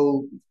that's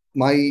how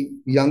my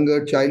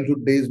younger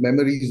childhood days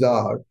memories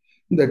are,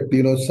 that,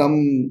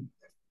 some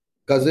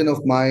cousin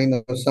of mine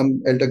or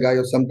some elder guy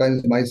or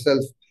sometimes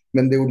myself,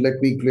 when they would let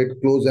me get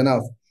close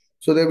enough.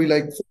 So there'll be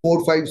like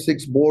 4, 5,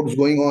 6 boards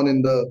going on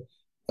in the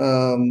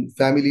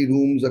family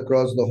rooms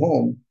across the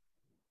home.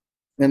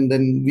 and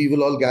then we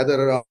will all gather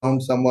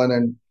around someone.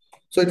 And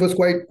so it was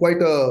quite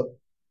a,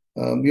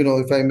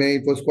 if I may,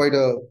 it was quite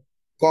a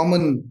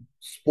common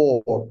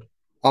sport,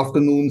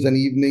 afternoons and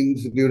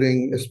evenings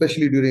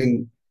especially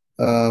during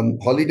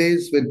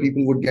holidays when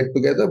people would get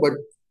together. But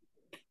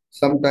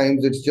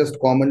sometimes it's just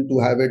common to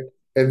have it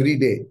every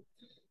day.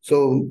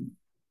 So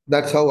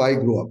that's how I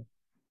grew up.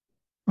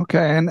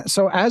 Okay. And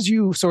so as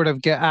you sort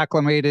of get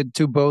acclimated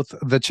to both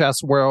the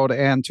chess world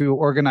and to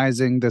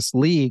organizing this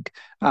league,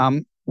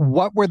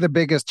 what were the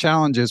biggest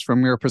challenges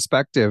from your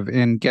perspective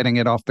in getting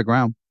it off the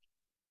ground?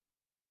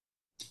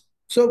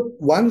 So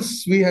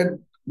once we had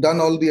done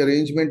all the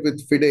arrangement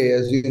with FIDE,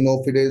 as you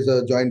know, FIDE is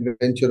a joint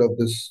venture of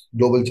this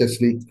Global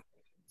Chess League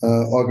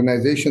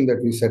organization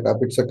that we set up.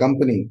 It's a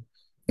company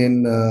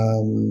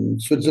in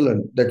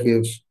Switzerland that we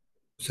have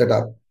set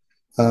up.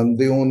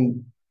 They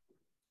own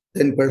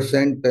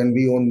 10% and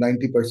we own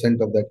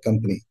 90% of that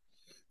company.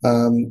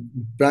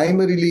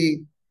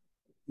 Primarily,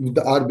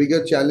 our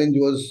bigger challenge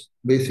was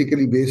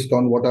basically based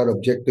on what our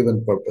objective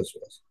and purpose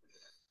was.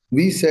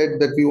 We said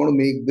that we want to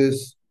make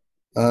this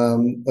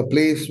a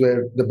place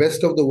where the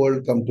best of the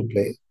world come to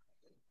play.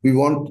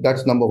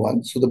 That's number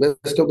one. So the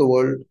best of the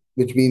world,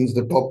 which means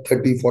the top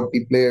 30,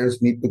 40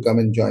 players need to come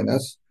and join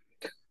us.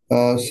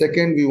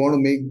 Second, we want to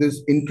make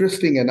this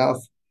interesting enough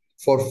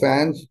for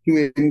fans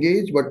to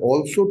engage, but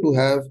also to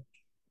have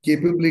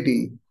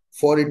capability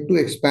for it to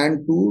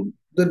expand to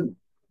the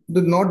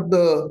not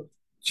the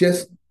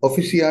chess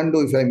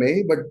aficionado, if I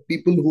may, but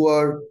people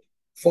who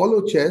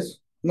follow chess,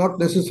 not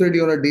necessarily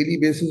on a daily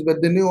basis,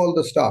 but they know all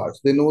the stars.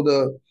 They know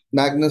the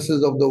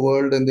Magnuses of the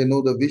world, and they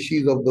know the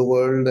Vishis of the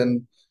world,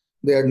 and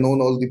they had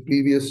known all the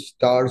previous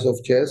stars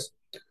of chess.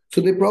 So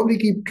they probably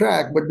keep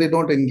track, but they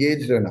don't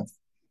engage enough.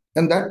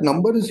 And that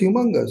number is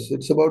humongous.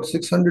 It's about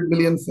 600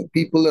 million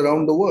people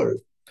around the world.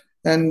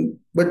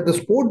 But the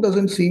sport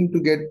doesn't seem to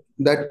get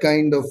that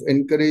kind of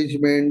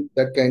encouragement,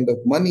 that kind of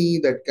money,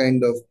 that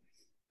kind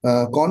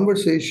of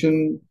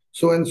conversation,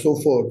 so on and so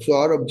forth. So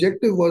our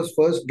objective was,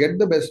 first, get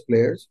the best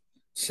players.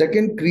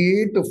 Second,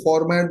 create a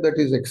format that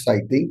is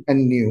exciting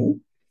and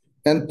new.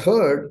 And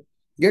third,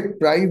 get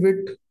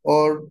private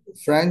or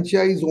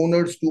franchise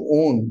owners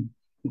to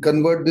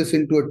convert this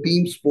into a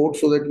team sport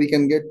so that we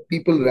can get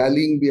people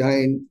rallying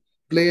behind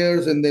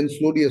players and then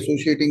slowly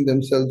associating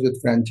themselves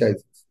with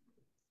franchises,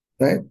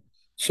 right?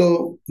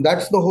 So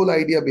that's the whole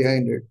idea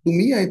behind it. To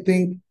me, I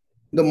think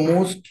the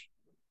most,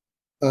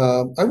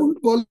 I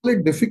wouldn't call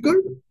it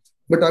difficult,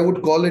 but I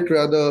would call it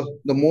rather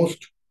the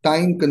most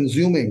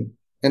time-consuming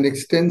and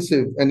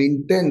extensive and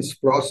intense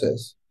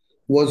process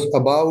was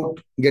about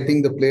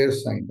getting the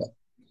players signed up.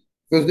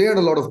 Because they had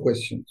a lot of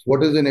questions.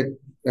 What is in it?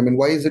 I mean,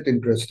 why is it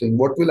interesting?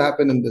 What will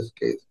happen in this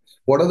case?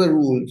 What are the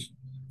rules?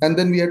 And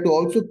then we had to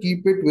also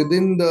keep it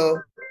within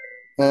the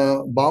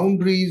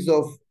boundaries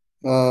of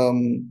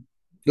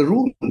the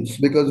rules,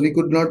 because we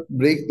could not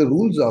break the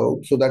rules out.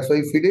 So that's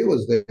why FIDE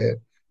was there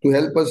to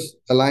help us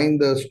align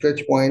the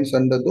stretch points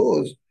under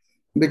those,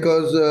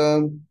 because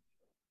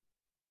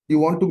you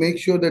want to make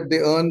sure that they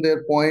earn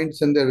their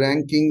points and their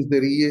rankings,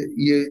 their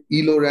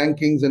ELO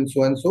rankings, and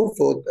so on and so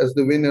forth as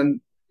they win and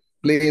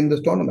play in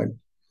this tournament.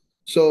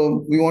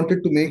 So we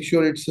wanted to make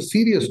sure it's a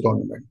serious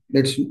tournament.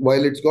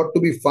 While it's got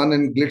to be fun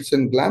and glitz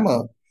and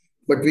glamour,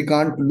 but we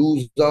can't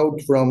lose out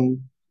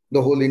from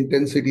the whole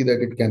intensity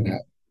that it can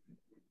have.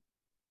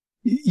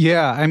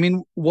 Yeah, I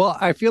mean, well,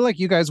 I feel like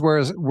you guys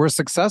were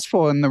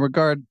successful in the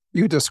regard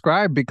you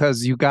described,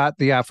 because you got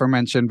the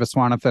aforementioned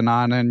Viswanathan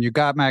Anand, you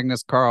got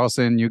Magnus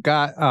Carlsen, you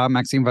got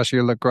Maxime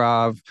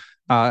Vachier-Lagrave,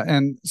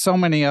 and so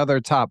many other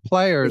top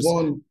players.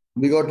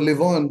 We got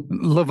Levon.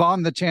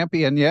 Levon, the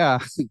champion, yeah.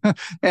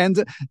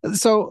 And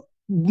so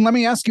let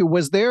me ask you,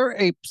 was there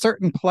a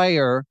certain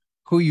player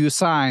who you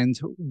signed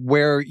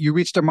where you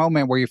reached a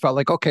moment where you felt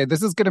like, okay,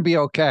 this is going to be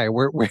okay.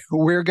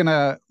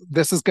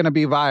 This is going to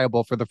be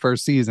viable for the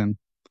first season?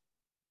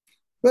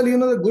 Well,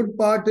 the good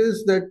part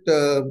is that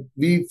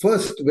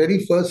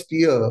very first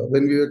year,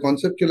 when we were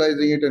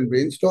conceptualizing it and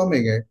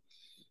brainstorming it,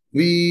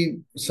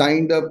 we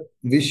signed up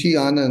Vishy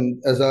Anand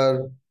as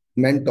our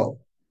mentor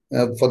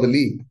for the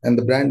league and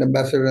the brand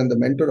ambassador and the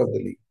mentor of the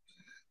league.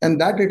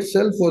 And that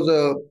itself was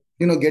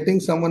getting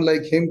someone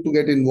like him to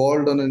get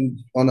involved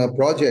on a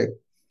project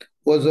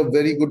was a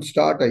very good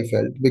start, I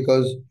felt,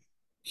 because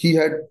he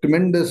had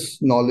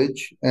tremendous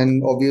knowledge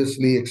and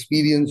obviously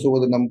experience over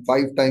the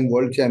 5-time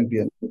world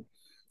champion.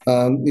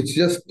 It's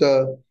just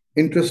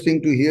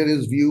interesting to hear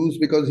his views,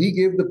 because he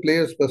gave the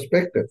players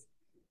perspective.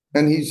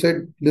 And he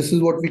said, this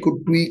is what we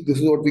could tweak, this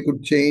is what we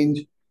could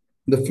change.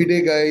 The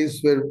FIDE guys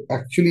were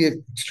actually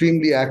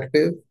extremely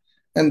active.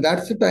 And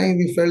that's the time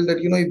we felt that,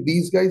 if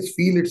these guys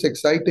feel it's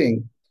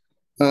exciting,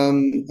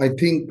 I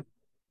think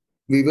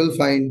we will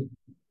find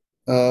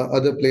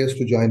other players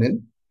to join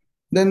in.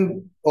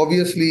 Then,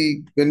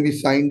 obviously, when we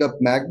signed up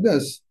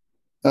Magnus,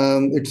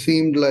 it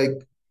seemed like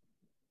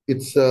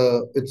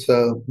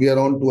we are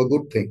on to a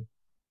good thing.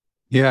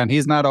 Yeah, and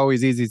he's not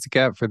always easy to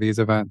get for these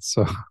events.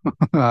 So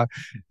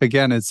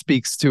again, it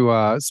speaks to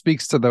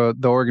the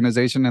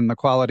organization and the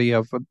quality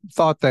of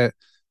thought that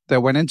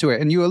that went into it.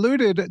 And you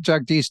alluded,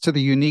 Jagdish, to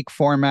the unique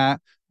format.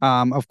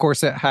 Of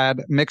course, it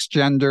had mixed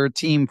gender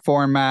team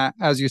format,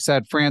 as you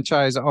said,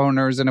 franchise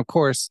owners, and of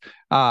course,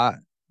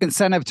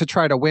 incentive to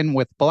try to win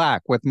with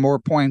black, with more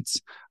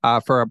points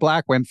for a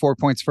black win, 4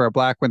 points for a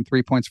black win,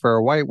 3 points for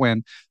a white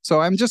win.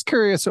 So I'm just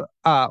curious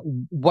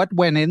what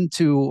went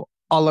into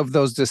all of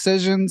those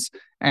decisions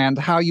and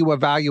how you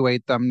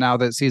evaluate them now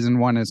that season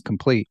 1 is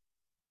complete.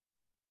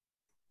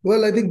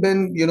 Well, I think,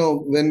 Ben,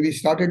 when we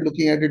started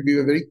looking at it, we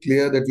were very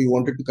clear that we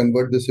wanted to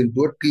convert this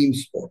into a team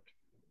sport.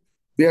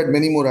 We had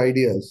many more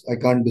ideas. I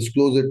can't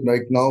disclose it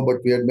right now, but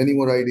we had many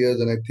more ideas,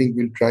 and I think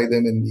we'll try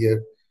them in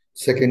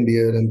second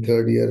year and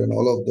third year and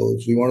all of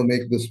those. We want to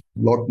make this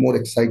a lot more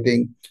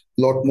exciting,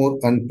 a lot more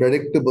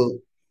unpredictable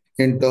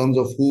in terms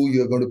of who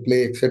you're going to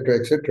play, etc.,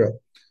 etc.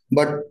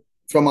 But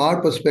from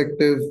our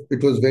perspective,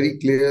 it was very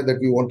clear that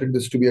we wanted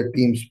this to be a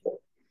team sport,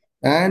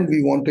 and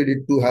we wanted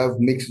it to have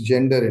mixed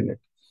gender in it.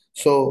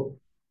 So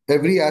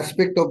every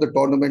aspect of the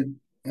tournament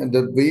and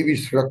the way we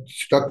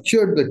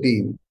structured the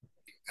team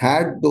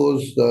had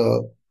those,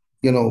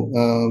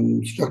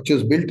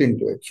 structures built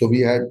into it. So we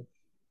had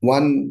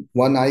one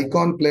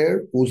icon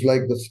player who's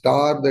like the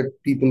star that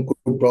people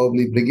could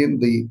probably bring in,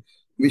 the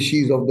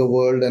Vishis of the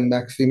world and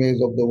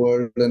Maximes of the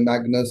world and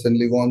Magnus and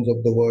Levons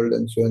of the world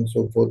and so on and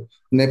so forth,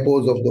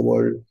 Nepos of the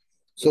world.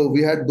 So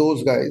we had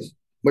those guys,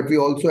 but we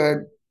also had,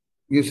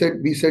 we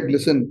said,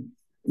 listen,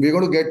 we're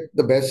going to get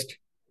the best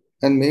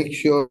and make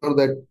sure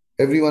that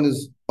everyone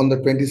is on the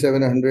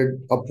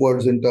 2,700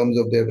 upwards in terms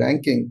of their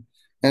ranking.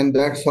 And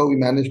that's how we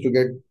managed to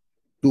get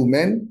 2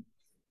 men,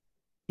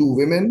 2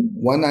 women,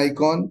 1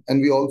 icon.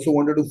 And we also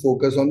wanted to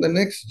focus on the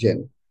next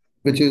gen,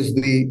 which is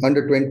the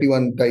under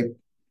 21 type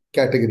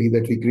category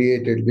that we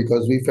created,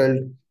 because we felt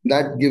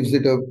that gives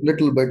it a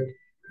little bit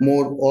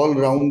more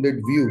all-rounded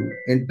view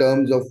in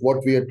terms of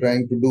what we are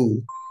trying to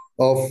do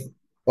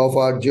of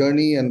our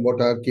journey and what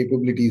our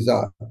capabilities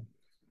are.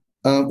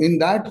 In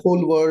that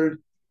whole world,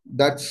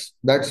 that's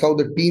how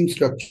the team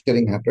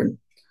structuring happened.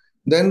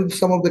 Then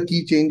some of the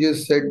key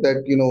changes said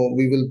that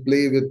we will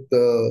play with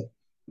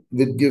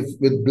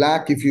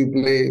black if you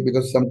play,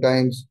 because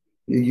sometimes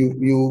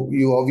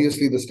you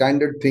obviously the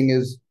standard thing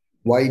is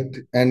white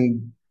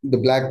and the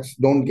blacks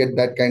don't get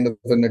that kind of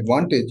an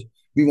advantage.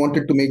 We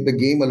wanted to make the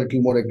game a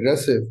little more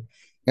aggressive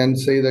and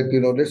say that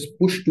let's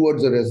push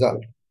towards a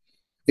result.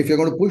 If you're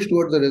going to push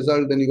towards a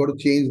result, then you got to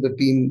change the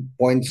team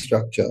point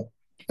structure.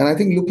 And I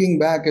think looking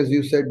back, as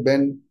you said,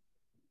 Ben,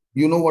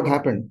 you know what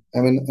happened. I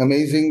mean,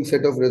 amazing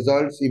set of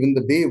results. Even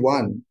the day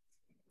one,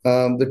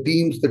 the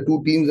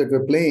 2 teams that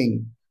were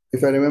playing,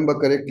 if I remember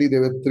correctly, they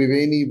were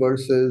Triveni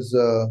versus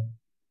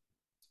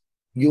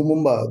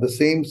Umumba, the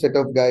same set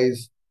of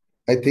guys,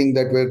 I think,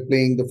 that were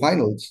playing the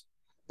finals.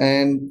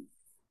 And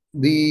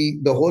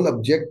the whole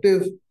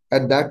objective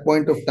at that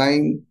point of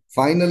time,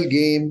 final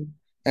game,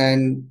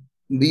 and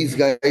these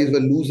guys were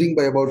losing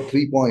by about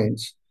 3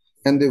 points.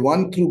 And they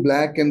won through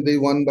black and they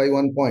won by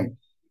 1 point.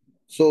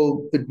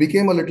 So it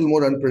became a little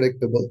more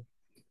unpredictable.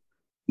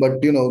 But,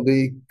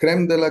 the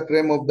creme de la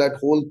creme of that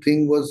whole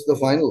thing was the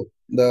final.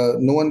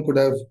 No one could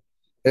have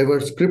ever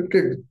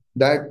scripted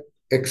that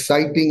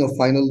exciting a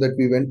final that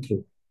we went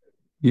through.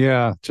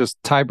 Yeah, just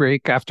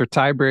tiebreak after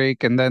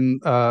tiebreak, and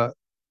then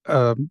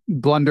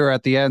blunder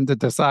at the end to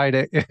decide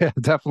it.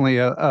 Definitely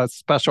a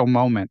special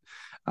moment.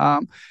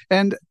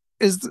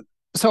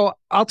 So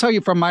I'll tell you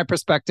from my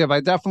perspective,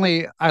 I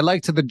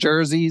liked the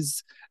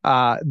jerseys,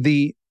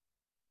 the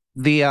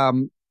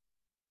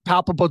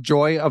palpable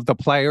joy of the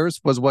players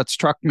was what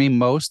struck me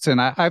most.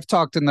 And I've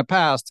talked in the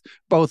past,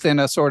 both in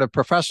a sort of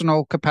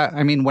professional capacity,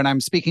 I mean, when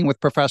I'm speaking with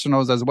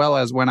professionals as well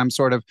as when I'm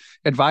sort of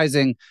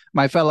advising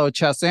my fellow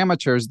chess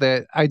amateurs,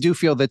 that I do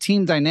feel the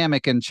team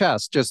dynamic in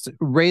chess just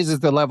raises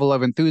the level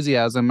of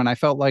enthusiasm. And I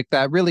felt like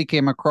that really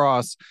came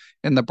across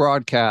in the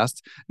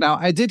broadcast. Now,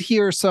 I did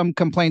hear some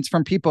complaints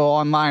from people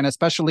online,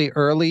 especially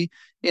early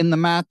in the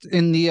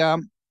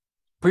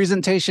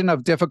presentation,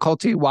 of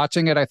difficulty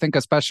watching it, I think,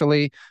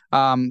 especially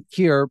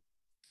here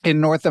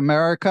in North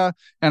America.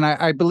 And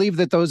I believe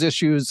that those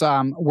issues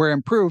were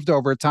improved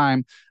over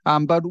time.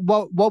 But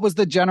what was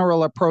the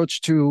general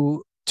approach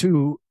to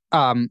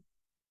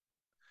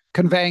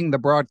conveying the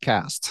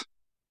broadcast?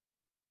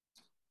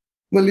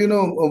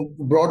 Well,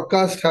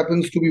 broadcast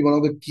happens to be one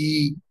of the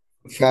key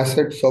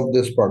facets of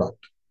this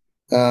product.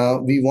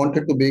 We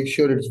wanted to make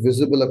sure it's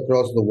visible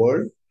across the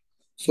world.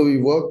 So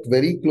we worked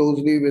very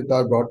closely with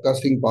our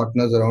broadcasting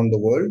partners around the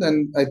world.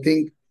 And I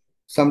think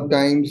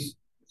sometimes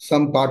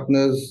some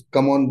partners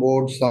come on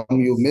board, some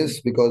you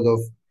miss because of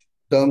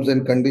terms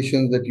and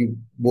conditions that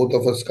both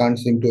of us can't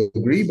seem to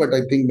agree. But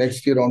I think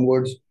next year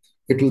onwards,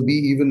 it will be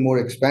even more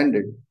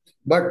expanded.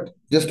 But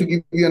just to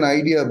give you an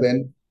idea,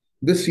 Ben,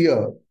 this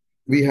year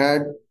we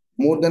had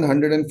more than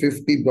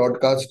 150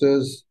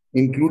 broadcasters,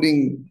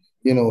 including,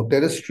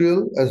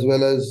 terrestrial as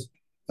well as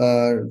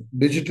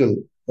digital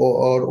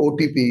or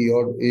OTP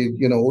or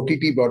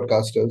OTT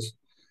broadcasters.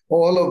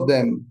 All of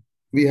them,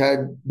 we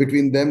had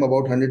between them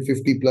about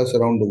 150 plus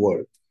around the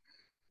world.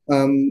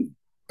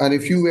 And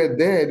if you were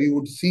there, you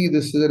would see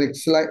this is an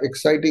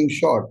exciting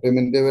shot. I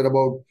mean, there were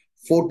about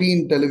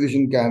 14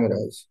 television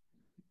cameras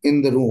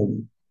in the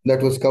room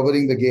that was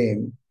covering the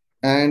game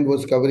and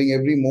was covering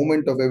every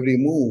moment of every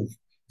move.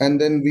 And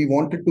then we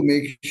wanted to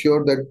make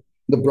sure that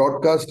the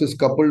broadcast is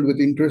coupled with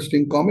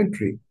interesting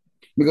commentary,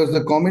 because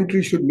the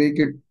commentary should make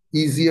it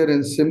easier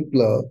and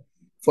simpler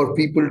for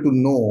people to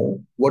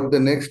know what the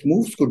next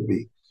moves could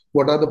be,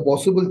 what are the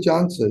possible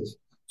chances.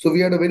 So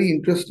we had a very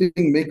interesting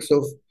mix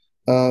of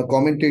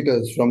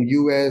commentators from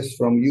US,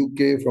 from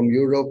UK, from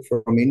Europe,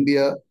 from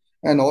India,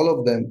 and all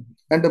of them,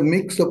 and a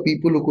mix of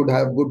people who could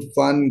have good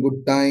fun,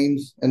 good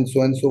times, and so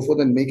on and so forth,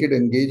 and make it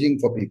engaging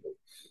for people.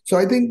 So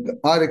I think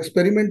our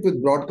experiment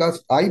with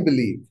broadcast, I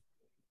believe,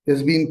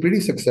 has been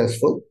pretty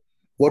successful.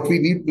 What we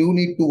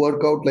need to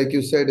work out, like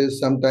you said, is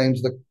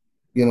sometimes the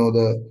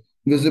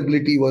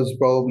visibility was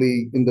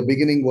probably in the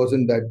beginning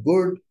wasn't that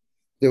good.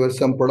 There were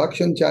some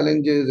production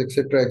challenges,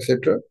 etc.,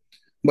 etc.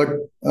 But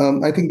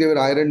I think they were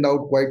ironed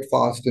out quite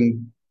fast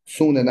and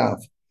soon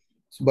enough.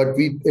 But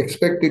we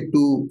expect it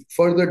to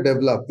further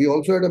develop. We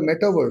also had a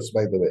metaverse,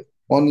 by the way,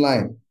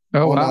 online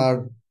on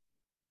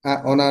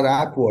our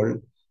app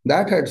world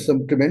that had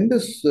some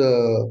tremendous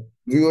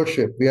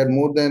viewership. We had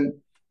more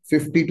than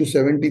 50 to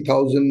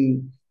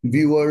 70,000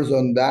 viewers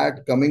on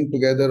that coming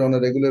together on a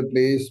regular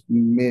place,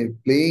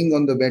 playing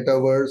on the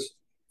metaverse.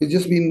 It's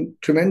just been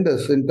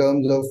tremendous in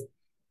terms of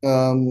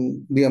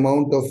the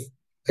amount of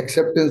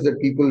acceptance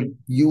that people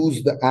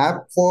use the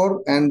app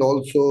for, and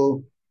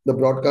also the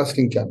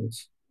broadcasting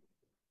channels.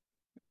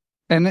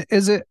 And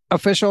is it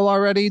official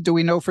already? Do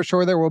we know for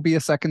sure there will be a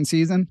second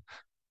season?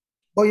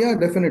 Oh, yeah,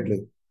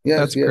 definitely. Yes,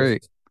 that's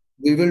great.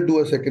 We will do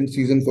a second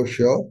season for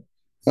sure.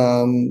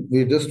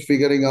 We're just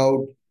figuring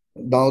out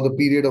now the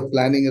period of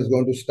planning is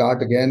going to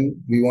start again.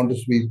 We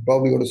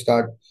probably going to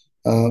start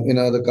in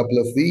another couple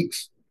of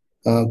weeks,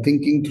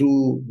 thinking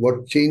through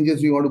what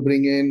changes we want to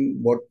bring in,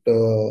 what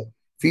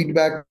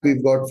feedback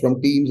we've got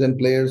from teams and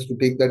players to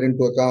take that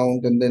into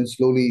account, and then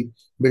slowly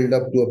build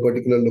up to a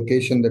particular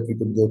location that we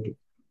could go to.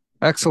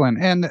 Excellent.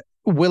 And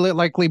will it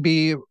likely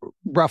be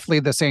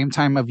roughly the same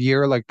time of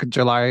year, like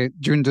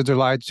June to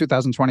July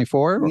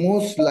 2024?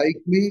 Most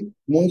likely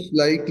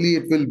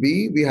it will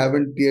be. We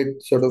haven't yet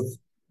sort of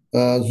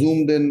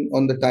zoomed in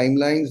on the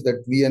timelines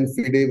that we and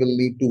FIDE will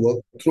need to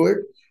work through it.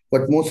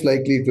 But most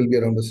likely it will be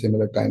around the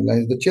similar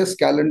timelines. The chess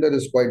calendar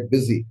is quite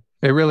busy.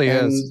 It really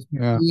is.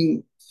 Yeah.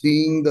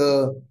 Seeing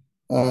the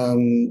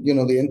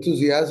the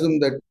enthusiasm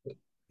that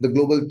the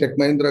Global Tech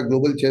Mahindra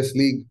Global Chess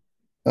League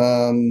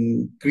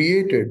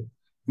created,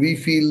 we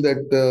feel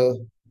that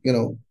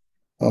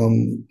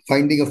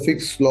finding a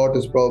fixed slot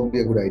is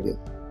probably a good idea.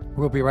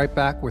 We'll be right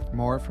back with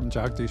more from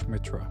Jagdish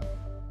Mitra.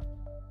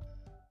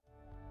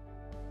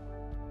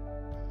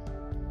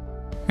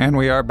 And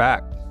we are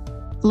back.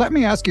 Let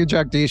me ask you,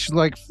 Jagdish,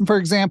 like, for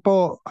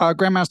example,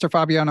 Grandmaster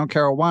Fabiano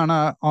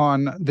Caruana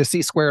on the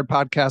C Squared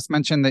podcast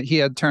mentioned that he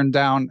had turned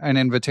down an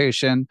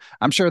invitation.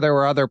 I'm sure there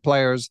were other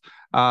players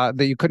that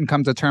you couldn't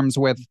come to terms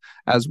with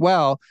as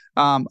well,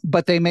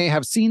 but they may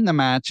have seen the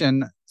match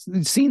and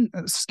seen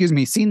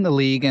the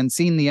league and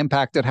seen the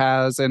impact it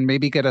has, and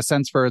maybe get a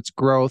sense for its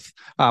growth.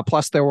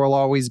 Plus, there will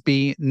always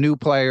be new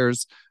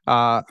players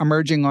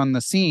emerging on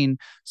the scene.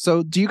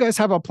 So do you guys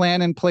have a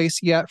plan in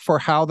place yet for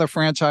how the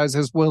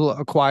franchises will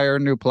acquire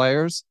new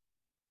players?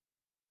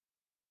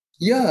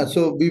 Yeah,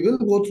 so we will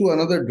go through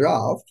another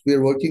draft.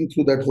 We're working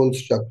through that whole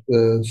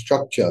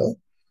structure.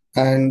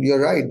 And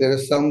you're right, there are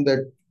some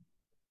that,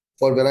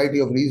 for a variety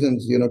of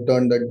reasons,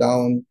 turned that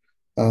down.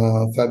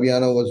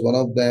 Fabiano was one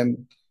of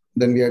them.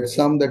 Then we had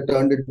some that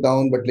turned it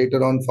down, but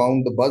later on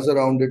found the buzz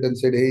around it and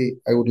said, hey,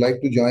 I would like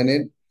to join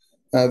in,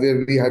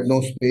 where we had no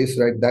space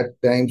right that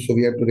time, so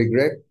we had to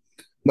regret.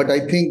 But I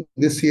think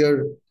this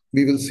year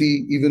we will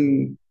see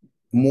even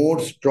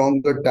more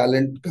stronger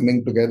talent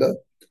coming together.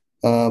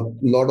 A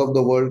lot of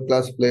the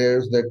world-class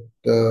players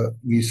that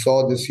we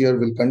saw this year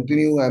will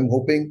continue, I'm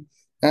hoping.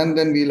 And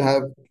then we'll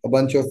have a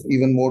bunch of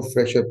even more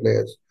fresher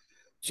players.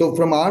 So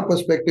from our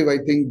perspective, I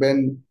think,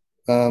 Ben,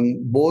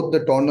 both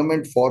the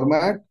tournament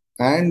format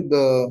and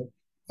the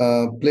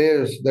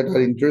players that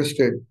are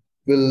interested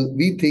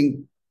we think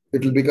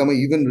it will become an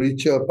even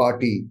richer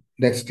party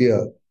next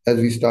year as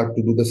we start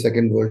to do the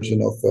second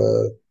version of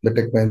the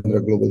Tech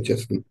Mahindra Global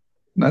Chess League.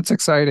 That's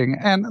exciting.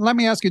 And let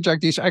me ask you,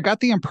 Jagdish, I got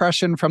the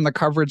impression from the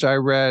coverage I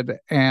read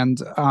and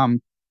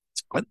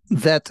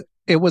that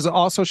it was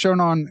also shown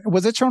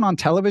on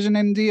television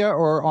in India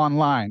or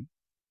online?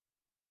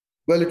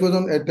 Well, it was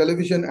on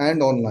television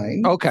and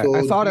online. Okay, so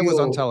I thought it was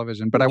on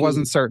television, but I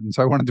wasn't certain,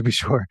 so I wanted to be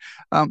sure.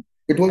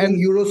 It was on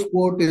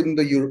Eurosport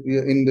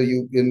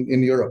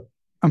in Europe.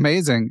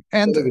 Amazing.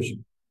 And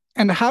television.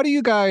 And how do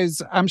you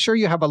guys, I'm sure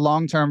you have a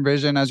long-term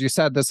vision. As you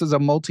said, this is a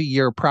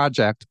multi-year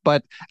project,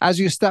 but as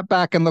you step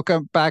back and look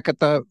back at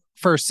the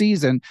first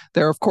season,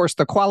 there are, of course,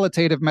 the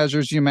qualitative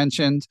measures you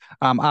mentioned.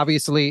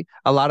 Obviously,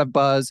 a lot of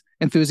buzz,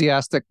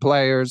 enthusiastic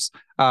players.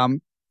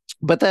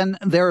 But then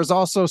there is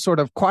also sort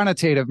of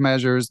quantitative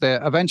measures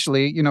that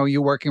eventually,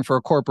 you working for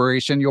a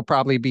corporation, you'll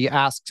probably be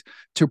asked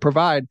to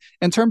provide.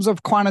 In terms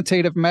of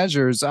quantitative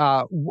measures,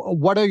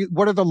 what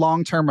are the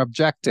long-term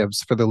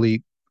objectives for the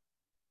league?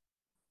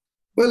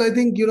 Well, I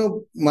think,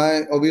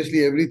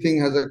 obviously everything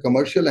has a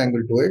commercial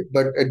angle to it,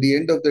 but at the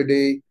end of the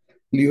day,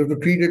 you have to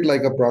treat it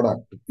like a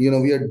product. We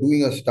are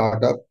doing a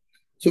startup.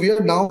 So we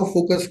are now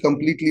focused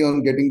completely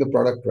on getting the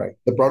product right.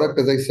 The product,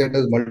 as I said,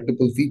 has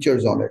multiple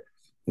features on it.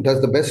 It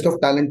has the best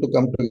of talent to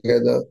come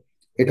together.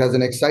 It has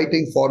an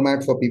exciting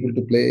format for people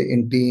to play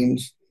in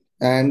teams.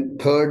 And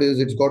third is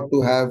it's got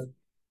to have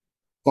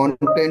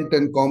content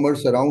and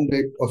commerce around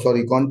it, or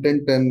sorry,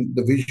 content and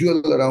the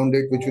visual around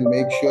it, which will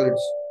make sure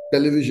it's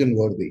television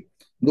worthy.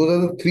 Those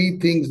are the three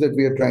things that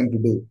we are trying to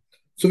do.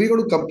 So we're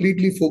going to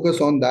completely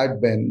focus on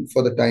that, Ben,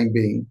 for the time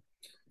being.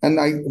 And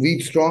we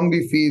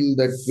strongly feel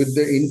that with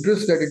the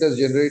interest that it has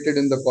generated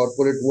in the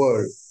corporate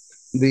world,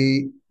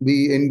 the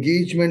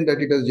engagement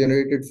that it has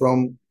generated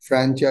from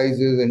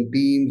franchises and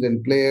teams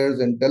and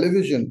players and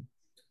television,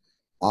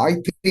 I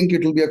think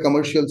it will be a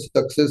commercial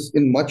success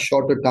in much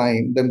shorter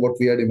time than what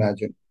we had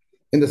imagined.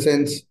 In the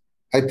sense,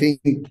 I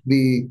think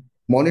the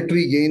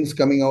monetary gains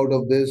coming out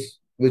of this,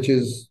 which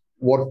is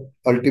what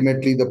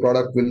ultimately the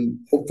product will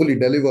hopefully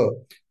deliver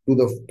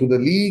to the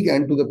league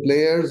and to the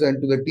players and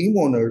to the team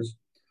owners,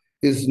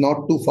 is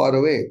not too far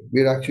away.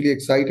 We're actually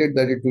excited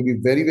that it will be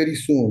very, very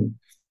soon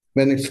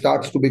when it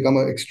starts to become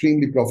an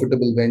extremely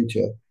profitable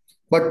venture.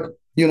 But,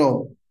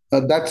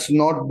 that's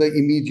not the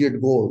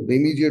immediate goal. The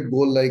immediate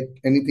goal, like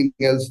anything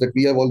else that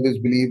we have always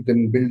believed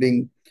in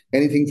building,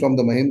 anything from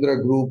the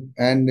Mahindra Group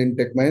and in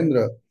Tech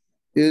Mahindra,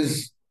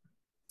 is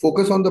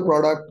focus on the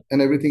product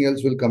and everything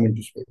else will come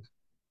into space.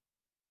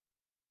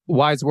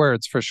 Wise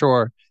words for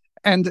sure.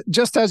 And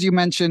just as you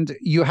mentioned,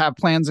 you have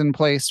plans in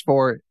place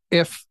for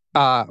if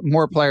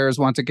more players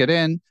want to get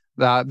in,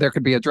 there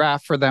could be a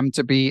draft for them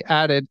to be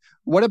added.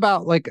 What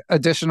about like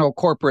additional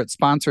corporate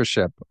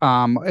sponsorship?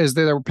 Is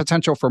there a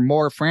potential for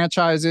more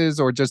franchises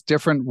or just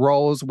different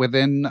roles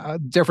within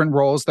different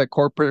roles that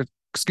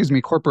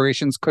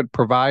corporations could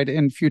provide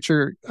in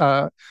future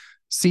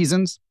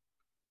seasons?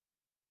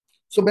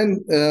 So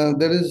Ben,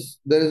 there is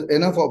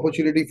enough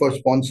opportunity for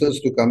sponsors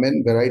to come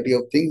in, variety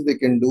of things they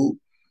can do,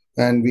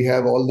 and we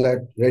have all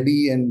that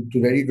ready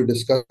to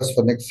discuss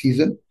for next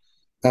season.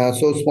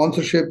 So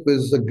sponsorship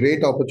is a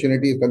great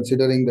opportunity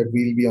considering that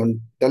we'll be on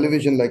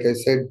television, like I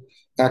said,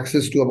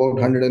 access to about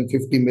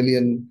 150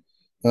 million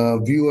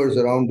viewers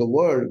around the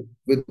world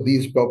with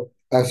these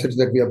assets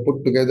that we have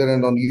put together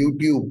and on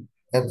YouTube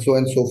and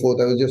so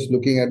forth. I was just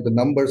looking at the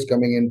numbers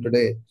coming in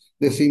today.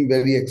 They seem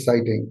very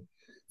exciting.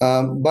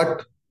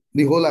 But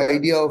the whole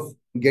idea of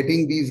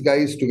getting these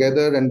guys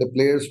together and the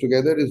players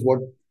together is what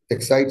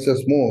excites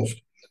us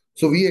most.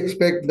 So we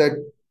expect that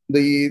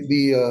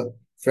the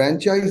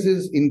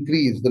franchises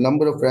increase. The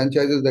number of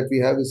franchises that we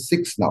have is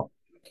 6 now.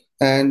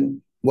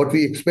 And what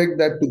we expect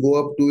that to go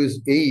up to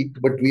is 8,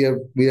 but we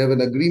have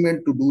an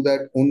agreement to do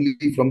that only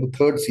from the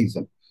third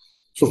season.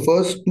 So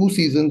first 2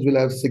 seasons will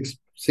have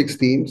six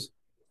teams.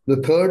 The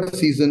third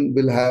season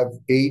will have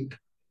 8,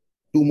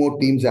 2 more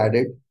teams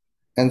added.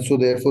 And so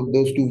therefore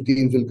those 2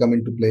 teams will come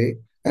into play.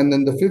 And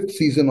then the 5th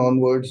season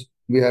onwards,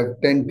 we have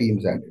 10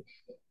 teams added.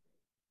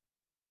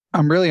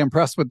 I'm really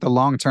impressed with the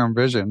long-term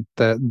vision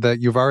that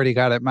you've already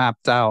got it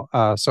mapped out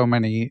so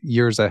many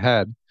years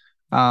ahead.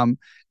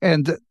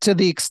 And to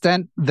the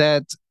extent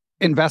that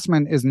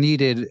investment is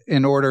needed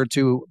in order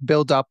to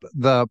build up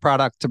the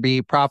product to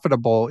be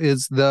profitable,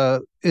 is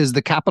the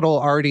capital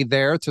already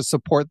there to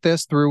support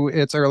this through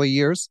its early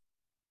years?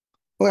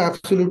 Oh,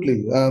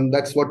 absolutely.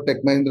 That's what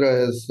Tech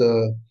Mahindra has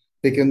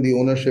taken the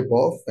ownership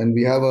of. And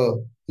we have a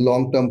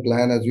long-term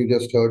plan, as you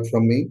just heard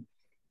from me.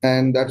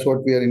 And that's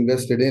what we are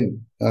invested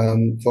in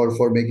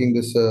for making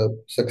this a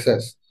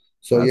success.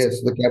 So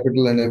yes, the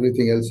capital and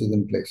everything else is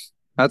in place.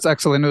 That's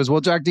excellent news. Well,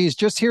 Jagdish,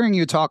 just hearing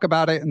you talk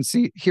about it and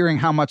hearing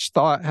how much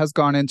thought has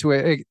gone into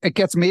it, it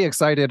gets me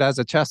excited as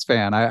a chess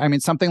fan. I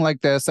mean, something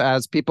like this,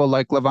 as people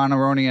like Levon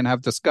Aronian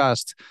have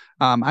discussed.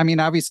 I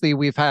mean, obviously,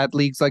 we've had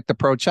leagues like the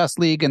Pro Chess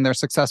League, and they're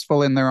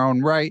successful in their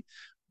own right.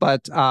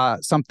 But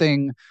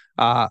something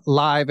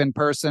live in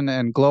person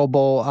and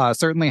global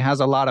certainly has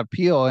a lot of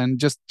appeal. And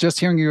just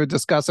hearing you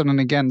discuss it, and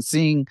again,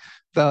 seeing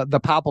the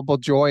palpable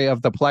joy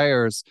of the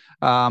players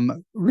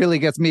really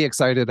gets me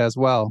excited as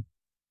well.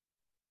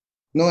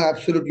 No,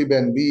 absolutely,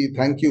 Ben. We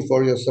thank you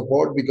for your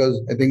support,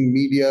 because I think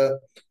media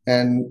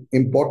and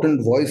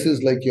important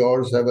voices like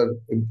yours have a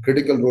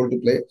critical role to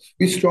play.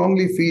 We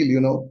strongly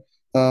feel,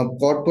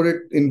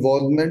 corporate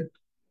involvement,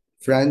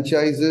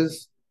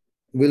 franchises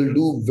will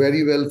do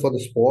very well for the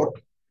sport.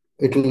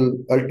 It will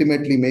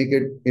ultimately make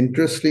it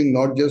interesting,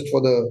 not just for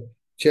the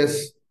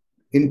chess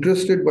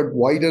interested, but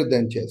wider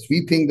than chess.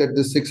 We think that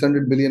this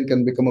 600 million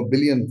can become 1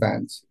 billion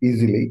fans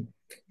easily.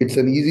 It's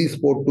an easy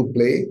sport to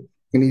play,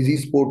 an easy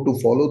sport to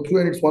follow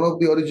through. And it's one of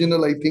the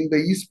original, I think, the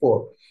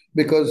e-sport,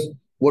 because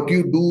what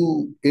you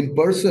do in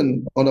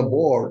person on a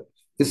board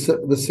is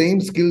the same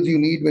skills you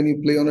need when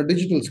you play on a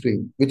digital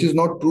screen, which is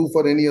not true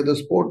for any other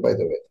sport, by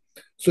the way.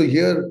 So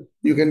here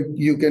you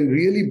can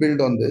really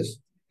build on this.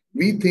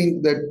 We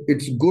think that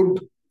it's good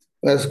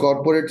as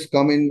corporates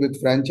come in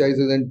with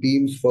franchises and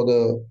teams for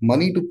the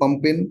money to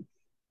pump in.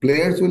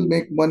 Players will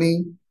make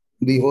money,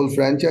 the whole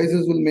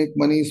franchises will make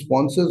money,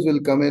 sponsors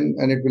will come in,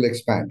 and it will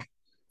expand.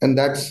 And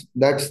that's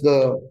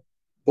the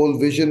whole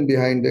vision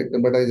behind it.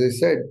 But as I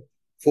said,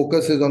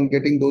 focus is on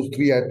getting those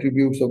three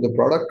attributes of the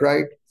product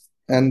right,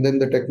 and then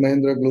the Tech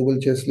Mahindra Global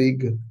Chess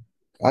League.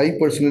 I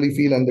personally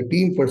feel, and the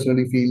team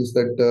personally feels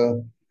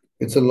that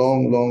it's a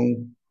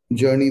long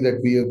journey that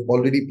we have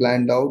already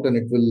planned out, and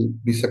it will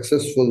be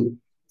successful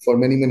for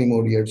many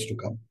more years to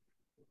come.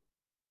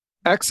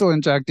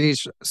 Excellent,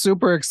 Jagdish.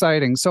 Super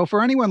exciting. So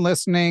for anyone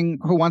listening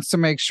who wants to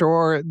make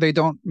sure they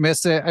don't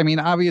miss it, I mean,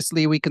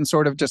 obviously we can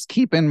sort of just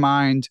keep in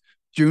mind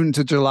June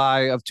to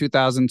July of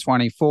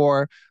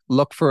 2024,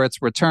 look for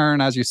its return.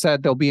 As you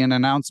said, there'll be an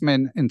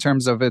announcement in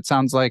terms of, it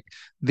sounds like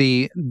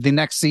the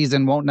next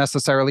season won't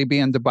necessarily be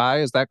in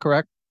Dubai. Is that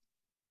correct?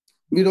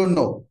 We don't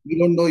know. We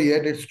don't know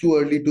yet. It's too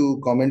early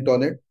to comment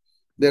on it.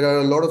 There are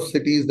a lot of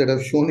cities that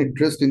have shown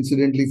interest,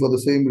 incidentally, for the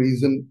same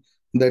reason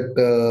that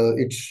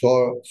it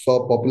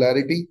saw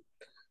popularity.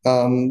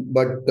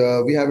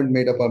 But we haven't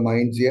made up our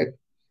minds yet,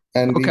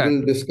 and we Okay.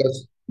 will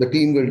discuss. The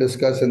team will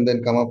discuss and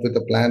then come up with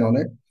a plan on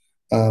it.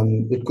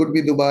 It could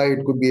be Dubai,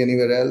 it could be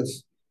anywhere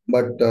else,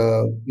 but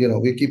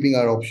we're keeping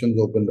our options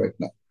open right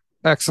now.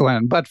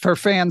 Excellent. But for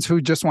fans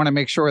who just want to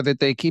make sure that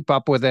they keep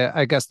up with it,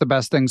 I guess the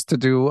best things to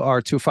do are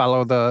to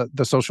follow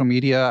the social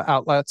media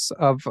outlets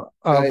of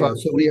Yeah.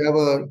 So we have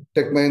a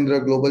Tech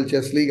Mahindra Global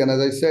Chess League, and as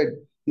I said,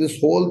 this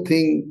whole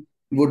thing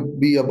would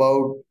be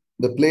about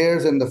the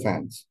players and the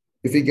fans.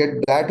 If we get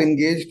that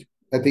engaged,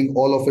 I think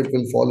all of it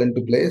will fall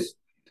into place.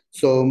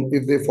 So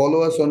if they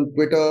follow us on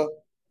Twitter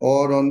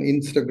or on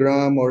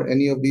Instagram or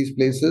any of these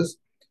places,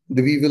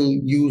 we will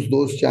use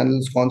those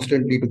channels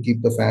constantly to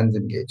keep the fans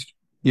engaged.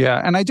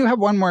 Yeah. And I do have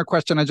one more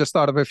question I just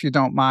thought of, if you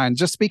don't mind.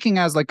 Just speaking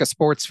as like a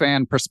sports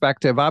fan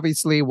perspective,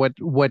 obviously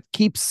what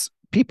keeps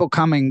people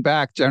coming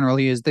back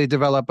generally is they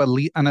develop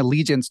an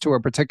allegiance to a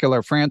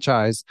particular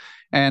franchise.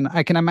 And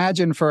I can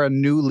imagine for a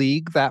new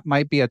league, that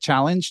might be a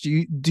challenge.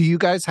 Do you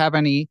guys have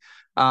any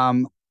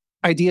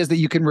ideas that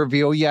you can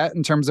reveal yet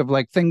in terms of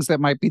like things that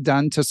might be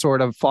done to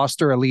sort of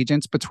foster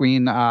allegiance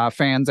between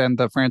fans and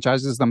the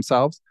franchises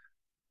themselves?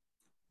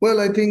 Well,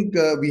 I think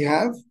we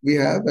have,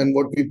 and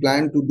what we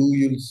plan to do,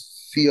 you'll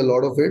see a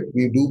lot of it.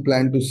 We do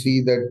plan to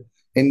see that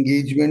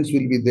engagements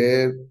will be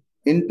there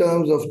in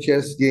terms of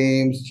chess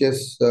games,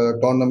 chess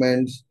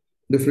tournaments,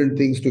 different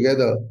things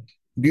together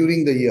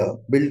during the year,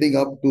 building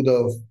up to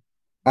the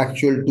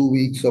actual 2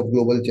 weeks of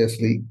Global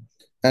Chess League.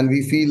 And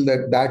we feel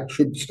that that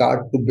should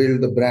start to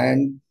build the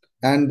brand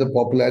and the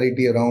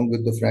popularity around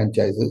with the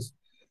franchises.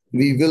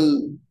 We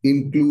will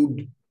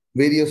include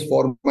various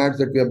formats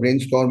that we are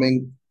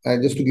brainstorming.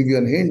 Just to give you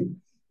a hint,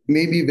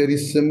 maybe very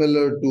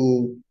similar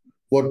to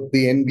what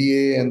the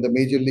NBA and the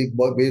Major League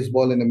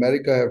Baseball in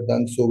America have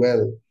done so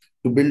well,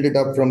 to build it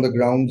up from the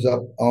grounds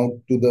up out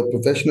to the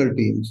professional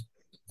teams.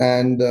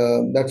 And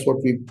that's what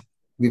we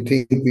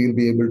think we'll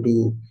be able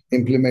to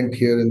implement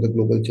here in the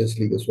Global Chess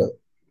League as well.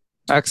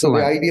 So the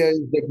Excellent. idea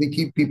is that we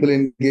keep people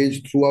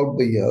engaged throughout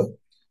the year,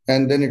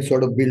 and then it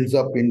sort of builds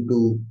up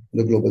into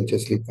the Global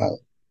Chess League final.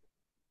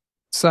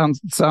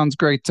 Sounds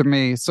great to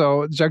me.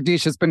 So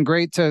Jagdish, it's been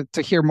great to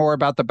hear more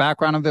about the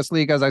background of this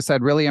league. As I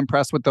said, really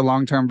impressed with the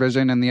long-term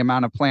vision and the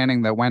amount of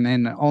planning that went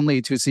in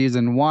only to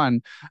season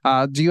one.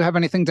 Do you have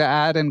anything to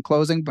add in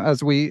closing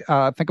as we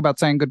think about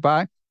saying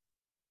goodbye?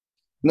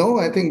 No,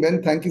 I think,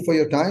 Ben, thank you for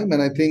your time,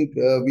 and I think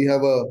we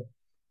have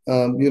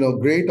a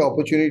great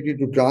opportunity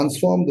to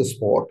transform the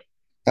sport.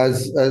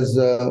 As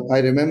I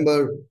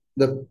remember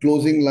the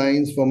closing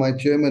lines from my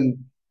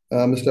chairman,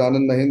 Mr.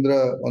 Anand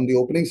Mahindra, on the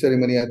opening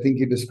ceremony, I think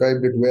he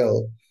described it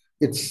well.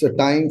 It's a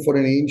time for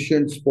an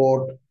ancient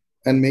sport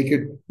and make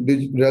it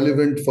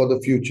relevant for the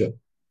future.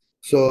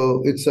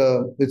 So it's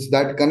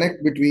that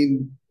connect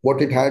between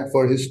what it had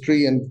for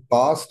history and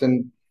past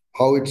and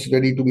how it's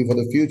ready to be for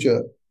the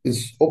future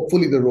is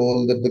hopefully the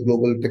role that the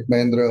Global Tech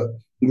Mahindra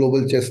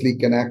Global Chess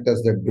League can act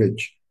as that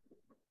bridge.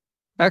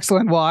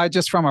 Excellent. Well, I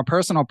just from a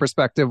personal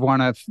perspective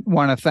want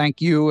to thank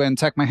you and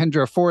Tech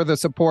Mahindra for the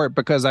support,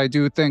 because I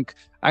think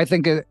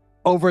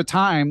over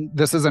time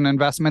this is an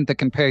investment that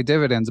can pay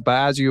dividends. But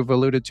as you've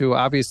alluded to,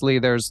 obviously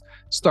there's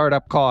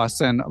startup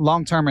costs and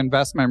long-term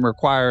investment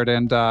required.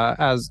 And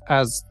as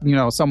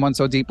someone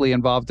so deeply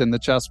involved in the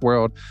chess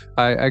world,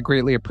 I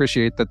greatly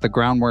appreciate that the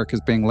groundwork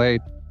is being laid.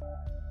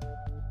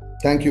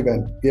 Thank you,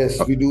 Ben.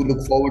 Yes, we do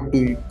look forward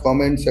to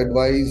comments,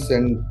 advice,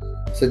 and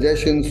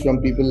suggestions from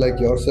people like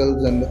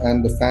yourselves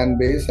and the fan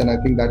base, and I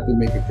think that will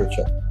make it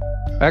richer.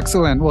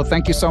 Excellent. Well,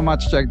 thank you so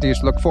much,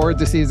 Jagdish. Look forward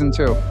to season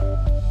 2.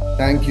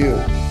 Thank you.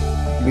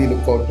 We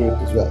look forward to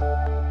it as well.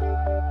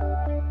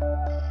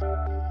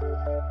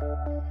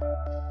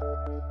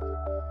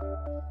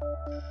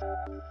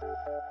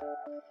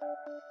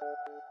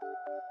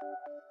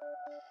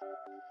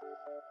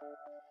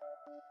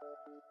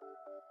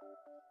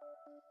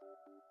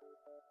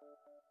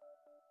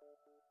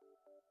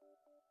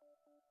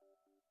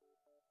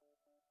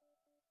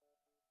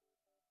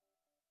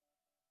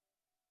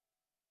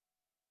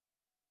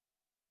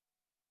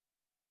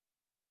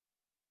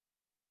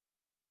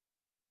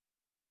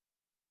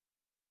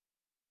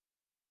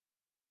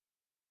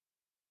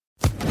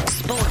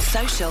 Sports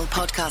Social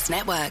Podcast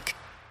Network.